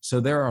 So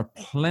there are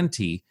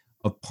plenty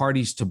of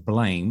parties to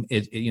blame.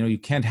 You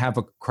can't have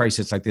a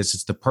crisis like this.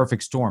 It's the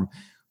perfect storm.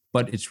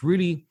 But it's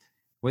really,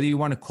 whether you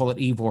want to call it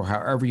evil or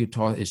however you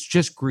talk, it's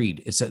just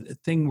greed. It's a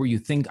thing where you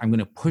think, I'm going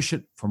to push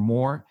it for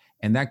more.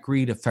 And that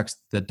greed affects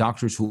the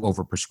doctors who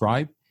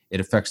overprescribe. It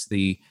affects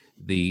the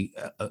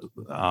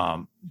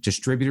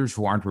distributors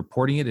who aren't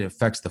reporting it. It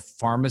affects the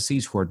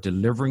pharmacies who are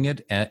delivering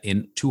it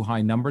in too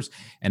high numbers,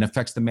 and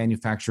affects the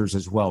manufacturers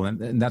as well.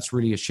 And that's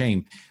really a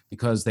shame,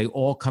 because they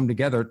all come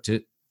together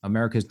to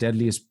America's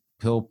deadliest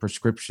pill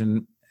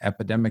prescription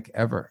epidemic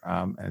ever.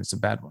 And it's a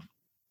bad one.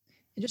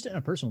 And just on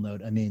a personal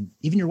note, I mean,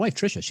 even your wife,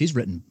 Tricia, she's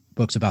written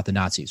books about the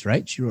Nazis,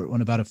 right? She wrote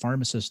one about a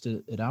pharmacist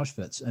at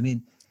Auschwitz. I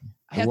mean,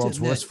 the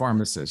world's worst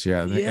pharmacist.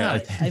 Yeah.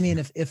 I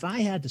mean, if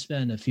I had to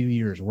spend a few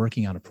years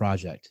working on a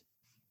project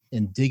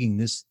and digging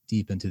this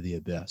deep into the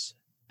abyss,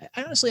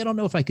 I honestly don't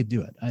know if I could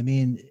do it. I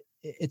mean,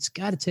 it's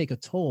got to take a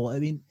toll. I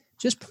mean,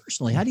 Just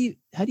personally, how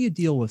do you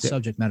deal with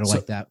subject matter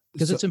like that?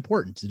 Because it's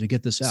important to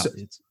get this out.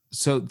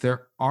 So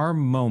there are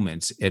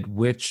moments at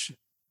which,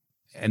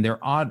 and they're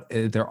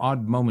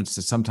odd moments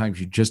that sometimes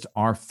you just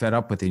are fed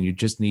up with, and you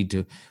just need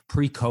to.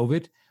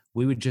 Pre-COVID,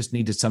 we would just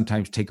need to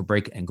sometimes take a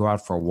break and go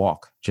out for a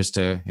walk, just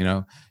to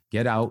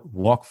get out,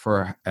 walk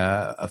for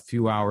a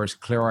few hours,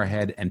 clear our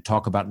head, and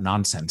talk about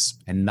nonsense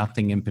and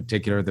nothing in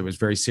particular that was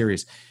very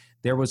serious.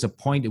 There was a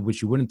point at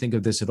which you wouldn't think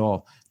of this at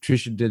all.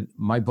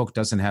 My book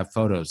doesn't have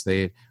photos.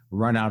 They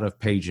run out of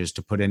pages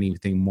to put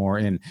anything more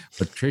in.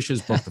 But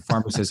Trisha's book, The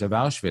Pharmacist of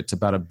Auschwitz,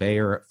 about a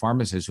Bayer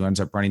pharmacist who ends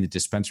up running the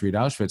dispensary at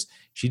Auschwitz,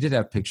 she did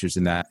have pictures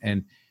in that.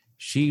 And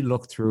she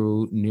looked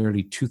through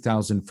nearly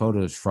 2,000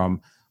 photos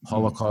from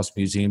Holocaust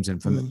museums.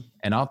 And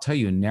I'll tell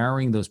you,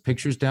 narrowing those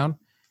pictures down,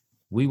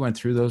 we went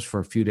through those for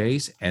a few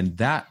days, and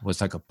that was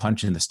like a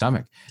punch in the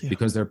stomach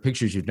because there are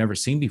pictures you've never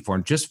seen before.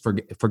 And just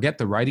forget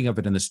the writing of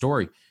it in the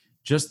story.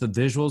 Just the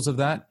visuals of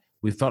that,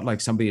 we felt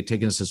like somebody had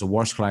taken us as a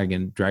wash flag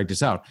and dragged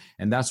us out.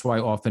 And that's why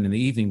often in the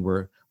evening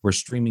we're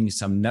streaming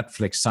some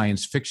Netflix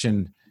science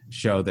fiction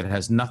show that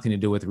has nothing to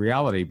do with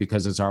reality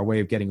because it's our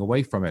way of getting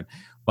away from it.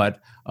 But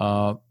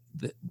the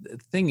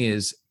thing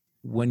is,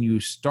 when you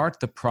start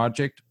the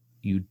project,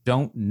 you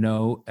don't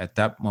know at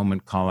that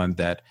moment, Colin,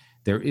 that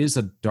there is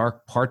a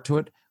dark part to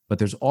it, but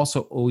there's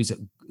also always a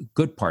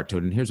good part to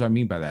it. And here's what I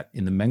mean by that.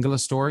 In the Mengele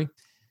story,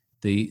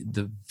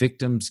 the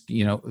victims,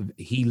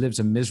 he lives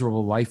a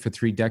miserable life for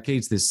 3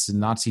 decades, this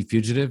Nazi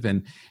fugitive,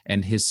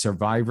 and his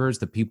survivors,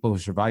 the people who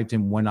survived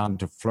him, went on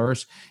to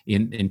flourish.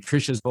 In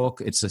Trisha's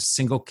book, it's a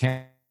single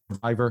camp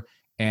survivor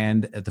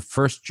and the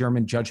first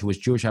German judge who was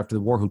Jewish after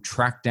the war who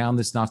tracked down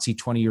this Nazi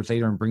 20 years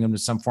later and bring him to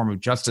some form of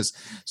justice.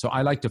 So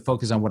I like to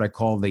focus on what I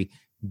call the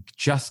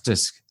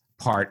justice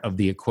part of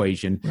the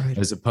equation,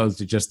 as opposed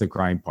to just the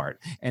crime part.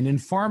 And in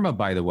pharma,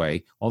 by the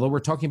way, although we're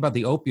talking about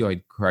the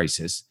opioid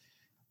crisis,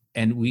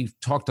 and we've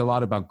talked a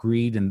lot about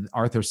greed and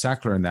Arthur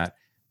Sackler and that,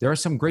 there are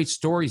some great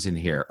stories in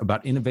here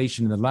about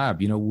innovation in the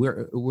lab.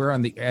 We're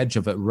on the edge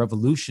of a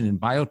revolution in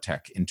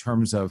biotech in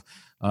terms of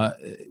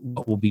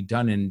what will be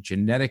done in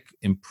genetic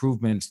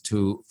improvements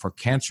for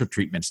cancer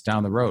treatments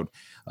down the road.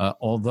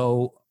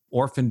 Although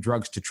orphan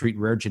drugs to treat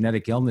rare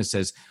genetic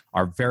illnesses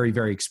are very,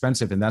 very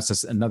expensive, and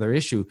that's another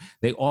issue.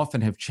 They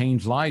often have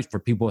changed lives for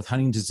people with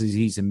Huntington's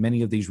disease and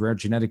many of these rare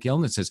genetic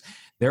illnesses.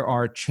 There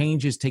are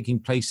changes taking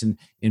place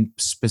in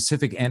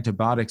specific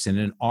antibiotics and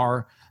in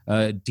our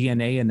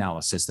DNA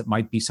analysis that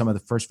might be some of the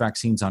first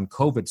vaccines on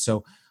COVID.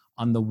 So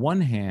on the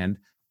one hand,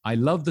 I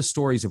love the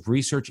stories of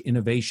research,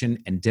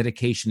 innovation, and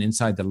dedication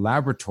inside the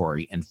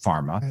laboratory in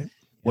pharma. Right.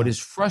 What is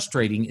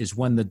frustrating is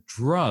when the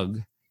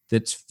drug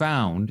that's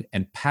found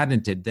and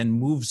patented then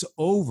moves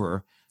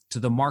over to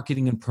the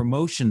marketing and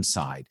promotion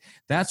side.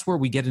 That's where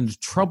we get into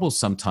trouble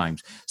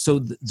sometimes. So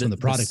the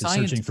product is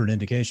searching for an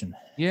indication.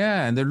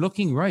 Yeah, and they're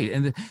looking right.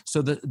 And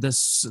so the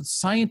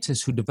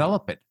scientists who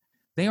develop it,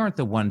 they aren't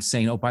the ones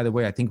saying, oh, by the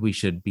way, I think we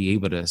should be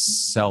able to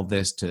sell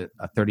this to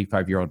a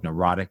 35-year-old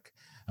neurotic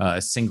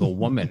single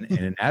woman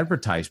in an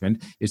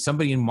advertisement. Is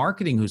somebody in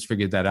marketing who's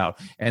figured that out.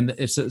 And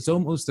it's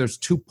almost, there's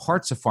two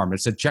parts of pharma.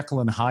 It's a Jekyll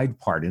and Hyde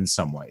part in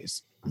some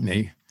ways.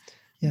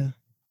 Yeah.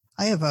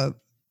 I have a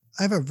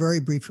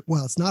very brief,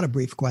 well, it's not a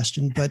brief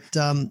question, but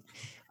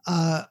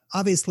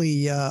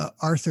obviously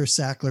Arthur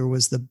Sackler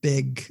was the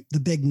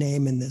big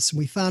name in this.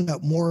 We found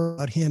out more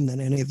about him than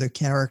any other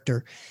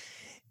character.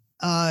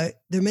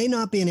 There may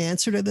not be an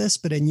answer to this,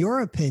 but in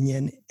your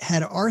opinion,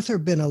 had Arthur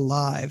been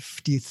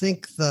alive, do you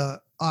think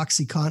the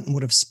OxyContin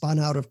would have spun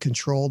out of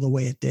control the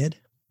way it did?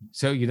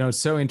 So, it's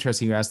so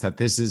interesting you asked that.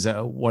 This is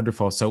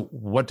wonderful. So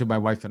what do my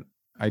wife and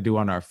I do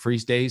on our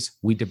freeze days?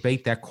 We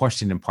debate that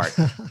question in part.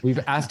 We've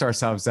asked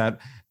ourselves that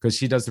because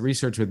she does the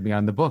research with me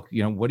on the book.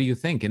 What do you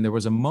think? And there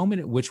was a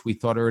moment at which we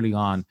thought early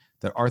on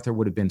that Arthur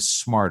would have been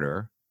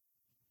smarter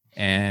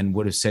and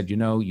would have said,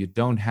 you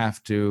don't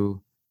have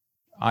to.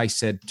 I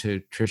said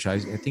to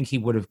Trisha, I think he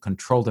would have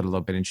controlled it a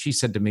little bit. And she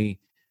said to me,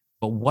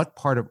 but what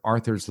part of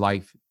Arthur's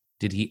life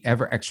did he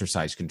ever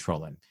exercise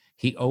control in?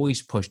 He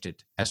always pushed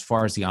it as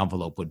far as the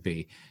envelope would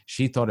be.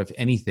 She thought, if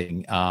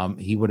anything,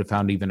 he would have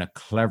found even a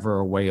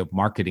cleverer way of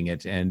marketing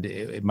it, and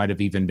it might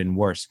have even been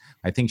worse.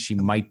 I think she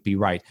might be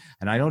right.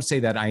 And I don't say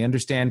that. I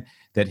understand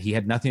that he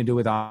had nothing to do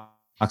with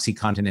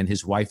OxyContin, and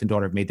his wife and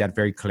daughter have made that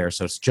very clear.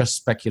 So it's just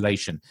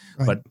speculation.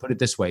 Right. But put it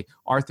this way,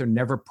 Arthur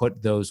never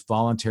put those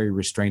voluntary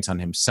restraints on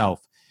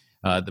himself.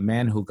 The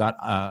man who got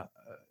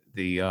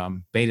the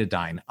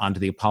betadine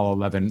onto the Apollo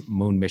 11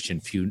 moon mission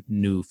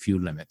knew few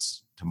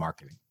limits to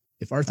marketing.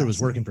 If Arthur was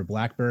working for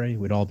BlackBerry,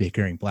 we'd all be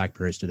carrying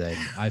BlackBerries today.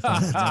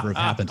 iPhone would never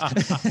have happened.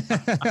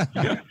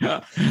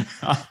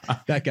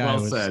 That guy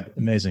was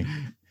amazing.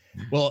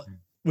 Well,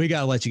 we got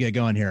to let you get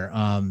going here.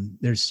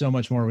 There's so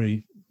much more.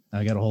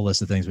 I got a whole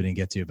list of things we didn't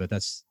get to, but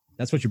that's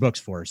what your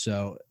book's for.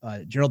 So,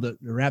 Gerald, to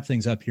wrap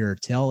things up here,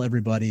 tell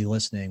everybody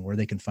listening where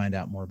they can find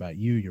out more about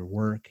you, your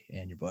work,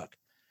 and your book.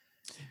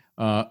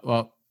 I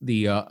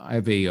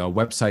have a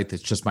website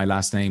that's just my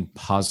last name,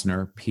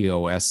 Posner,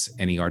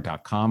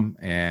 POSNER.com.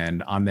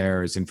 And on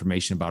there is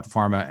information about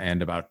pharma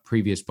and about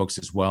previous books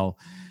as well.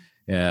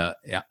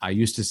 I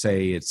used to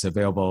say it's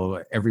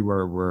available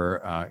everywhere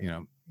where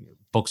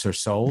books are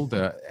sold.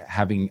 I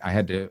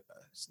had to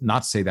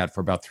not say that for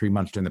about 3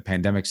 months during the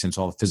pandemic, since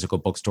all the physical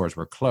bookstores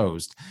were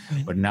closed.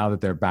 Right. But now that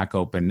they're back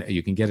open,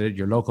 you can get it at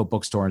your local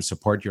bookstore and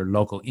support your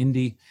local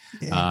indie.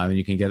 Yeah. And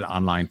you can get it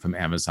online from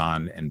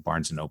Amazon and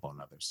Barnes & Noble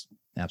and others.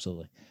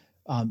 Absolutely.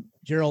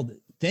 Gerald,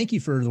 thank you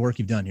for the work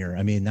you've done here.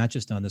 I mean, not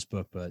just on this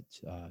book, but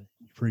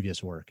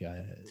previous work.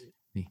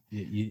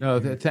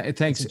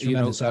 Thanks.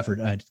 Tremendous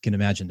effort. I can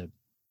imagine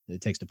it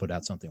takes to put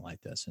out something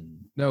like this. And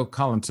no,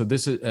 Colin. So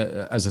this is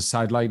as a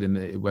sidelight,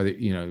 and whether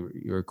you're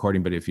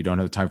recording, but if you don't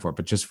have the time for it,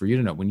 but just for you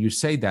to know, when you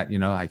say that,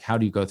 like how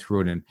do you go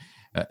through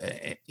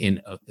it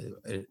in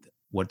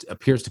what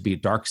appears to be a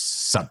dark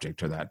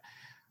subject or that.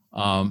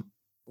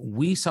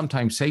 We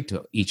sometimes say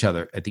to each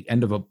other at the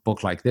end of a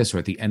book like this, or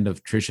at the end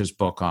of Trisha's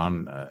book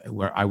on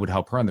where I would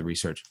help her on the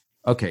research.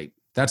 Okay,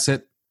 that's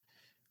it.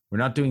 We're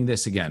not doing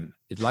this again.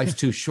 Life's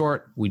too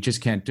short. We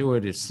just can't do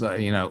it. It's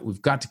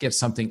we've got to get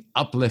something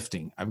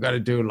uplifting. I've got to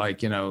do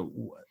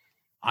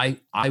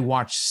I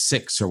watch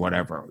 6 or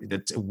whatever.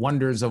 That's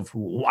wonders of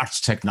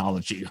watch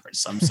technology or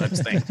some such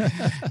thing,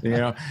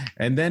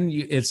 And then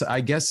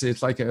I guess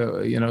it's like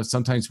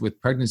sometimes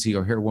with pregnancy,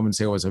 you'll hear a woman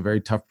say, "Oh, it was a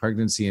very tough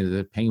pregnancy and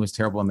the pain was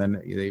terrible," and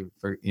then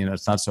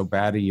it's not so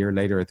bad a year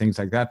later or things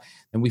like that.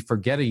 And we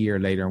forget a year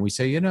later and we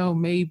say,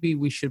 maybe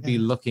we should be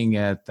looking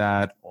at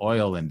that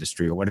oil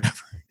industry or whatever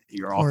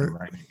you're often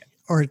writing.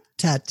 Or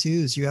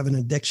tattoos. You have an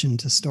addiction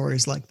to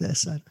stories like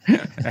this.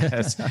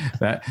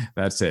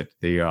 That's it.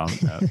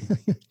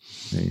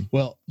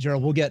 Well,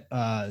 Gerald, we'll get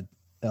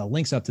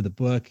links up to the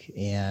book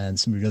and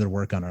some of your other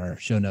work on our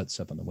show notes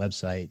up on the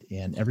website.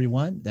 And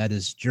everyone, that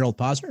is Gerald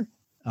Posner.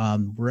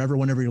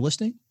 Whenever you're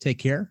listening, take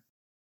care.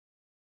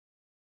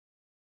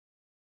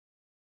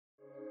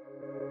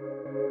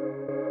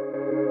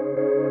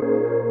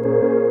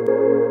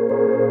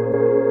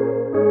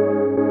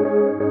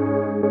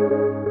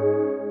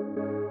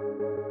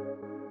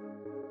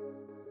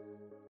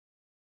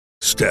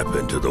 Step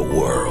into the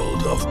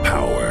world of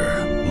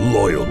power,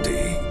 loyalty,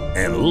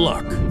 and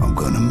luck. I'm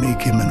going to make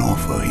him an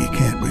offer he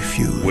can't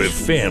refuse. With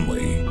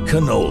family,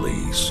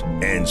 cannolis,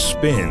 and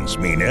spins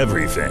mean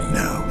everything.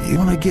 Now, you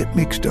want to get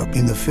mixed up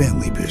in the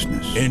family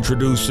business.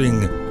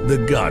 Introducing The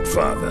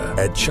Godfather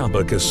at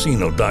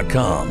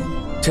ChumbaCasino.com.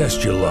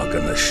 Test your luck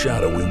in the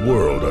shadowy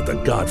world of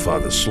The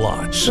Godfather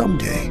slot.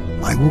 Someday,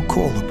 I will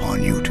call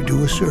upon you to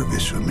do a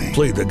service for me.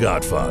 Play The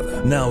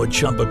Godfather now at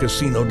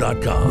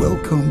ChumbaCasino.com.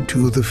 Welcome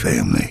to the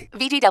family.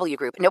 VGW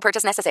Group. No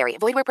purchase necessary.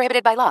 Void where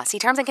prohibited by law. See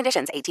terms and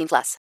conditions. 18+.